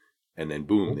this. And then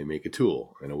boom, they make a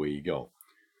tool and away you go.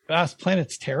 This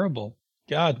planet's terrible.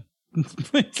 God.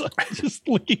 It's like I'm just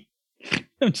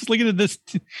looking at this.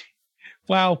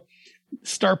 Wow.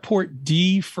 Starport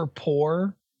D for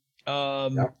poor.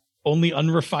 Only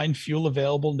unrefined fuel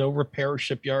available. No repair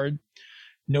shipyard.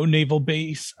 No naval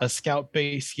base. A scout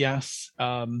base. Yes.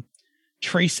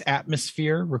 Trace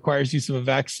atmosphere. Requires use of a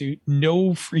vac suit.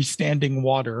 No freestanding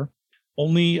water.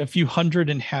 Only a few hundred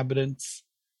inhabitants.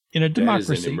 In a democracy.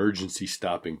 That is an emergency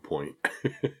stopping point.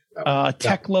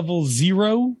 Tech level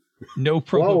 0. No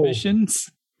prohibitions.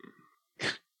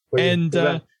 I'm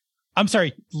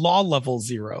sorry, law level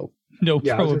 0. No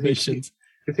prohibitions.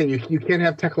 You can't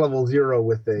have tech level 0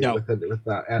 with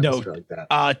atmosphere like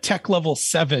that. Tech level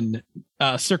 7,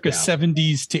 circa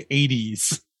 70s to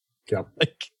 80s. Yep.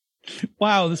 Like,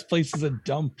 wow, this place is a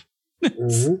dump.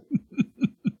 Mm-hmm.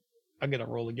 I'm gonna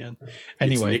roll again.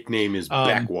 Anyway, its nickname is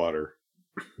Backwater.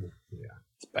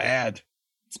 It's bad.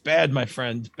 It's bad, my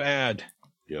friend. Bad.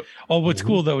 Yep. Oh, what's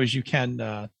cool though is you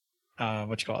can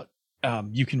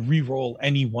you can re-roll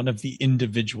any one of the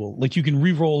individual, like you can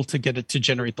re-roll to get it to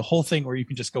generate the whole thing, or you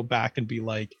can just go back and be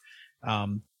like,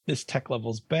 this tech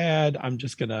level's bad. I'm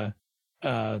just gonna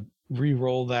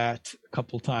re-roll that a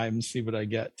couple times, see what I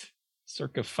get.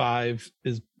 Circa 5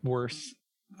 is worse.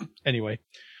 Anyway.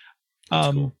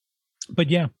 Cool. But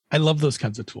yeah, I love those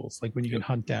kinds of tools. Like when you can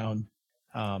hunt down.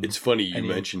 It's funny you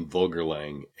mentioned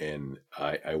Vulgarlang, and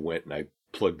I went and I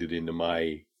plugged it into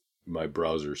my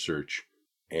browser search,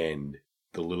 and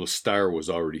the little star was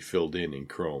already filled in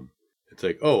Chrome. It's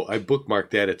like, oh, I bookmarked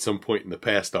that at some point in the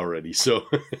past already, so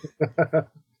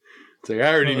it's like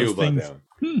I already knew about that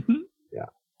one. Yeah.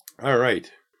 All right.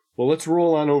 Well, let's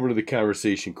roll on over to the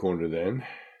conversation corner then.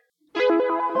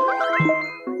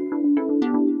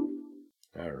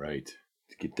 All right.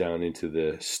 Let's get down into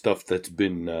the stuff that's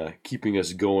been keeping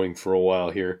us going for a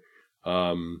while here.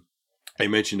 I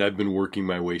mentioned I've been working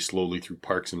my way slowly through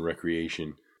Parks and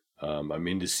Recreation. I'm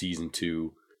into season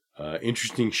 2.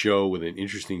 Interesting show with an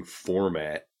interesting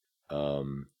format.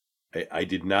 I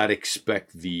did not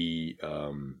expect the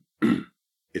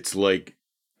it's like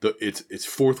it's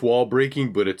fourth wall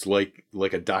breaking, but it's like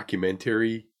a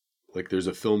documentary. Like there's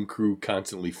a film crew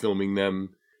constantly filming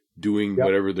them doing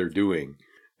whatever they're doing.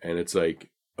 And it's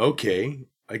like, okay,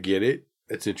 I get it.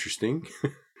 That's interesting.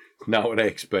 Not what I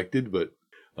expected, but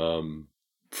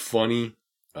funny.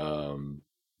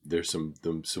 There's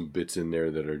some bits in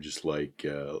there that are just like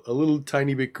a little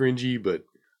tiny bit cringy, but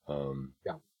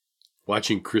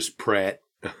watching Chris Pratt,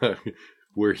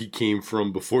 where he came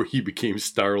from before he became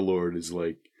Star-Lord, is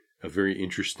like a very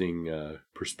interesting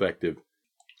perspective.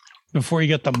 Before you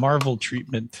get the Marvel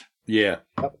treatment. Yeah.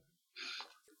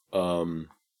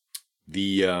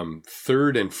 The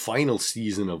third and final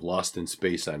season of Lost in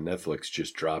Space on Netflix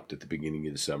just dropped at the beginning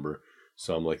of December.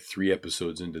 So I'm like 3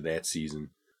 episodes into that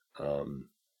season.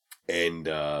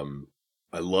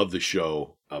 I love the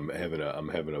show. I'm having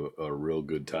a real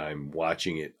good time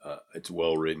watching it. It's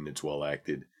well written. It's well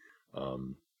acted.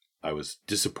 I was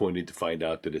disappointed to find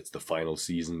out that it's the final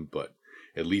season, but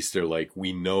at least they're like,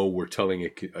 we know we're telling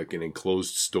an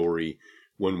enclosed story.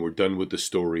 When we're done with the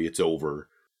story, it's over,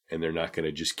 and they're not going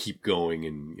to just keep going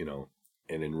and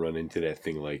then run into that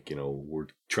thing like, we're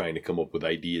trying to come up with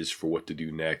ideas for what to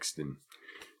do next, and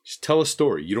just tell a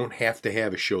story. You don't have to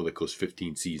have a show that goes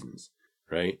 15 seasons,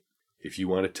 right? If you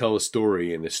want to tell a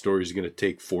story and the story is going to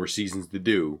take 4 seasons to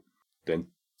do, then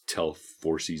tell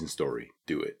 4-season story.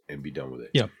 Do it and be done with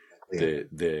it. Yep.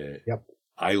 Yep.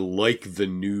 I like the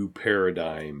new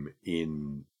paradigm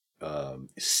in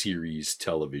series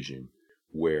television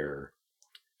where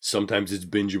sometimes it's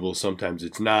bingeable, sometimes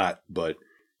it's not, but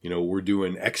we're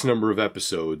doing X number of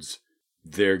episodes.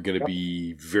 They're going to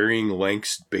be varying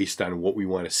lengths based on what we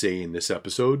want to say in this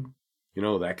episode,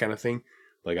 that kind of thing.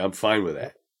 Like, I'm fine with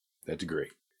that. That's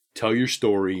great. Tell your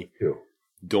story. Yeah.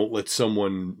 Don't let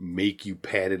someone make you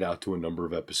pad it out to a number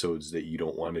of episodes that you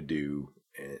don't want to do,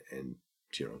 and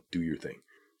do your thing.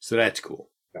 So that's cool.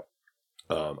 Yep.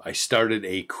 I started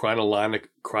a chronological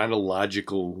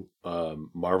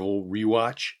Marvel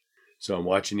rewatch. So I'm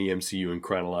watching the MCU in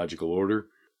chronological order.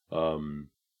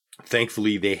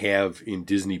 Thankfully, they have in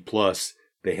Disney Plus,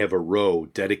 they have a row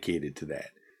dedicated to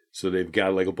that. So they've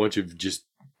got like a bunch of just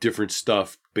different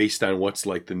stuff based on what's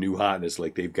like the new hotness.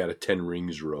 Like they've got a 10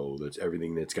 Rings row. That's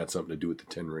everything that's got something to do with the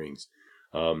 10 Rings.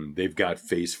 They've got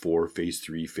Phase 4, Phase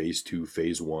 3, Phase 2,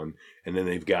 Phase 1, and then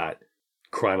they've got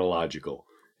chronological.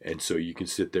 And so you can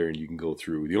sit there and you can go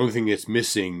through. The only thing that's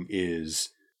missing is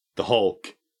the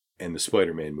Hulk and the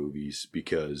Spider-Man movies,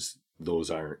 because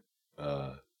those aren't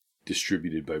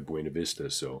distributed by Buena Vista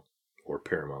or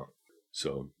Paramount.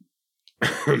 So,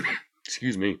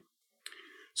 excuse me.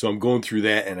 So I'm going through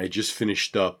that, and I just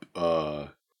finished up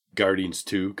Guardians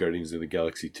of the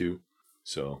Galaxy 2.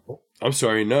 So, I'm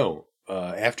sorry, no.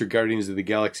 After Guardians of the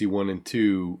Galaxy 1 and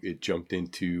 2, it jumped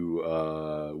into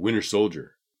Winter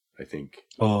Soldier, I think.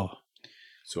 Oh.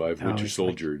 So I've Winter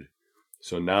Soldiered.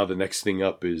 So now the next thing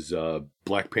up is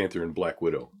Black Panther and Black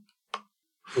Widow.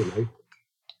 Okay.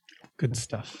 Good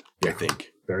stuff. I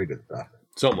think. Very good stuff.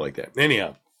 Something like that.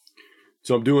 Anyhow,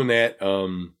 so I'm doing that.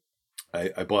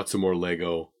 I bought some more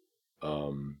Lego.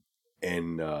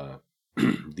 And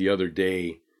the other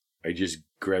day, I just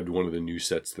grabbed one of the new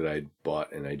sets that I'd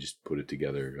bought and I just put it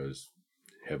together. I was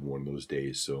having one of those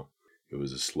days, so it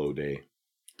was a slow day.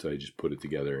 So I just put it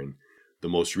together. And the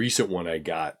most recent one I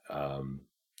bought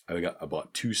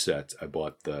 2 sets. I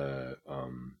bought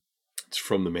it's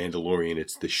from The Mandalorian.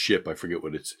 It's the ship. I forget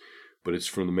what but it's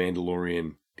from The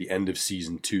Mandalorian, the end of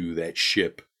season 2, that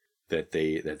ship that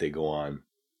they go on,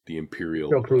 the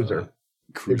Imperial Cruiser.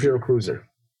 Imperial Cruiser.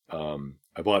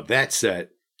 I bought that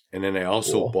set, and then I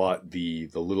also bought the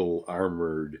little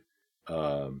armored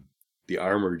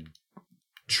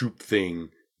troop thing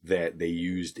that they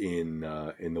used in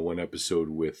the one episode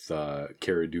with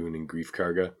Cara Dune and Grief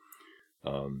Karga.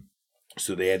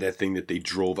 So they had that thing that they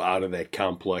drove out of that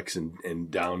complex and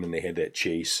down, and they had that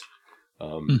chase.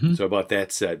 So I bought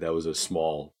that set. That was a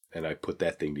small, and I put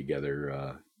that thing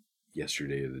together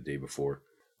yesterday or the day before.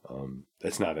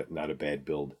 That's not a bad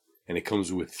build, and it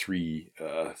comes with three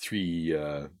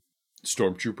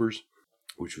stormtroopers,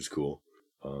 which was cool.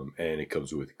 And it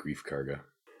comes with Grief Karga.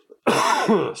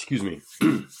 Excuse me.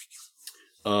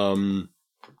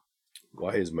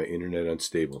 Why is my internet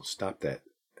unstable? Stop that.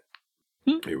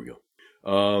 Here we go.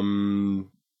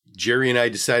 Jerry and I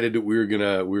decided that we were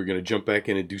gonna jump back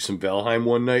in and do some Valheim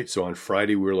one night. So on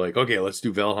Friday we were like, okay, let's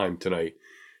do Valheim tonight,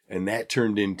 and that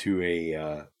turned into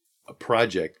a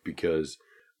project because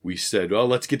we said, well,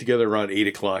 let's get together around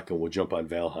 8:00 and we'll jump on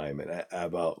Valheim. And at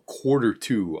about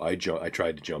 1:45, I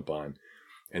tried to jump on,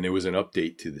 and there was an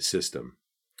update to the system.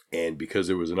 And because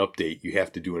there was an update, you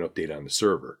have to do an update on the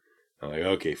server. I'm like,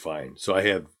 okay, fine. So I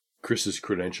have Chris's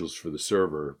credentials for the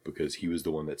server because he was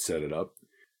the one that set it up.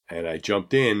 And I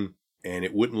jumped in, and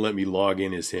it wouldn't let me log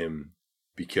in as him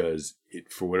because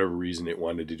for whatever reason, it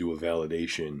wanted to do a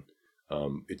validation.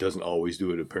 It doesn't always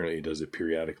do it. Apparently, it does it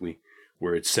periodically,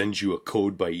 where it sends you a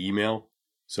code by email.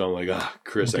 So I'm like,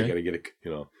 Chris, okay. I got to get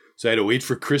So I had to wait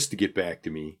for Chris to get back to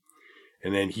me.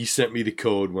 And then he sent me the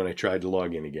code when I tried to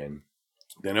log in again.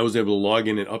 Then I was able to log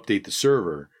in and update the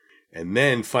server. And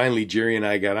then finally, Jerry and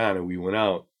I got on and we went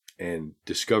out and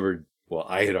discovered, well,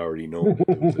 I had already known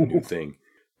it was a new thing,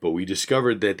 But we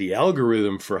discovered that the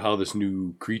algorithm for how this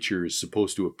new creature is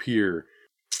supposed to appear,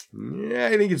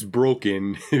 I think it's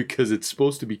broken because it's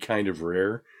supposed to be kind of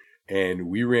rare. And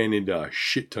we ran into a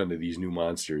shit ton of these new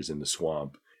monsters in the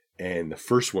swamp. And the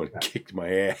first one kicked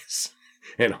my ass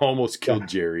and almost killed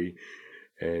Jerry.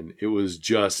 And it was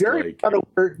just Jerry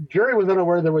was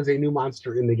unaware there was a new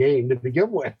monster in the game to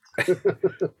begin with.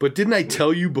 But didn't I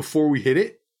tell you before we hit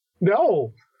it?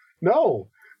 No.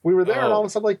 We were there and all of a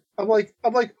sudden I'm like,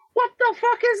 what the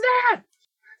fuck is that?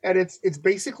 And it's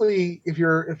basically, if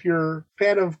you're a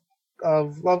fan of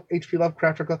H.P.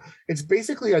 Lovecraft, it's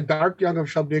basically a dark young of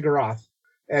Shub-Niggurath,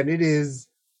 and it is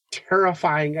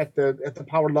terrifying at the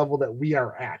power level that we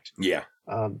are at. Yeah.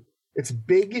 It's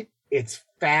big, it's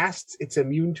fast, it's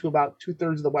immune to about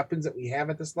 2/3 of the weapons that we have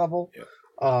at this level.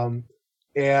 Yeah.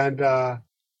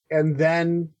 And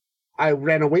then I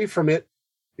ran away from it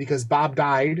because Bob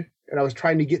died, and I was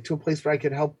trying to get to a place where I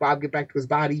could help Bob get back to his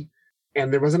body,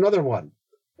 and there was another one.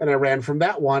 And I ran from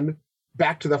that one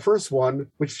back to the first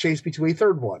one, which chased me to a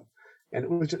third one. And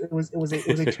it was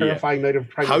a terrifying night of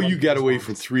trying how you got away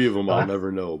from 3 of them, I'll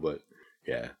never know, but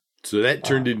yeah. So that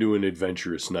turned into an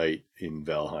adventurous night in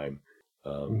Valheim.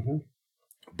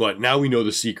 But now we know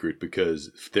the secret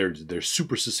because they're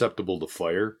super susceptible to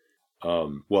fire.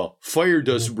 Fire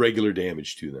does regular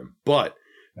damage to them, but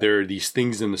there are these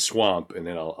things in the swamp, and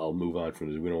then I'll move on from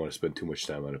this. We don't want to spend too much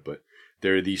time on it, but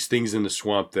there are these things in the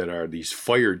swamp that are these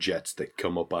fire jets that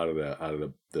come up out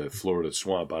of the floor of the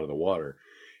swamp, out of the water,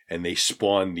 and they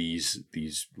spawn these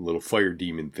little fire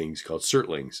demon things called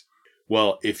Surtlings.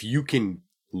 Well, if you can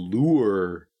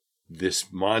lure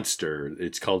this monster,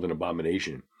 it's called an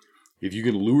abomination. If you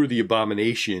can lure the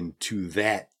abomination to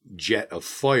that jet of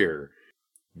fire,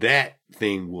 that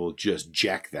thing will just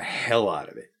jack the hell out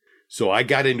of it. So I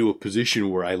got into a position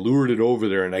where I lured it over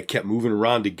there and I kept moving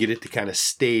around to get it to kind of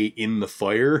stay in the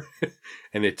fire.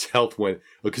 And its health went,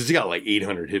 because it's got like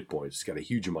 800 hit points. It's got a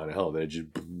huge amount of health. And it just,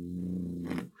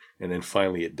 and then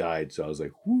finally it died. So I was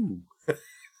like, whoo.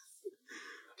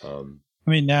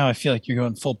 Now I feel like you're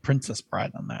going full Princess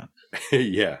Bride on that.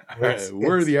 Yeah.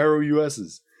 Where are the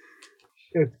ROUSs?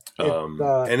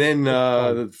 And then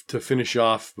to finish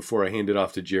off, before I hand it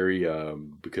off to Jerry,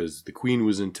 because the Queen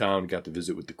was in town, got to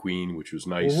visit with the Queen, which was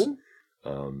nice.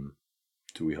 So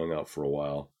we hung out for a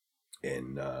while,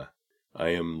 and I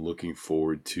am looking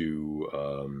forward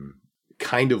to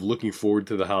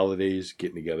the holidays,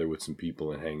 getting together with some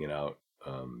people and hanging out,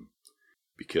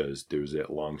 because there was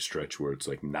that long stretch where it's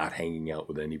like not hanging out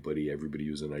with anybody. Everybody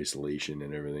was in isolation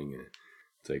and everything, and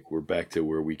it's like we're back to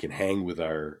where we can hang with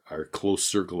our close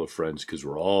circle of friends because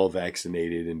we're all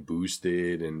vaccinated and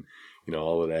boosted and,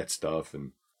 all of that stuff.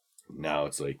 And now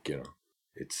it's like,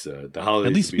 it's the holidays.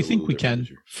 At least we think we can.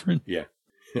 Yeah.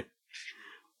 All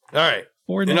right.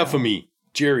 Enough of me.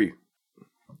 Jerry.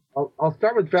 I'll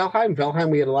start with Valheim. Valheim,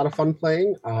 we had a lot of fun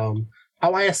playing.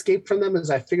 How I escaped from them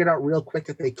is I figured out real quick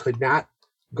that they could not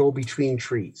go between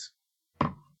trees.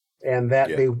 And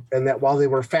that while they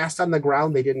were fast on the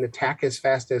ground, they didn't attack as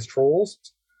fast as trolls.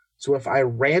 So if I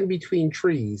ran between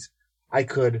trees, I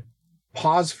could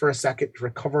pause for a second to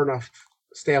recover enough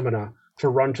stamina to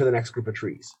run to the next group of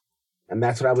trees. And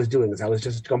that's what I was doing, is I was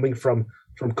just jumping from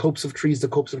copse of trees to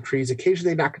copse of trees.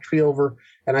 Occasionally knock a tree over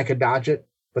and I could dodge it.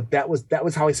 But that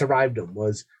was how I survived them,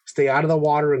 was stay out of the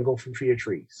water and go from tree to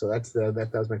tree. So that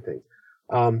was my thing.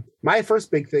 My first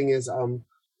big thing is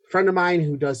friend of mine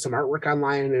who does some artwork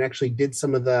online and actually did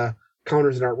some of the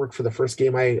counters and artwork for the first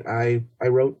game I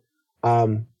wrote,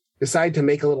 decided to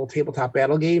make a little tabletop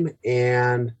battle game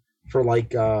and for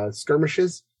like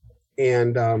skirmishes.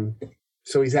 And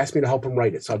so he's asked me to help him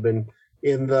write it. So I've been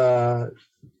in the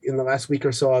last week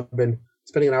or so, I've been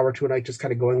spending an hour or two a night just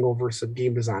kind of going over some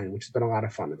game design, which has been a lot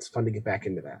of fun. It's fun to get back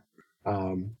into that.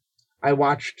 I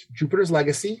watched Jupiter's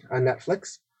Legacy on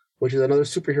Netflix, which is another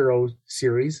superhero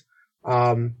series.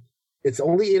 It's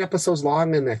only 8 episodes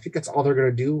long, and I think that's all they're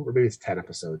going to do, or maybe it's 10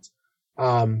 episodes.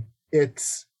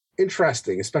 It's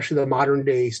interesting, especially the modern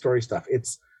day story stuff.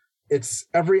 It's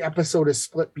every episode is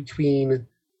split between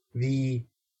the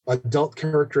adult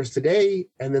characters today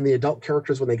and then the adult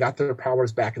characters when they got their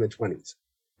powers back in the 20s.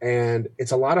 And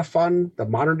it's a lot of fun. The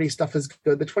modern day stuff is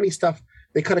good. The 20 stuff,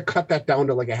 they could have cut that down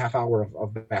to like a half hour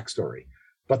of backstory.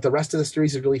 But the rest of the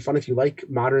series is really fun if you like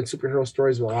modern superhero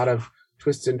stories with a lot of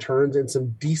twists and turns and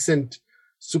some decent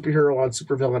superhero on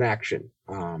supervillain action.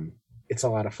 It's a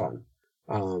lot of fun.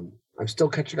 I'm still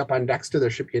catching up on Dexter. There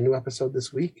should be a new episode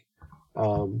this week.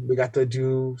 We got to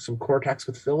do some Cortex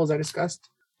with Phil, as I discussed.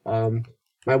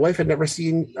 My wife had never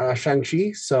seen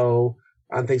Shang-Chi, so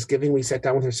on Thanksgiving we sat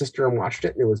down with her sister and watched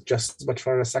it, and it was just as much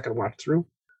fun on a second watch through.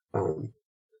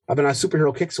 I've been on a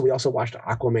superhero kick, so we also watched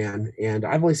Aquaman, and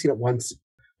I've only seen it once,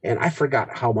 and I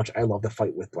forgot how much I love the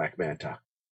fight with Black Manta.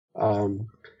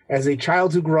 As a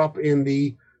child who grew up in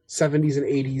the 70s and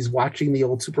 80s watching the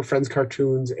old Super Friends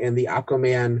cartoons and the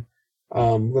Aquaman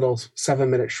little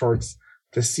 7-minute shorts,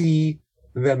 to see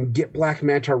them get Black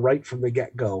Manta right from the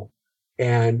get-go,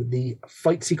 and the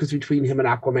fight sequence between him and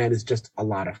Aquaman is just a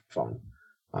lot of fun.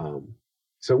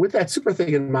 So with that super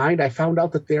thing in mind, I found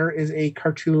out that there is a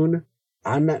cartoon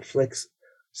on Netflix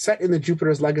set in the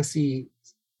Jupiter's Legacy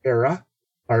era,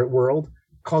 our world,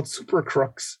 called Super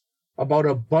Crooks, about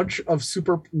a bunch of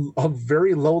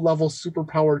very low-level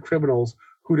super-powered criminals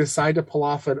who decide to pull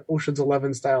off an Ocean's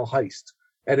 11 style heist,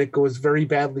 and it goes very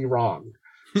badly wrong.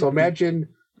 So imagine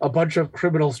a bunch of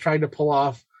criminals trying to pull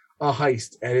off a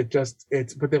heist, and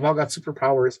but they've all got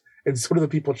superpowers, and so do the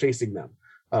people chasing them.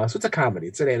 So it's a comedy.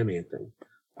 It's an anime thing.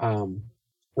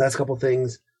 Last couple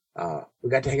things. We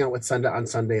got to hang out with Sunda on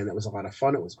Sunday, and that was a lot of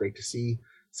fun. It was great to see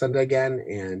Sunda again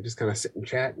and just kind of sit and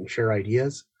chat and share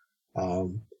ideas.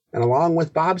 And along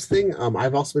with Bob's thing,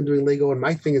 I've also been doing Lego, and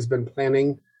my thing has been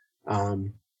planning.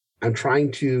 I'm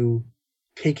trying to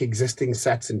take existing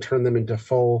sets and turn them into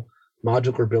full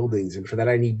modular buildings, and for that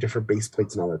I need different base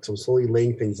plates and all that. So I'm slowly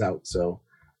laying things out. So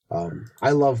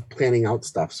I love planning out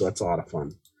stuff, so that's a lot of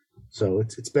fun. So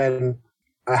it's been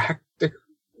a hectic,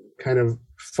 kind of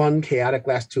fun, chaotic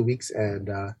last 2 weeks, and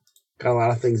got a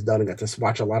lot of things done and got to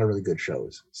watch a lot of really good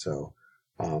shows. So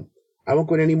I won't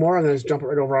go in anymore. I'm going to just jump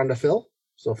right over onto Phil.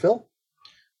 So Phil?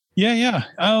 Yeah.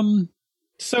 As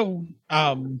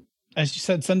you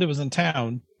said, Sunday was in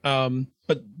town.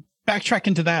 But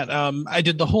backtracking to that, I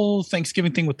did the whole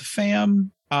Thanksgiving thing with the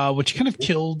fam, which kind of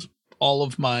killed all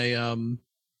of my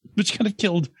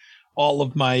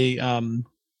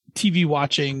TV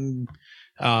watching,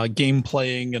 game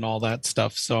playing and all that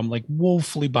stuff. So I'm like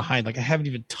woefully behind. Like I haven't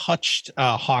even touched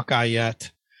Hawkeye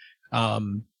yet.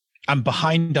 I'm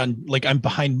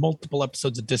behind multiple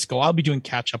episodes of Disco. I'll be doing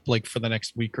catch up like for the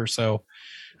next week or so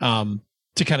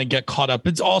to kind of get caught up.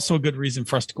 It's also a good reason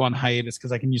for us to go on hiatus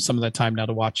because I can use some of that time now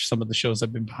to watch some of the shows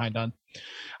I've been behind on.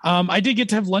 I did get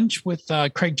to have lunch with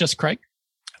Craig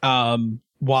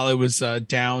while I was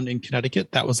down in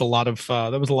Connecticut. That was a lot of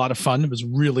fun. It was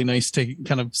really nice to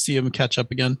kind of see him catch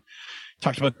up again.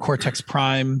 Talked about Cortex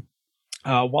Prime.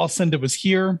 While Senda was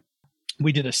here,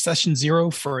 we did a session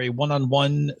 0 for a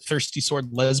one-on-one Thirsty Sword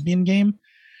lesbian game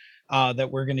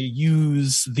that we're going to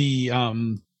use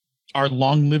our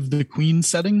Long Live the Queen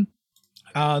setting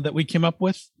that we came up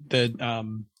with. It's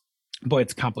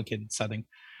a complicated setting.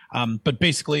 But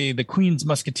basically the Queen's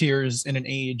Musketeers in an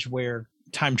age where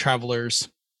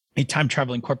a time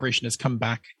traveling corporation has come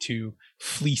back to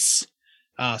fleece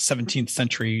 17th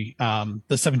century, the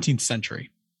 17th century,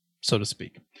 so to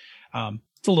speak.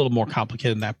 It's a little more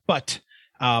complicated than that, but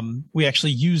we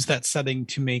actually use that setting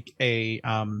to make a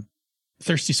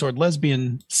Thirsty Sword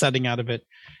lesbian setting out of it,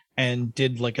 and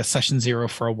did like a session 0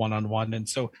 for a one-on-one. And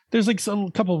so there's like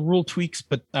a couple of rule tweaks,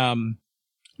 but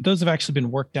those have actually been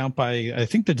worked out by, I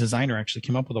think the designer actually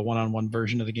came up with a one-on-one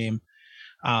version of the game.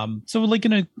 So like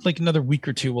in another week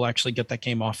or two, we'll actually get that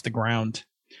game off the ground.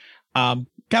 Got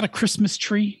a Christmas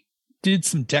tree, did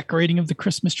some decorating of the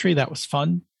Christmas tree. That was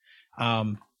fun.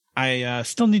 I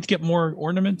still need to get more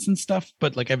ornaments and stuff,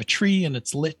 but like I have a tree and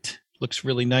it's lit. Looks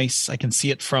really nice. I can see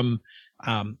it when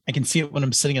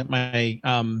I'm sitting at my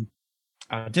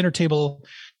dinner table.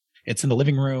 It's in the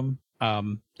living room.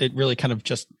 It really kind of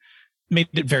just made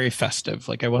it very festive.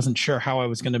 Like I wasn't sure how I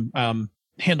was going to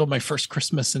handle my first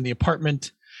Christmas in the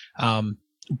apartment.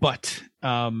 But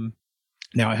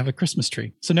now I have a Christmas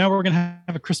tree. So now we're going to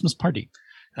have a Christmas party.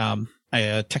 I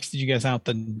texted you guys out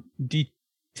the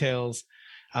details,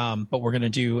 but we're going to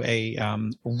do a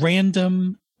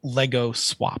random Lego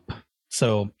swap.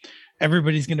 So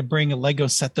everybody's going to bring a Lego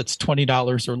set that's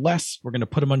 $20 or less. We're going to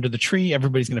put them under the tree.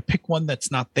 Everybody's going to pick one that's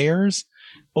not theirs,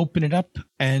 open it up,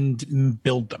 and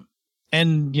build them.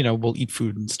 And, we'll eat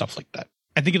food and stuff like that.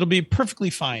 I think it'll be a perfectly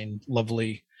fine,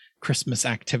 lovely Christmas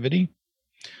activity.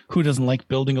 Who doesn't like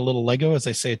building a little Lego, as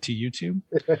I say it to YouTube?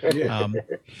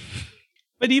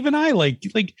 But even I like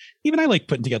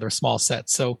putting together a small set.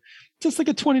 So just like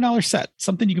a $20 set,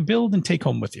 something you can build and take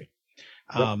home with you.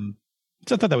 So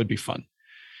I thought that would be fun.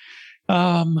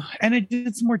 And I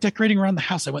did some more decorating around the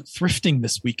house. I went thrifting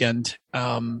this weekend.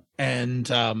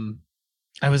 And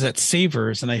I was at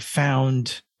Savers and I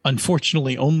found,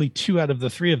 unfortunately, only 2 out of the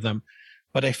 3 of them,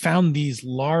 but I found these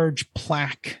large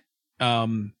plaque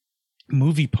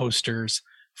movie posters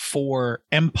for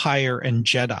Empire and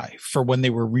Jedi for when they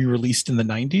were re-released in the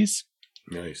 90s.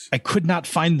 Nice. I could not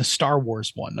find the Star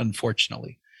Wars one,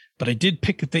 unfortunately, but I did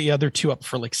pick the other two up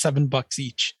for like $7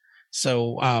 each.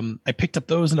 So I picked up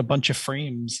those and a bunch of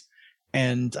frames,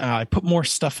 and I put more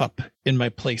stuff up in my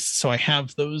place. So I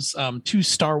have those 2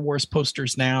 Star Wars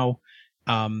posters now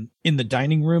in the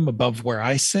dining room above where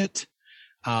I sit.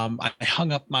 I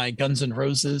hung up my Guns N'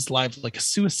 Roses Live Like a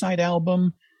Suicide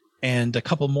album and a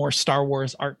couple more Star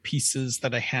Wars art pieces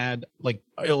that I had, like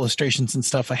illustrations and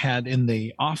stuff I had in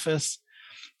the office.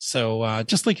 So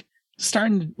just like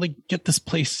starting to like get this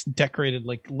place decorated,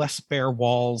 like less bare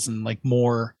walls and like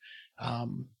more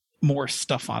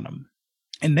stuff on them.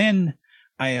 And then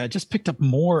I just picked up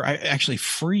more, actually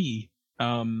free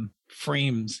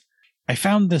frames. I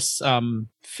found this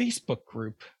Facebook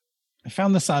group. I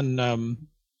found this out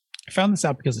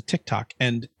because of TikTok.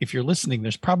 And if you're listening,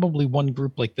 there's probably one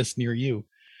group like this near you.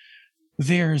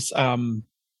 There's, I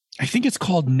think it's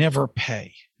called Never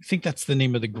Pay. I think that's the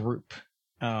name of the group.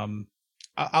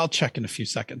 I'll check in a few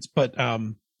seconds. But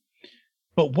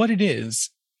what it is,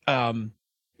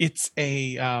 it's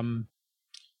a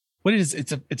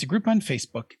group on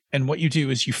Facebook. And what you do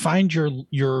is you find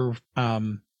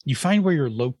you find where you're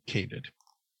located,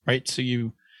 right? So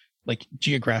you, like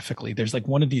geographically, there's like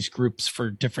one of these groups for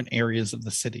different areas of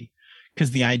the city.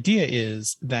 Because the idea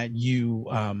is that you,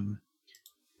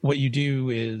 what you do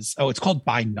is, it's called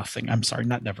Buy Nothing. I'm sorry,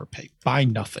 not Never Pay. Buy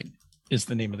Nothing is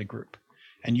the name of the group.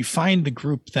 And you find the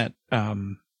group that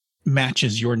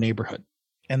matches your neighborhood.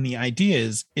 And the idea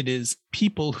is, it is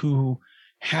people who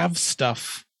have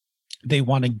stuff they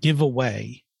want to give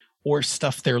away or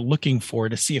stuff they're looking for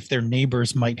to see if their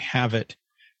neighbors might have it,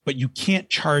 but you can't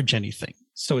charge anything.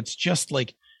 So it's just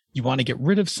like you want to get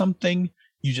rid of something,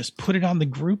 you just put it on the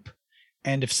group.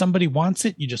 And if somebody wants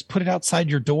it, you just put it outside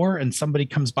your door and somebody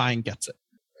comes by and gets it,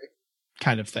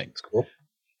 kind of thing. That's cool.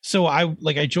 So I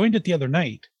joined it the other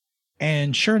night,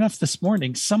 and sure enough, this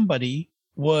morning, somebody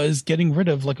was getting rid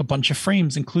of like a bunch of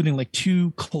frames, including like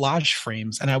 2 collage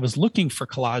frames. And I was looking for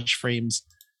collage frames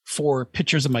for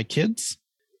pictures of my kids.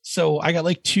 So I got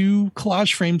like 2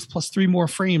 collage frames plus 3 more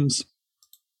frames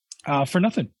for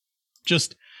nothing.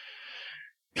 Just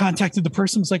contacted the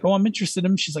person, was like, oh, I'm interested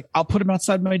in them. She's like, I'll put them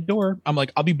outside my door. I'm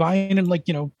like, I'll be buying in like,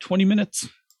 20 minutes.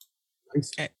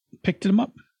 Nice. Picked them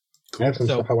up. Cool. I have some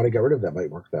stuff I want to get rid of that might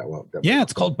work that well.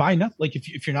 It's called Buy Nothing. Like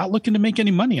if you're not looking to make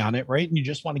any money on it, right, and you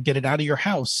just want to get it out of your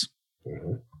house,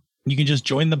 you can just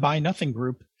join the Buy Nothing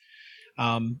group.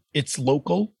 It's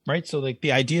local, right? So like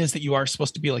the idea is that you are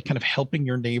supposed to be like kind of helping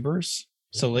your neighbors.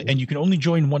 So, and you can only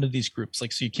join one of these groups.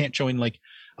 Like, so you can't join like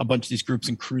a bunch of these groups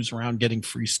and cruise around getting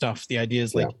free stuff. The idea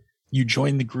is like you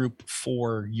join the group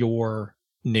for your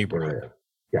neighborhood.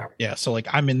 Yeah. So like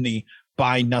I'm in the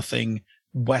Buy Nothing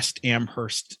West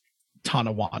Amherst,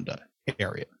 Tonawanda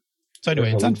area. So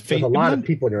anyway, it's on Facebook. There's a lot of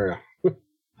people in your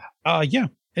area. Yeah,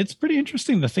 it's pretty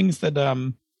interesting. The things that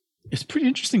it's pretty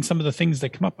interesting. Some of the things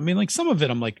that come up. I mean, like some of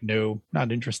it, I'm like, no,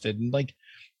 not interested. And like,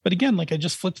 but again, like I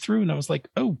just flipped through and I was like,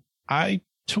 oh, I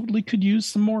totally could use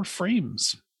some more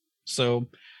frames. So,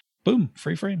 boom,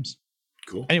 free frames.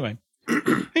 Cool. Anyway,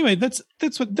 that's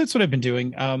what I've been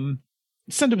doing.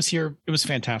 Senda was here. It was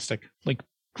fantastic. Like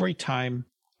great time.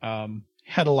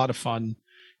 Had a lot of fun.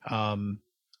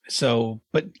 So,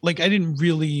 but like I didn't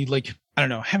really like. I don't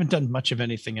know. Haven't done much of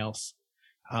anything else.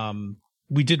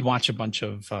 We did watch a bunch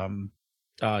of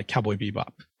Cowboy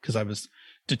Bebop because I was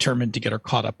determined to get her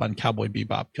caught up on Cowboy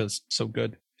Bebop because so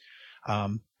good.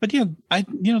 But yeah,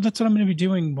 that's what I'm going to be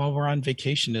doing while we're on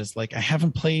vacation is like, I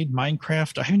haven't played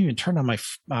Minecraft. I haven't even turned on my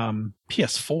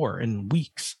PS4 in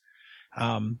weeks.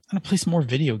 I'm going to play some more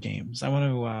video games. I want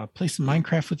to play some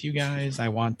Minecraft with you guys. I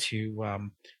want to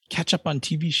catch up on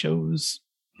TV shows,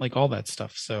 like all that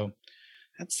stuff. So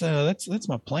that's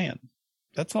my plan.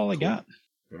 That's all I got.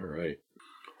 All right.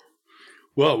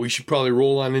 Well, we should probably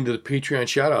roll on into the Patreon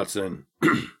shout outs then.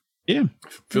 Yeah.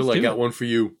 Phil, I got one for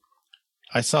you.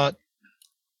 I saw it.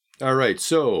 All right.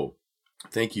 So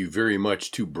thank you very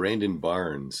much to Brandon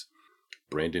Barnes,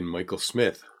 Brandon Michael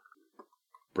Smith,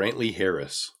 Brantley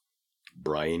Harris,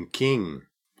 Brian King,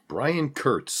 Brian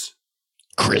Kurtz,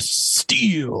 Chris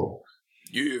Steele.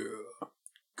 Yeah.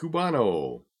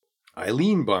 Cubano,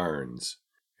 Eileen Barnes,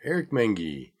 Eric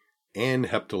Mengi, and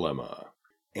Heptalema.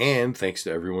 And thanks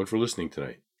to everyone for listening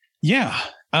tonight. Yeah.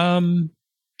 In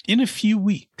a few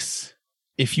weeks,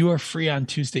 if you are free on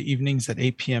Tuesday evenings at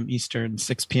 8 p.m. Eastern,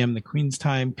 6 p.m. the Queen's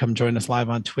time, come join us live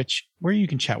on Twitch, where you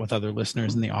can chat with other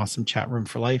listeners in the awesome chat room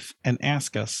for life and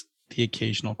ask us the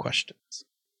occasional questions.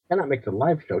 Cannot make the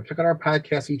live show? Check out our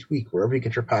podcast each week, wherever you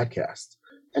get your podcasts.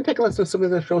 And take a listen to some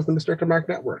of the shows in the Mr. Mark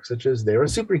Network, such as They're a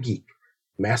Super Geek,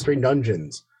 Mastering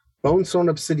Dungeons, Bone Stone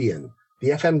Obsidian,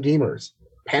 The FM Gamers,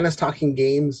 Panis Talking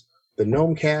Games, the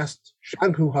Gnome Cast,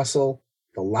 Shanku Hustle,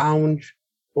 The Lounge,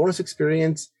 Bonus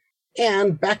Experience,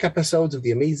 and back episodes of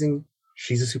the amazing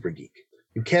She's a Super Geek.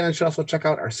 You can and should also check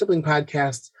out our sibling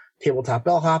podcasts, Tabletop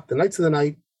Bellhop, The Knights of the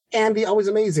Night, and the always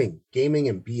amazing Gaming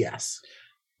and BS.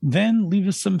 Then leave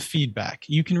us some feedback.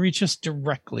 You can reach us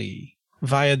directly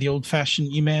via the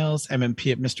old-fashioned emails,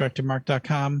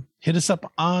 mmp@misdirectedmark.com. Hit us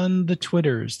up on the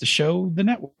Twitters. The show, the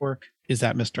network, is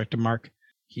at Misdirected Mark.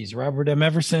 He's Robert M.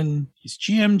 Everson. He's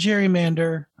GM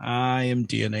Gerrymander. I am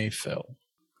DNA Phil.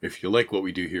 If you like what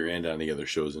we do here and on the other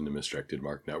shows in the Misdirected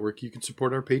Mark Network, you can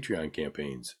support our Patreon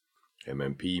campaigns.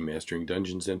 MMP, Mastering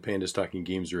Dungeons, and Pandas Talking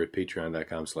Games are at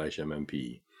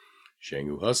patreon.com/MMP.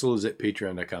 Shangu Hustle is at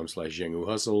patreon.com/Shangu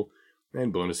Hustle,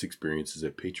 and Bonus Experience is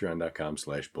at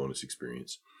patreon.com/Bonus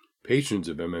Experience. Patrons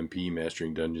of MMP,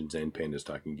 Mastering Dungeons, and Pandas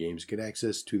Talking Games get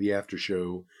access to the after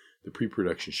show, the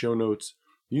pre-production show notes,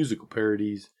 musical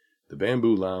parodies, the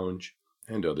Bamboo Lounge,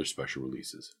 and other special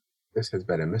releases. This has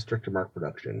been a Misdirected Mark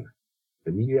production.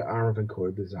 The media arm of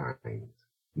Encore Designs.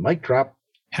 Mic drop.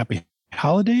 Happy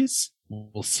holidays.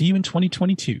 We'll see you in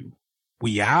 2022.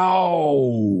 We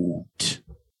out.